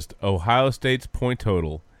was just Ohio State's point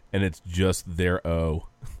total, and it's just their O.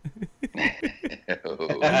 I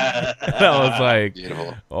was like,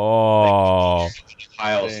 beautiful. Oh,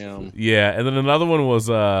 damn. Yeah. And then another one was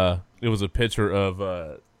it was a picture of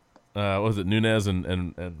what was it, Nunez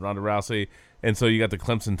and Ronda Rousey, and so you got the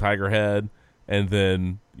Clemson Tiger head, and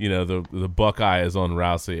then the Buckeye is on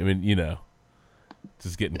Rousey. I mean,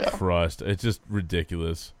 just getting crushed. It's just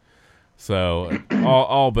ridiculous. So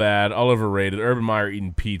all bad, all overrated. Urban Meyer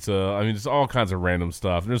eating pizza. I mean, just all kinds of random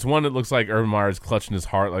stuff. And there's one that looks like Urban Meyer's clutching his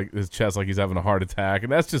heart, like his chest, like he's having a heart attack,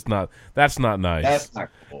 and that's not nice. That's not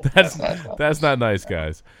cool. That's not nice,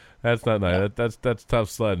 guys. That's not nice. That's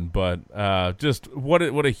tough sledding. But just what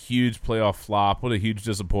a huge playoff flop. What a huge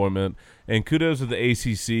disappointment. And kudos to the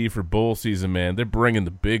ACC for bowl season, man. They're bringing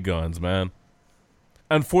the big guns, man.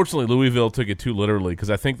 Unfortunately, Louisville took it too literally because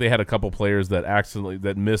I think they had a couple players that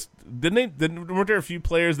missed. Weren't there a few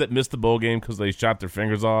players that missed the bowl game because they shot their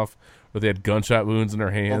fingers off or they had gunshot wounds in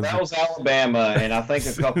their hands? Well, that was Alabama, and I think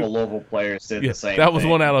a couple Louisville players did the same. That was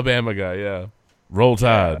one Alabama guy. Yeah, Roll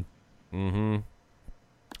Tide. Yeah. Mm-hmm.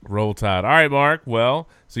 Roll Tide. All right, Mark. Well,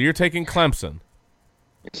 so you're taking Clemson.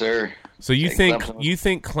 Yes, sir. So you think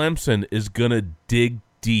Clemson is gonna dig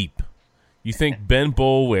deep? You think Ben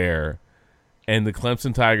Boulware and the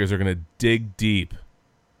Clemson Tigers are going to dig deep,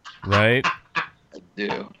 right?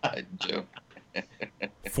 I do.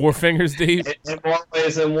 4 fingers deep? In more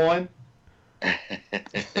ways than one?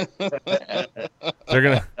 They're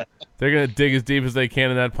gonna dig as deep as they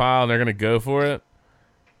can in that pile, and they're going to go for it?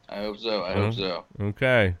 I hope so. I hope so.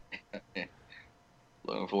 Okay.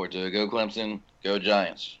 Looking forward to it. Go Clemson. Go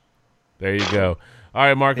Giants. There you go. All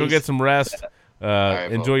right, Mark, go get some rest.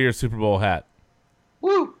 Enjoy your Super Bowl hat.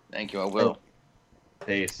 Woo! Thank you. I will.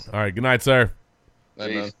 Peace. All right. Good night, sir.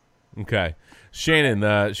 Peace. Okay. Shannon,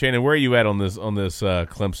 where are you at on this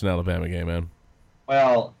Clemson Alabama game, man?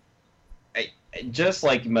 Well, just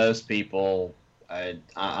like most people,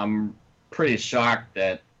 I'm pretty shocked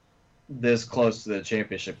that this close to the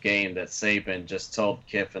championship game that Saban just told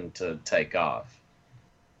Kiffin to take off.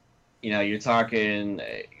 You're talking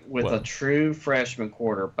with a true freshman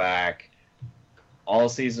quarterback all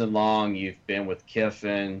season long. You've been with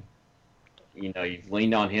Kiffin. You've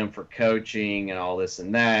leaned on him for coaching and all this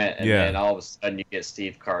and that, and then all of a sudden you get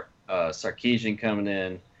Steve Sarkisian coming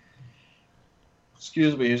in.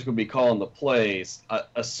 Excuse me, he's going to be calling the plays.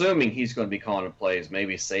 Assuming he's going to be calling the plays,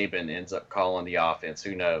 maybe Saban ends up calling the offense.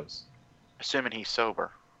 Who knows? Assuming he's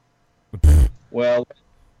sober. Well,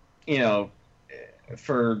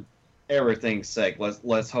 for everything's sake,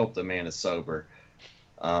 let's hope the man is sober.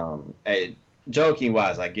 Joking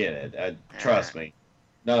wise, I get it. Trust me,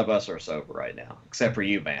 none of us are sober right now, except for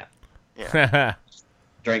you, man. Yeah.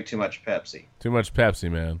 Drank too much Pepsi. Too much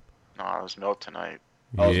Pepsi, man. No, it was milk tonight.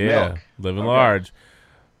 Oh, yeah, milk. Living large.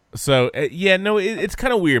 So it's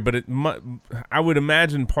kind of weird, but I would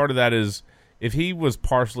imagine part of that is if he was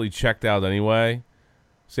partially checked out anyway,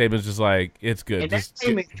 Saban's just like, it's good. And that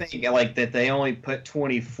made me think like that they only put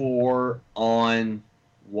 24 on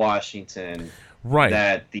Washington. Right.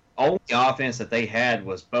 That the only offense that they had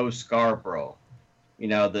was Bo Scarborough.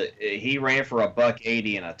 He ran for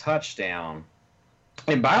 $180 and a touchdown.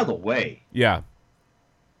 And by the way,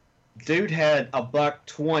 dude had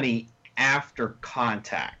 $120 after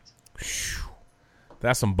contact.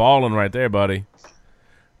 That's some balling right there, buddy.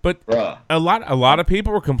 But a lot of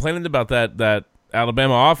people were complaining about that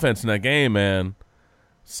Alabama offense in that game, man.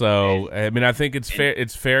 So I think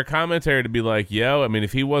it's fair commentary to be like,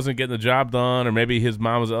 if he wasn't getting the job done, or maybe his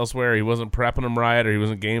mom was elsewhere, he wasn't prepping him right, or he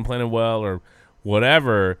wasn't game planning well, or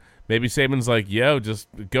whatever. Maybe Saban's like, just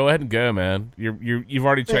go ahead and go, man. You've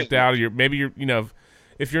already checked out.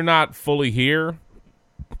 If you're not fully here,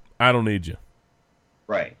 I don't need you.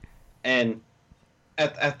 Right. And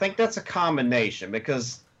I think that's a combination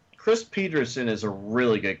because Chris Peterson is a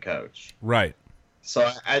really good coach. Right.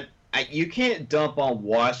 So you can't dump on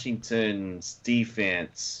Washington's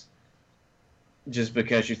defense just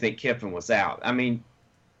because you think Kiffin was out. I mean,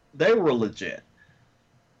 they were legit.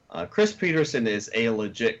 Chris Peterson is a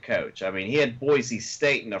legit coach. I mean, he had Boise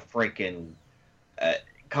State in a freaking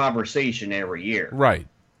conversation every year. Right.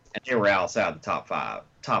 And they were outside the top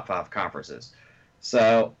five conferences.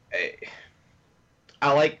 So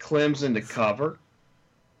I like Clemson to cover.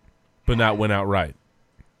 But not win outright.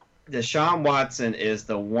 Deshaun Watson is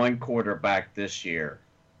the one quarterback this year,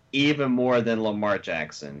 even more than Lamar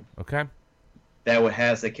Jackson. Okay. That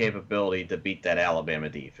has the capability to beat that Alabama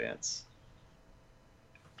defense.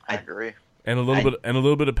 I agree. And a little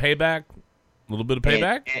bit of payback. A little bit of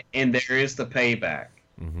payback. And there is the payback.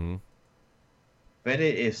 Mm-hmm. But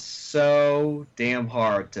it is so damn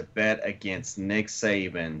hard to bet against Nick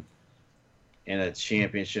Saban in a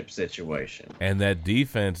championship situation. And that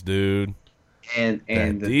defense, dude. And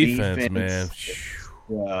the defense, man,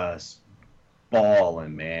 just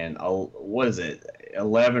balling, man. What is it?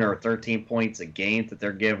 11 or 13 points a game that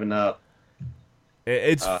they're giving up.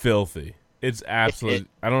 It's filthy. It's absolute.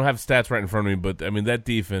 I don't have stats right in front of me, but I mean that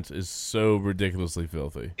defense is so ridiculously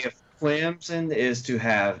filthy. If Clemson is to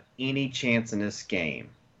have any chance in this game,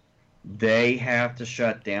 they have to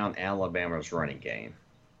shut down Alabama's running game.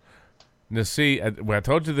 Now, see, I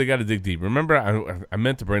told you they got to dig deep. Remember, I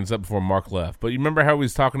meant to bring this up before Mark left, but you remember how he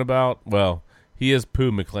was talking about, well, he is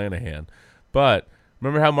Pooh McClanahan, but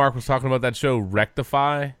remember how Mark was talking about that show,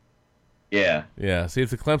 Rectify? Yeah. Yeah, see, if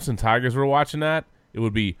the Clemson Tigers were watching that, it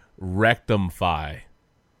would be Rectumfy.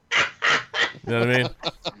 You know what I mean?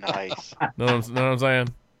 Nice. Know what I'm saying?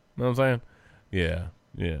 Know what I'm saying? Yeah.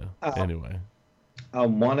 Anyway. I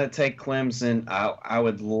want to take Clemson. I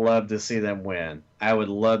would love to see them win. I would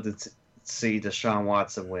love to see Deshaun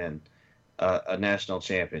Watson win a national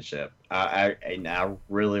championship. I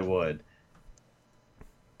really would.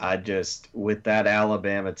 I just, with that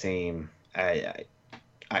Alabama team, it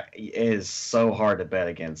is so hard to bet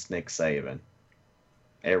against Nick Saban.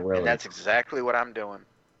 It really. And that's exactly what I'm doing.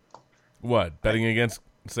 What, betting against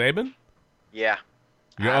Saban? Yeah.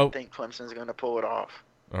 I think Clemson's going to pull it off.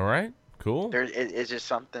 All right, cool. It's just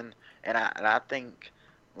something, and I think,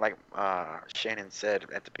 like Shannon said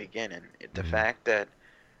at the beginning, the fact that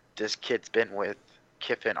this kid's been with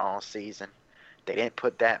Kiffin all season, they didn't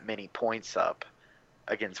put that many points up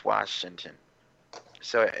against Washington.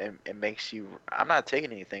 So it makes you – I'm not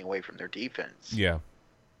taking anything away from their defense. Yeah.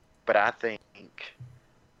 But I think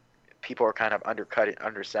people are kind of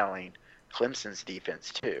underselling Clemson's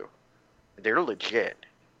defense too. They're legit.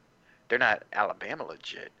 They're not Alabama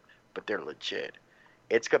legit, but they're legit.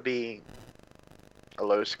 It's going to be a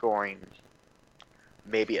low-scoring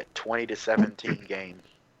maybe a 20-17 game.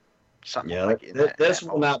 Something Yeah, like that. this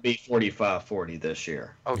will not be 45-40 this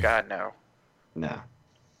year. Oh God, no. No.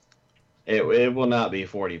 It will not be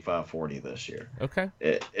 45-40 this year. Okay.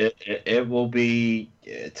 It will be,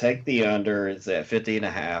 take the under. It's at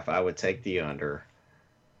 50.5. I would take the under.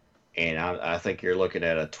 And I think you're looking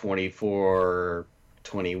at a 24-21,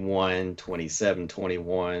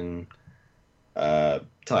 27-21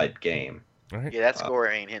 type game. Right. Yeah, that score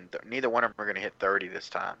ain't hitting. Neither one of them are going to hit 30 this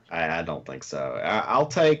time. I don't think so.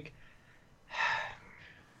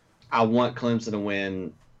 I want Clemson to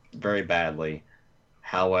win very badly.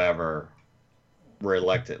 However,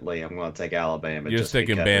 reluctantly, I'm going to take Alabama. You're just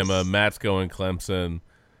taking Bama. Matt's going Clemson.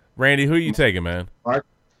 Randy, who are you taking, man?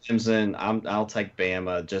 Clemson. I'll take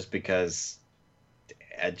Bama just because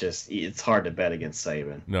it's hard to bet against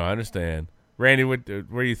Saban. No, I understand. Randy, where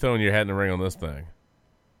are you throwing your hat in the ring on this thing?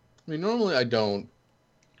 I mean, normally I don't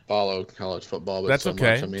follow college football, but that's so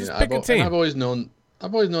okay. much. I mean, just pick a team. I've always known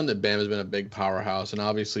that Bama's been a big powerhouse, and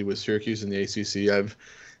obviously with Syracuse and the ACC, I've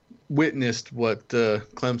witnessed what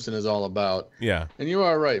Clemson is all about. Yeah. And you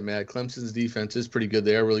are right, Matt. Clemson's defense is pretty good.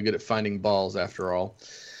 They are really good at finding balls, after all.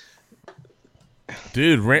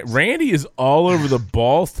 Dude, Randy is all over the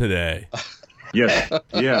balls today. Yes.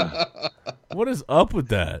 Yeah. What is up with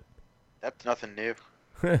that? That's nothing new.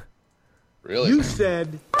 Really? You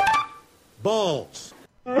said balls.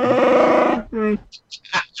 But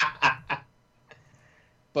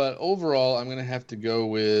overall, I'm going to have to go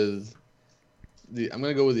with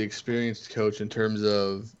the experienced coach in terms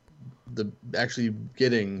of actually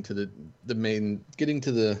getting to the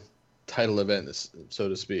title event, so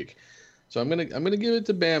to speak. So I'm gonna give it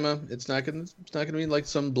to Bama. It's not gonna be like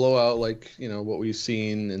some blowout like what we've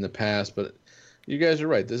seen in the past. But you guys are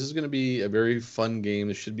right. This is gonna be a very fun game.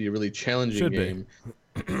 This should be a really challenging game.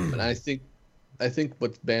 And I think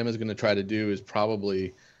what Bama's gonna try to do is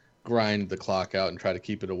probably grind the clock out and try to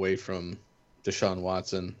keep it away from Deshaun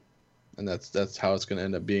Watson. And that's how it's gonna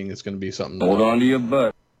end up being. It's gonna be something. Hold on to your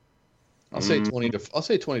butt. I'll say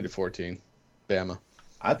 20-14, Bama.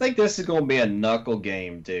 I think this is going to be a knuckle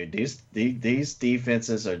game, dude. These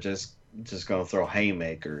defenses are just going to throw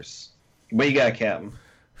haymakers. What you got, Captain?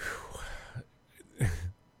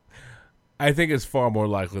 I think it's far more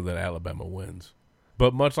likely that Alabama wins.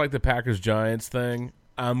 But much like the Packers-Giants thing,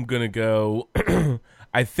 I'm going to go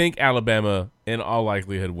 – I think Alabama, in all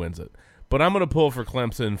likelihood, wins it. But I'm going to pull for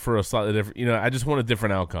Clemson for a slightly different – I just want a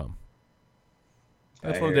different outcome. I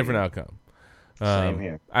just want a different outcome. Same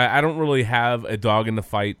here. I don't really have a dog in the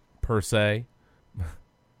fight per se.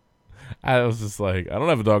 I was just like, I don't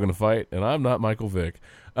have a dog in the fight, and I'm not Michael Vick.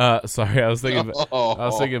 Sorry, I was thinking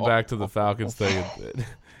back to the Falcons thing.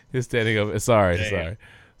 His standing up. Sorry. He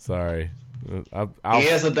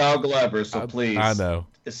has a dog lover, so please. I know.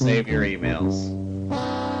 Save your emails.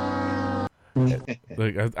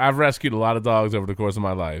 Look, I've rescued a lot of dogs over the course of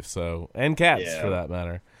my life, and cats for that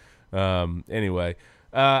matter. Anyway.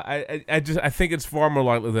 I think it's far more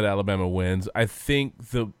likely that Alabama wins. I think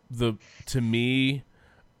to me,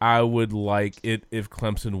 I would like it if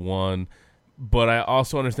Clemson won, but I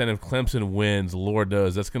also understand if Clemson wins, Lord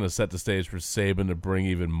knows that's going to set the stage for Saban to bring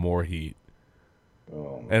even more heat.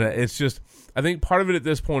 Oh, and it's just, I think part of it at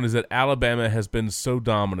this point is that Alabama has been so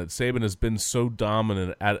dominant. Saban has been so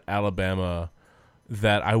dominant at Alabama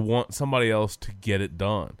that I want somebody else to get it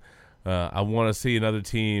done. I want to see another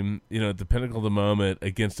team, at the pinnacle of the moment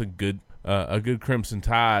against a good Crimson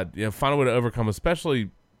Tide, find a way to overcome, especially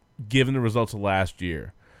given the results of last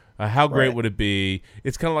year. How great would it be?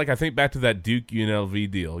 It's kind of like, I think back to that Duke UNLV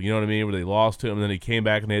deal, you know what I mean, where they lost to him and then he came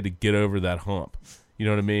back and they had to get over that hump. You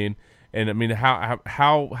know what I mean? And I mean,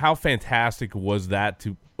 how fantastic was that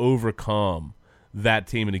to overcome that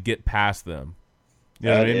team and to get past them? You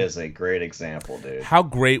know that what I mean? is a great example, dude. How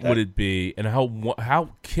great would it be, and how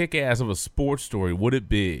kick-ass of a sports story would it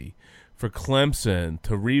be for Clemson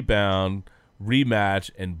to rebound, rematch,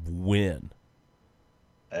 and win?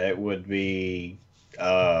 It would be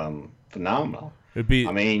phenomenal. It'd be.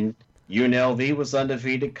 I mean, UNLV was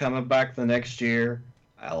undefeated coming back the next year.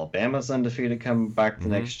 Alabama's undefeated coming back the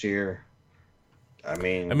next year. I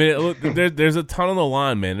mean, look, there's a ton on the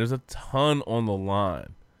line, man. There's a ton on the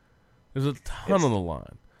line. There's a ton on the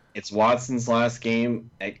line. It's Watson's last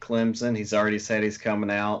game at Clemson. He's already said he's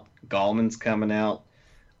coming out. Gallman's coming out.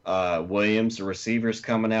 Williams, the receiver's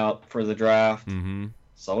coming out for the draft. Mm-hmm.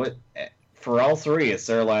 So for all three, it's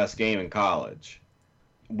their last game in college.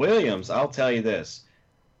 Williams, I'll tell you this,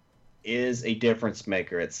 is a difference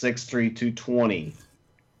maker at 6'3", 220.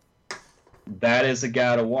 That is a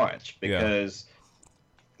guy to watch because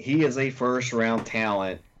he is a first-round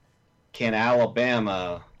talent. Can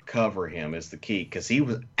Alabama cover him is the key, because he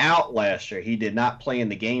was out last year. He did not play in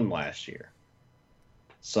the game last year.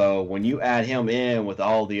 So when you add him in with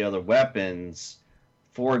all the other weapons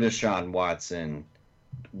for Deshaun Watson,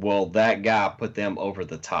 will that guy put them over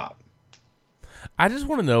the top? I just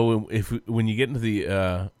want to know if when you get into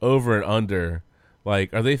the over and under,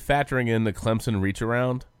 like, are they factoring in the Clemson reach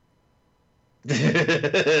around?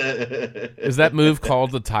 Is that move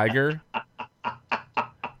called the Tiger?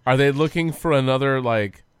 Are they looking for another,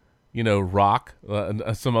 like, rock,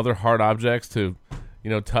 some other hard objects to,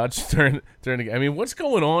 touch during the? I mean, what's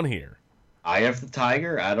going on here? Eye of the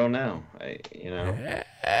Tiger? I don't know.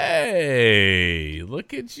 Hey,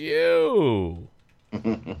 look at you.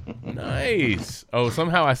 Nice. Oh,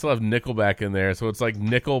 somehow I still have Nickelback in there, so it's like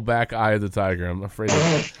Nickelback Eye of the Tiger. I'm afraid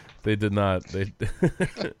they did not.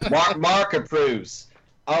 Mark approves.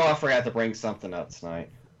 Oh, I forgot to bring something up tonight.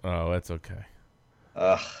 Oh, that's okay.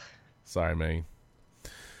 Ugh. Sorry, man.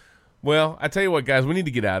 Well, I tell you what, guys, we need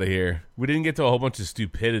to get out of here. We didn't get to a whole bunch of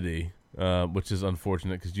stupidity, which is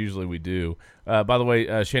unfortunate because usually we do. By the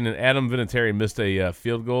way, Shannon, Adam Vinatieri missed a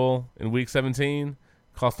field goal in Week 17.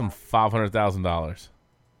 Cost him $500,000.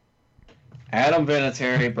 Adam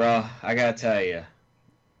Vinatieri, bro, I gotta tell you,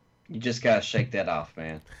 you just gotta shake that off,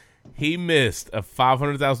 man. He missed a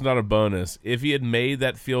 $500,000 bonus. If he had made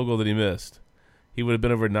that field goal that he missed, he would have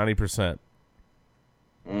been over 90%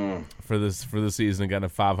 for the season and gotten a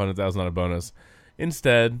 $500,000 bonus.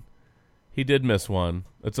 Instead, he did miss one.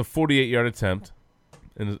 It's a 48-yard attempt,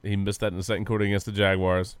 and he missed that in the second quarter against the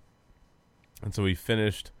Jaguars. And so he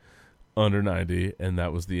finished under 90, and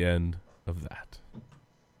that was the end of that.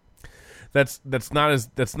 That's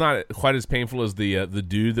not quite as painful as the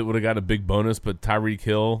dude that would have got a big bonus, but Tyreek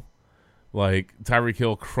Hill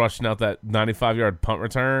crushing out that 95-yard punt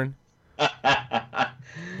return. Like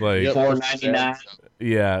 $4.99.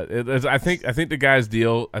 Yeah, I think the guy's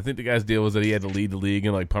deal. I think the guy's deal was that he had to lead the league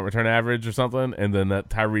in like punt return average or something, and then that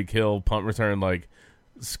Tyreek Hill punt return like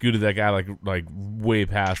scooted that guy like way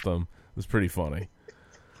past him. It was pretty funny.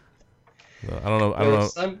 I don't know. I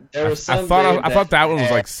thought that one was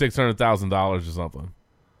like $600,000 or something.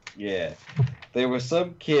 Yeah, there was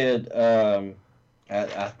some kid. I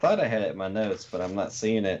thought I had it in my notes, but I'm not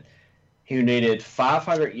seeing it. Who needed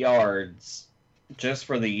 500 yards just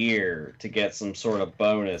for the year to get some sort of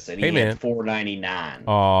bonus, and he had $4.99.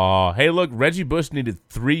 Oh, hey, look, Reggie Bush needed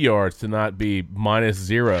 3 yards to not be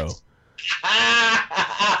 -0.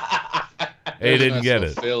 He didn't get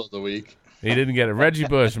it. Fail of the week. He didn't get it. Reggie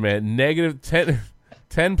Bush, man, negative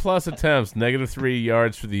 10 plus attempts, -3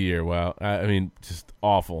 yards for the year. Wow, I mean, just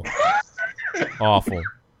awful, awful.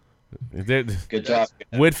 Good job,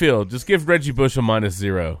 Whitfield. Just give Reggie Bush a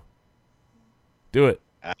 -0. Do it.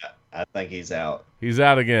 I think he's out. He's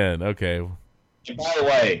out again. Okay. By the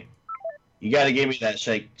way, you got to give me that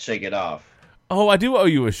shake it off. Oh, I do owe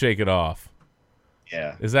you a shake it off.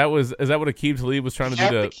 Yeah. Is that what Aqib Talib was trying to do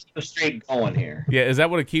to keep the streak going here? Yeah, is that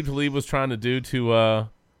what Aqib Talib was trying to do to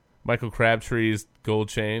Michael Crabtree's gold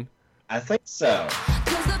chain? I think so.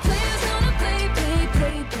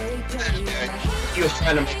 He was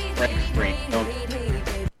trying to make it break free.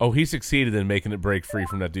 Oh, he succeeded in making it break free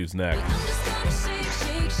from that dude's neck.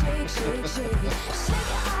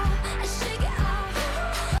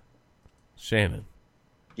 Shannon.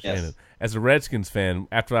 Yes. Shannon. As a Redskins fan,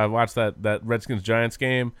 after I watched that Redskins Giants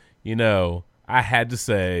game, I had to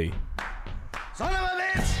say, son of a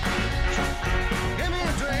bitch, give me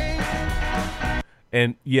a drink.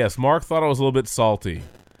 And yes, Mark thought I was a little bit salty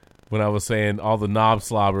when I was saying all the knob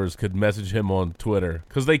slobbers could message him on Twitter,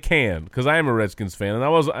 because they can, because I am a Redskins fan, and I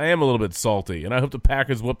am a little bit salty, and I hope the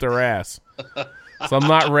Packers whoop their ass. So I'm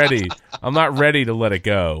not ready. I'm not ready to let it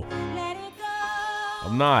go.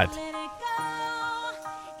 I'm not.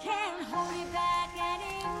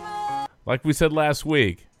 Like we said last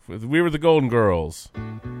week, we were the Golden Girls.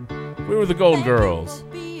 We were the Golden Girls.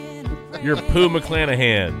 You're Pooh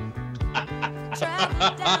McClanahan.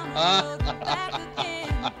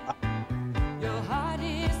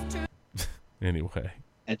 Anyway.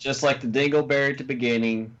 And just like the Dingleberry at the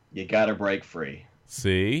beginning, you got to break free.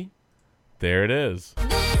 See? There it is.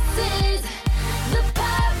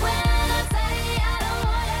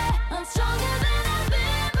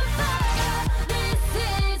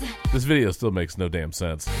 This video still makes no damn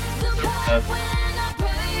sense.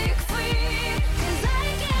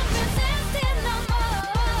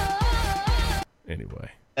 Anyway.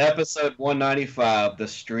 Episode 195, the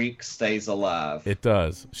streak stays alive. It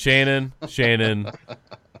does. Shannon,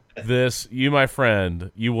 you, my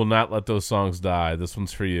friend, you will not let those songs die. This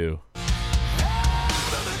one's for you.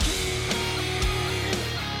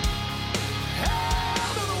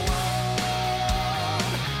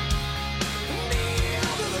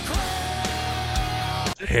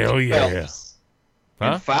 Hell yeah.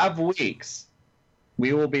 In 5 weeks,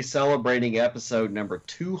 we will be celebrating episode number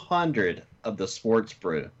 200 of the Sports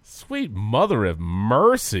Brew. Sweet mother of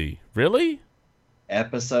mercy. Really?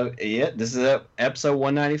 This is episode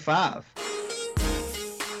 195.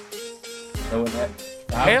 So in that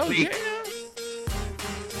 5 weeks,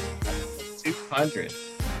 200.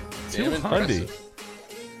 200.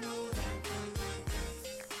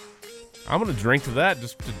 I'm going to drink to that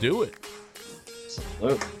just to do it.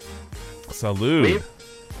 Salute.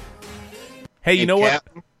 Hey, you know what?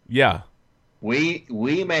 Yeah. We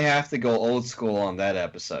may have to go old school on that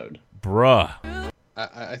episode. Bruh.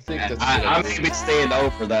 I think that's I may be staying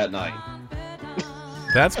over that night.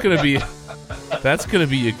 That's gonna be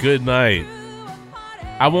a good night.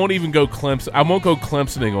 I won't even go Clemson. I won't go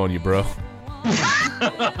Clemsoning on you, bro.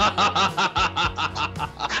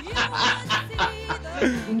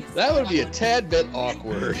 That would be a tad bit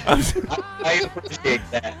awkward. I appreciate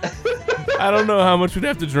that. I don't know how much we'd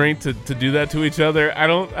have to drink to do that to each other. I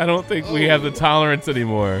don't think we have the tolerance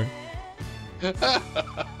anymore.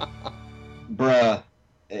 Bruh,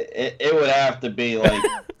 it would have to be like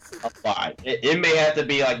a lot. It may have to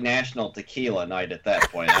be like National Tequila Night at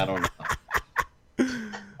that point. I don't know.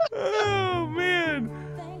 Oh man!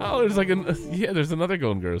 Oh, there's another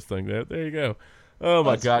Golden Girls thing there. There you go. Oh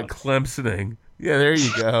my God, Clemsoning. Yeah, there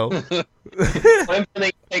you go.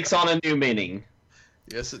 Clemsoning takes on a new meaning.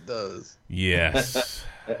 Yes, it does. Yes.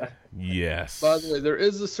 Yes. By the way, there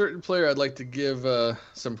is a certain player I'd like to give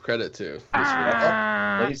some credit to.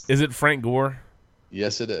 Is it Frank Gore?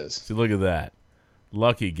 Yes, it is. See, look at that.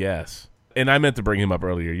 Lucky guess. And I meant to bring him up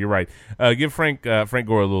earlier. You're right. Give Frank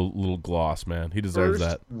Gore a little gloss, man. He deserves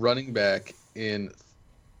that. Running back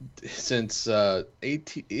since in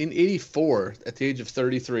 '84 at the age of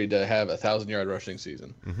 33 to have a 1,000-yard rushing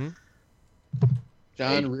season. Mm-hmm.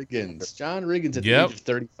 John Riggins at the age of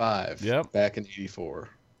 35 back in '84.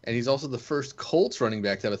 And he's also the first Colts running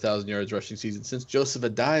back to have 1,000 yards rushing season since Joseph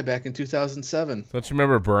Adai back in 2007. Don't you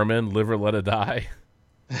remember Berman, Live or Let It Die?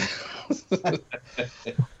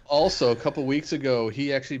 Also, a couple weeks ago,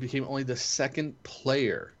 he actually became only the second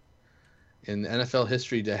player in NFL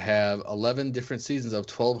history to have 11 different seasons of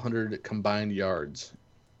 1,200 combined yards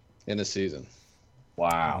in a season.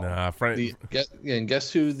 Wow. Nah, Frank. And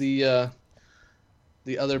guess who the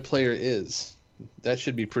other player is? That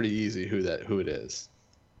should be pretty easy who it is.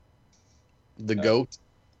 The GOAT.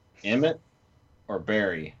 Emmett or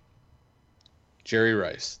Barry? Jerry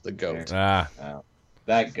Rice, the GOAT.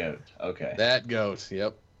 That GOAT. Okay. That GOAT,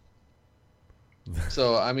 yep.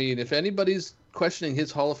 So, I mean, if anybody's questioning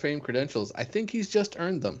his Hall of Fame credentials, I think he's just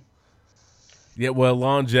earned them. Yeah, well,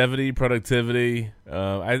 longevity, productivity.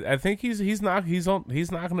 I think he's knocking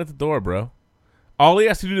at the door, bro. All he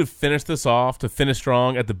has to do to finish this off, to finish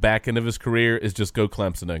strong at the back end of his career, is just go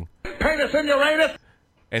Clemsoning. Penis in your anus!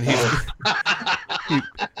 And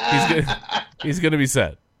he's gonna be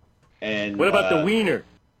set. And what about the wiener?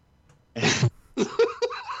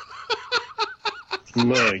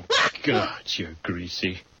 My God, you're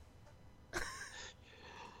greasy.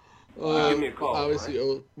 Give me a call.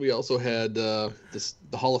 Obviously, we also had the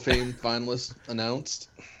Hall of Fame finalists announced.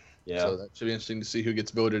 Yeah. So that should be interesting to see who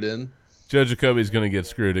gets voted in. Joe Jacoby's going to get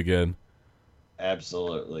screwed again.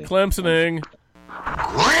 Absolutely. Clemsoning.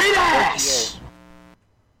 Great ass!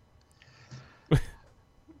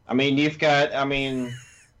 I mean, you've got,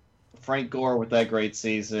 Frank Gore with that great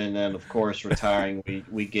season, and of course retiring.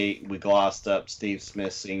 we glossed up Steve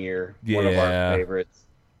Smith Sr., one of our favorites.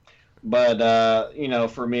 But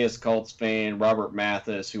for me as a Colts fan, Robert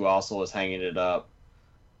Mathis, who also was hanging it up,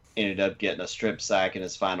 ended up getting a strip sack in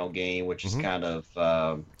his final game, which is kind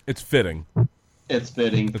of it's fitting. It's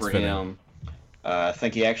fitting for him. I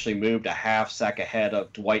think he actually moved a half sack ahead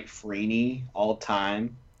of Dwight Freeney all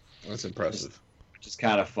time. That's impressive. Which is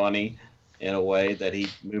kind of funny in a way that he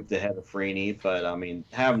moved ahead of Freeney. But,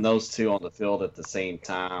 having those two on the field at the same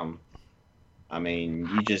time,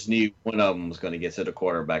 you just knew one of them was going to get to the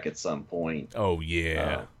quarterback at some point. Oh,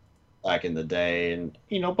 yeah. Back in the day. And,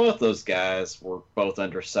 both those guys were both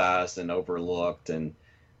undersized and overlooked. And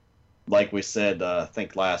like we said, I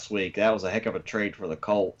think last week, that was a heck of a trade for the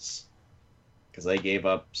Colts because they gave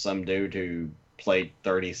up some dude who played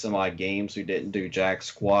 30-some-odd games who didn't do jack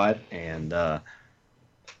squat and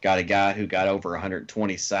got a guy who got over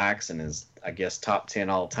 120 sacks and is, I guess, top 10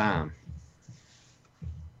 all time.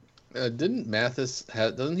 Didn't Mathis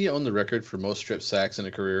doesn't he own the record for most strip sacks in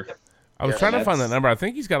a career? I was trying to find that number. I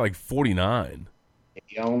think he's got like 49.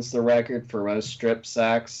 He owns the record for most strip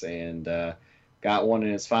sacks and got one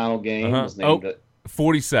in his final game. Was named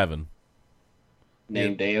 47.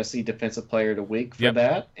 Named AFC Defensive Player of the Week for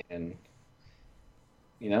that. And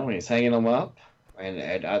he's hanging them up.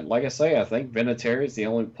 And I, like I say, I think Vinatieri is the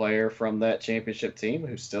only player from that championship team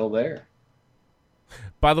who's still there.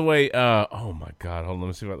 By the way, oh my God, hold on, let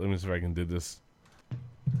me see if I can do this.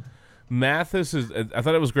 Mathis I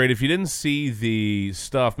thought it was great. If you didn't see the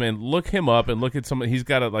stuff, man, look him up and look at he's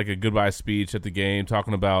got a goodbye speech at the game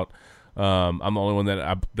talking about I'm the only one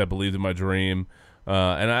that believed in my dream.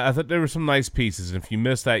 And I thought there were some nice pieces. And if you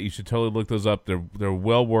missed that, you should totally look those up. They're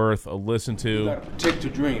well worth a listen to. You gotta protect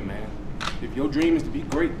your dream, man. If your dream is to be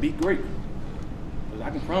great, be great. Because I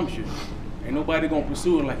can promise you, ain't nobody gonna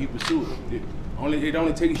pursue it like you pursue it. It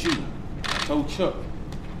only takes you. I told Chuck,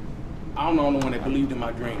 I'm the only one that believed in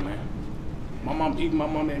my dream, man. My mom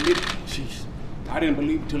admitted, I didn't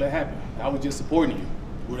believe it till it happened. I was just supporting you.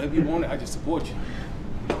 Whatever you wanted, I just support you.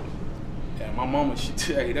 And my mama,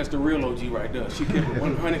 hey, that's the real OG right there. She kept it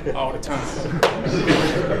 100 all the time.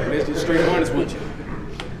 Let's just straight honest with you.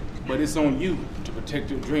 But it's on you to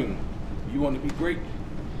protect your dream. You want to be great?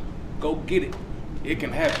 Go get it. It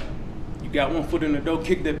can happen. You got one foot in the door,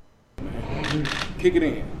 kick that man. Kick it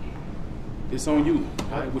in. It's on you.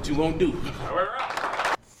 All right, what you gonna do?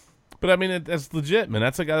 But I mean, that's legit, man.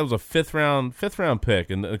 That's a guy that was a fifth round pick,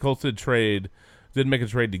 and the Colts didn't make a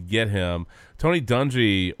trade to get him. Tony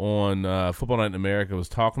Dungy on Football Night in America was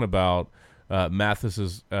talking about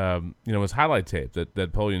Mathis's, his highlight tape that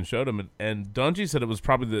Polian showed him, and Dungy said it was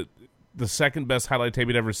probably the second best highlight tape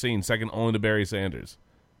he'd ever seen, second only to Barry Sanders.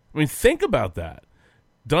 I mean, think about that.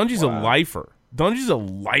 Dungy's a lifer. Dungy's a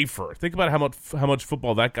lifer. Think about how much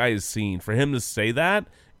football that guy has seen. For him to say that,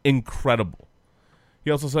 incredible. He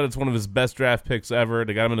also said it's one of his best draft picks ever.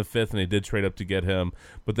 They got him in the 5th, and they did trade up to get him.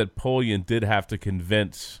 But that Polian did have to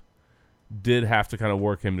kind of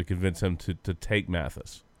work him to convince him to take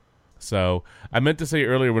Mathis. So I meant to say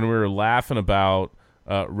earlier when we were laughing about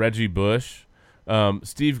Reggie Bush,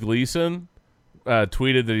 Steve Gleason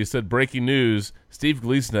tweeted that he said, breaking news, Steve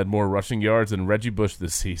Gleason had more rushing yards than Reggie Bush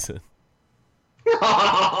this season.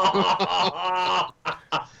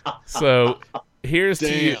 So here's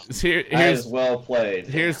to you. Here's well played.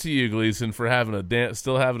 Here's to you, Gleason, for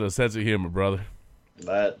still having a sense of humor, brother.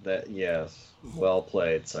 That yes, well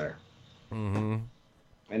played, sir. Mm-hmm.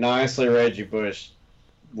 And honestly, Reggie Bush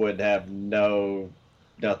would have nothing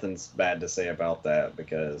bad to say about that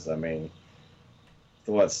because I mean,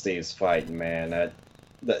 what Steve's fighting, man,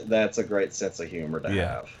 that's a great sense of humor to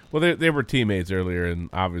have. Well, they were teammates earlier, and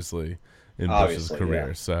obviously in Bush's career,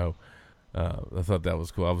 yeah. So. I thought that was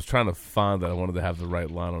cool. I was trying to find that. I wanted to have the right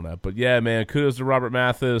line on that. But, yeah, man, kudos to Robert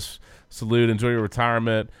Mathis. Salute. Enjoy your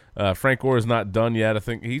retirement. Frank Gore is not done yet. I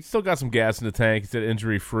think he's still got some gas in the tank. He's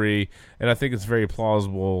injury-free, and I think it's very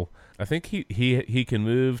plausible. I think he can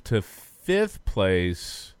move to 5th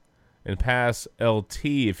place and pass LT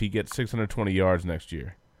if he gets 620 yards next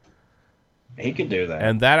year. He could do that.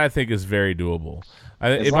 And that, I think, is very doable.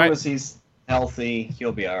 As long as he's healthy,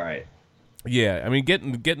 he'll be all right. Yeah, I mean,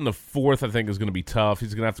 getting the 4th, I think, is going to be tough.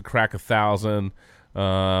 He's going to have to crack 1,000.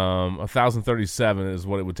 1,037 is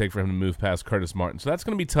what it would take for him to move past Curtis Martin. So that's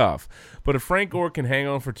going to be tough. But if Frank Gore can hang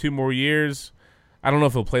on for 2 more years, I don't know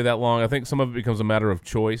if he'll play that long. I think some of it becomes a matter of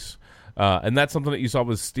choice. And that's something that you saw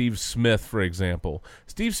with Steve Smith, for example.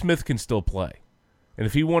 Steve Smith can still play. And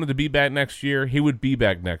if he wanted to be back next year, he would be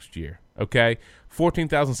back next year. Okay?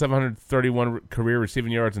 14,731 career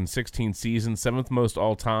receiving yards in 16 seasons, 7th most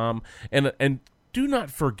all-time. And do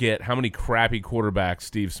not forget how many crappy quarterbacks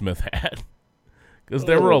Steve Smith had. Because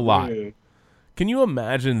there were a lot. Man. Can you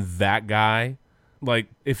imagine that guy? Like,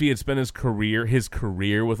 if he had spent his career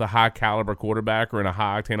with a high-caliber quarterback or in a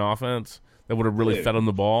high-octane offense that would have really fed him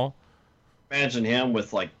the ball? Imagine him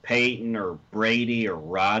with, like, Peyton or Brady or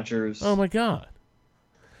Rodgers. Oh, my God.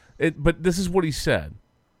 But this is what he said.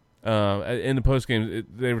 In the postgame,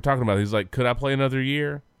 they were talking about it. He's like, could I play another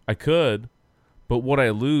year? I could, but what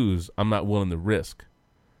I lose, I'm not willing to risk.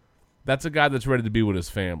 That's a guy that's ready to be with his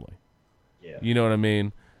family. Yeah. You know what I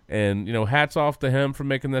mean? And, hats off to him for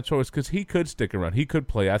making that choice because he could stick around. He could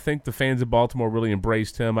play. I think the fans of Baltimore really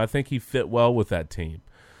embraced him. I think he fit well with that team.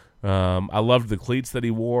 I loved the cleats that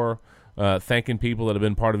he wore, thanking people that have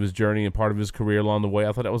been part of his journey and part of his career along the way.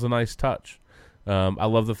 I thought that was a nice touch. I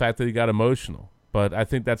love the fact that he got emotional. But I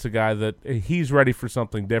think that's a guy that he's ready for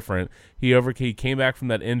something different. He came back from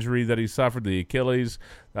that injury that he suffered, the Achilles.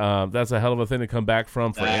 That's a hell of a thing to come back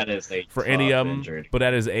from for any of them. Injured. But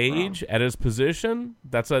at his age, at his position,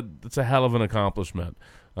 that's a hell of an accomplishment.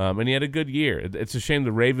 And he had a good year. It's a shame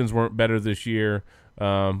the Ravens weren't better this year.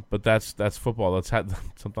 But that's football.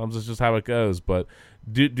 Sometimes it's just how it goes. But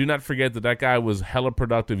do not forget that guy was hella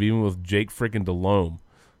productive, even with Jake freaking Delhomme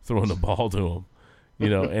throwing the ball to him.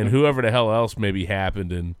 And whoever the hell else maybe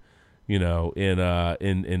happened, and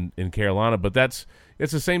in Carolina. But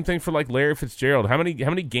it's the same thing for like Larry Fitzgerald. How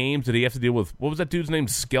many games did he have to deal with? What was that dude's name?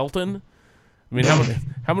 Skelton. I mean,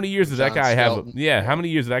 how many years did that guy have? How many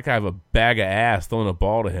years did that guy have a bag of ass throwing a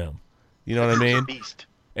ball to him? You know what I mean? Beast.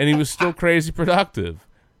 And he was still crazy productive.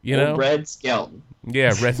 You know, Red Skelton.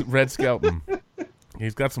 Yeah, Red Skelton.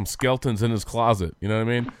 He's got some skeletons in his closet. You know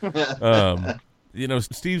what I mean?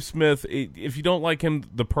 Steve Smith. If you don't like him,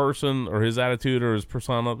 the person or his attitude or his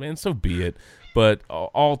persona, man, so be it. But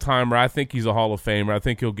all timer, I think he's a Hall of Famer. I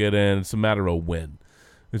think he'll get in. It's a matter of when.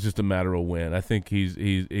 It's just a matter of when. I think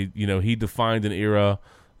he defined an era,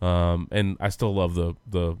 and I still love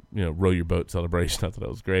the row your boat celebration. I thought that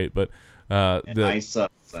was great, but the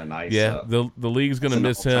league's going to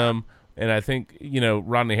miss him, and I think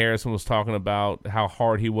Rodney Harrison was talking about how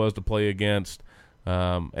hard he was to play against,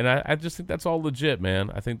 and I just think that's all legit,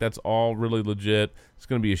 man. I think that's all really legit. It's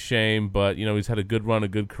going to be a shame, but he's had a good run, a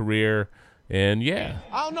good career, and yeah.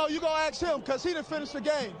 I don't know. You gonna ask him because he didn't finish the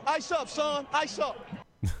game. Ice up, son. Ice up.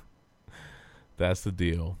 That's the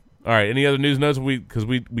deal. All right. Any other news notes? Because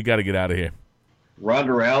we got to get out of here.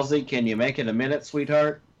 Ronda Rousey, can you make it a minute,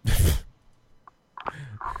 sweetheart?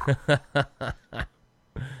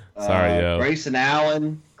 Sorry, yo. Grayson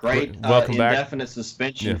Allen, great indefinite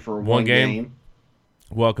suspension for one game.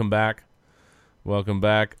 Welcome back.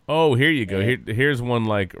 Oh, here you go. Here's one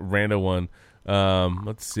like rando one.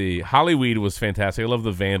 Let's see. Hollyweed was fantastic. I love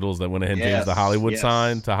the Vandals that went ahead and changed the Hollywood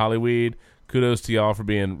sign to Hollyweed. Kudos to y'all for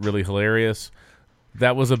being really hilarious.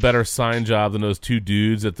 That was a better sign job than those two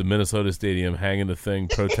dudes at the Minnesota Stadium hanging the thing,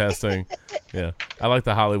 protesting. Yeah, I like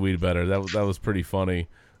the Hollyweed better. That was pretty funny.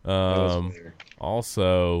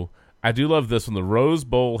 Also, I do love this one. The Rose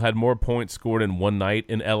Bowl had more points scored in one night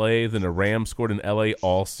in L.A. than the Rams scored in L.A.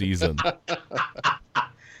 all season.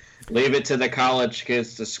 Leave it to the college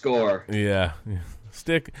kids to score. Yeah.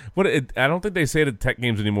 I don't think they say it at Tech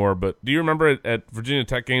games anymore, but do you remember at Virginia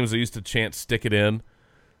Tech games they used to chant "Stick it in"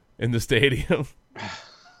 the stadium?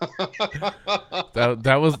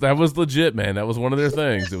 that was legit, man. That was one of their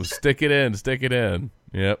things. It was stick it in.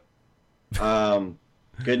 Yep.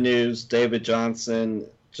 Good news, David Johnson,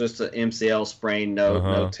 just an MCL sprain,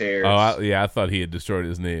 no tears. I thought he had destroyed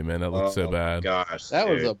his knee, man. That looked so bad. Gosh, that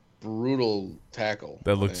was a brutal tackle.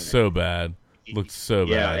 That looked so bad.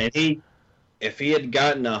 Yeah, and if he had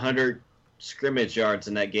gotten 100 scrimmage yards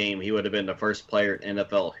in that game, he would have been the first player in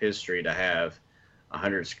NFL history to have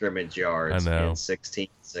 100 scrimmage yards in 16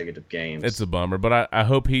 consecutive games. It's a bummer, but I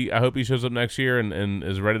hope he shows up next year and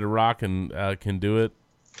is ready to rock and can do it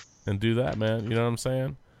and do that, man. You know what I'm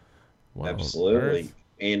saying? Wow, absolutely.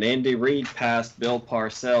 And Andy Reid passed Bill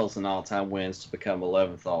Parcells in all-time wins to become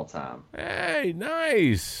 11th all-time. Hey,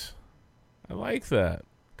 nice. I like that.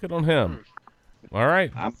 Good on him. All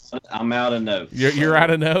right. I'm out of notes. You're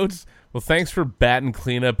out of notes? Well, thanks for batting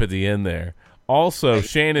cleanup at the end there. Also,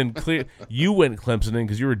 Shannon, you went Clemsoning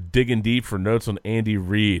because you were digging deep for notes on Andy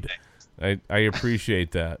Reid. I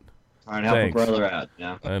appreciate that. Trying to help a brother out,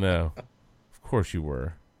 yeah. I know. Of course you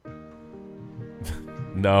were.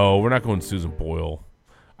 No, we're not going Susan Boyle.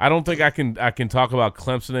 I don't think I can talk about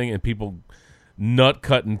Clemsoning and people nut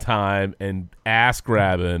cutting time and ass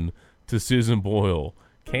grabbing to Susan Boyle.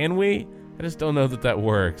 Can we? I just don't know that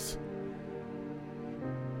works.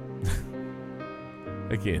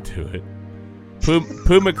 I can't do it.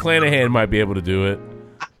 Pooh McClanahan might be able to do it.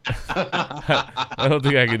 I don't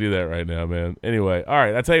think I can do that right now, man. Anyway, all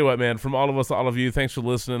right. I tell you what, man. From all of us to all of you, thanks for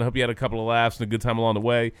listening. I hope you had a couple of laughs and a good time along the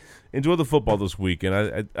way. Enjoy the football this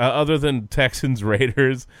weekend. Other than Texans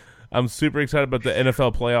Raiders, I'm super excited about the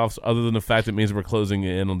NFL playoffs. Other than the fact it means we're closing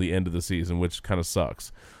in on the end of the season, which kind of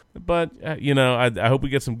sucks. But I hope we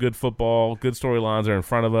get some good football. Good storylines are in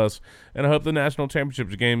front of us, and I hope the national championship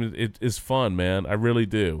game is fun, man. I really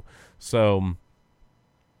do. So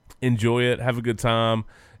enjoy it. Have a good time.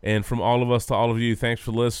 And from all of us to all of you, thanks for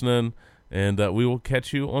listening. And we will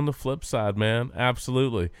catch you on the flip side, man.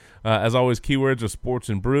 Absolutely. As always, keywords are sports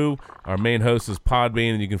and brew. Our main host is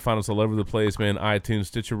Podbean, and you can find us all over the place, man. iTunes,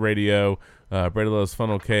 Stitcher Radio, Brady Loves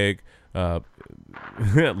Funnel Cake,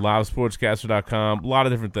 livesportscaster.com. A lot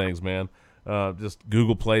of different things, man. Just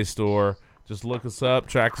Google Play Store. Just look us up,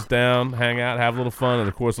 track us down, hang out, have a little fun. And,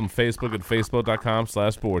 of course, on Facebook at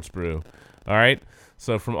facebook.com/sportsbrew. All right?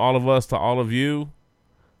 So from all of us to all of you,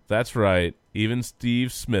 that's right. Even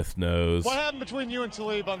Steve Smith knows. What happened between you and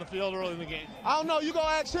Talib on the field early in the game? I don't know. You go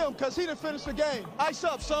ask him because he didn't finish the game. Ice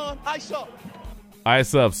up, son. Ice up.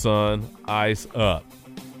 Ice up, son. Ice up.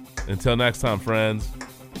 Until next time, friends.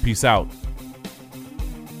 Peace out.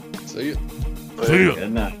 See you. See you.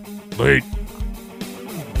 Good night. Late.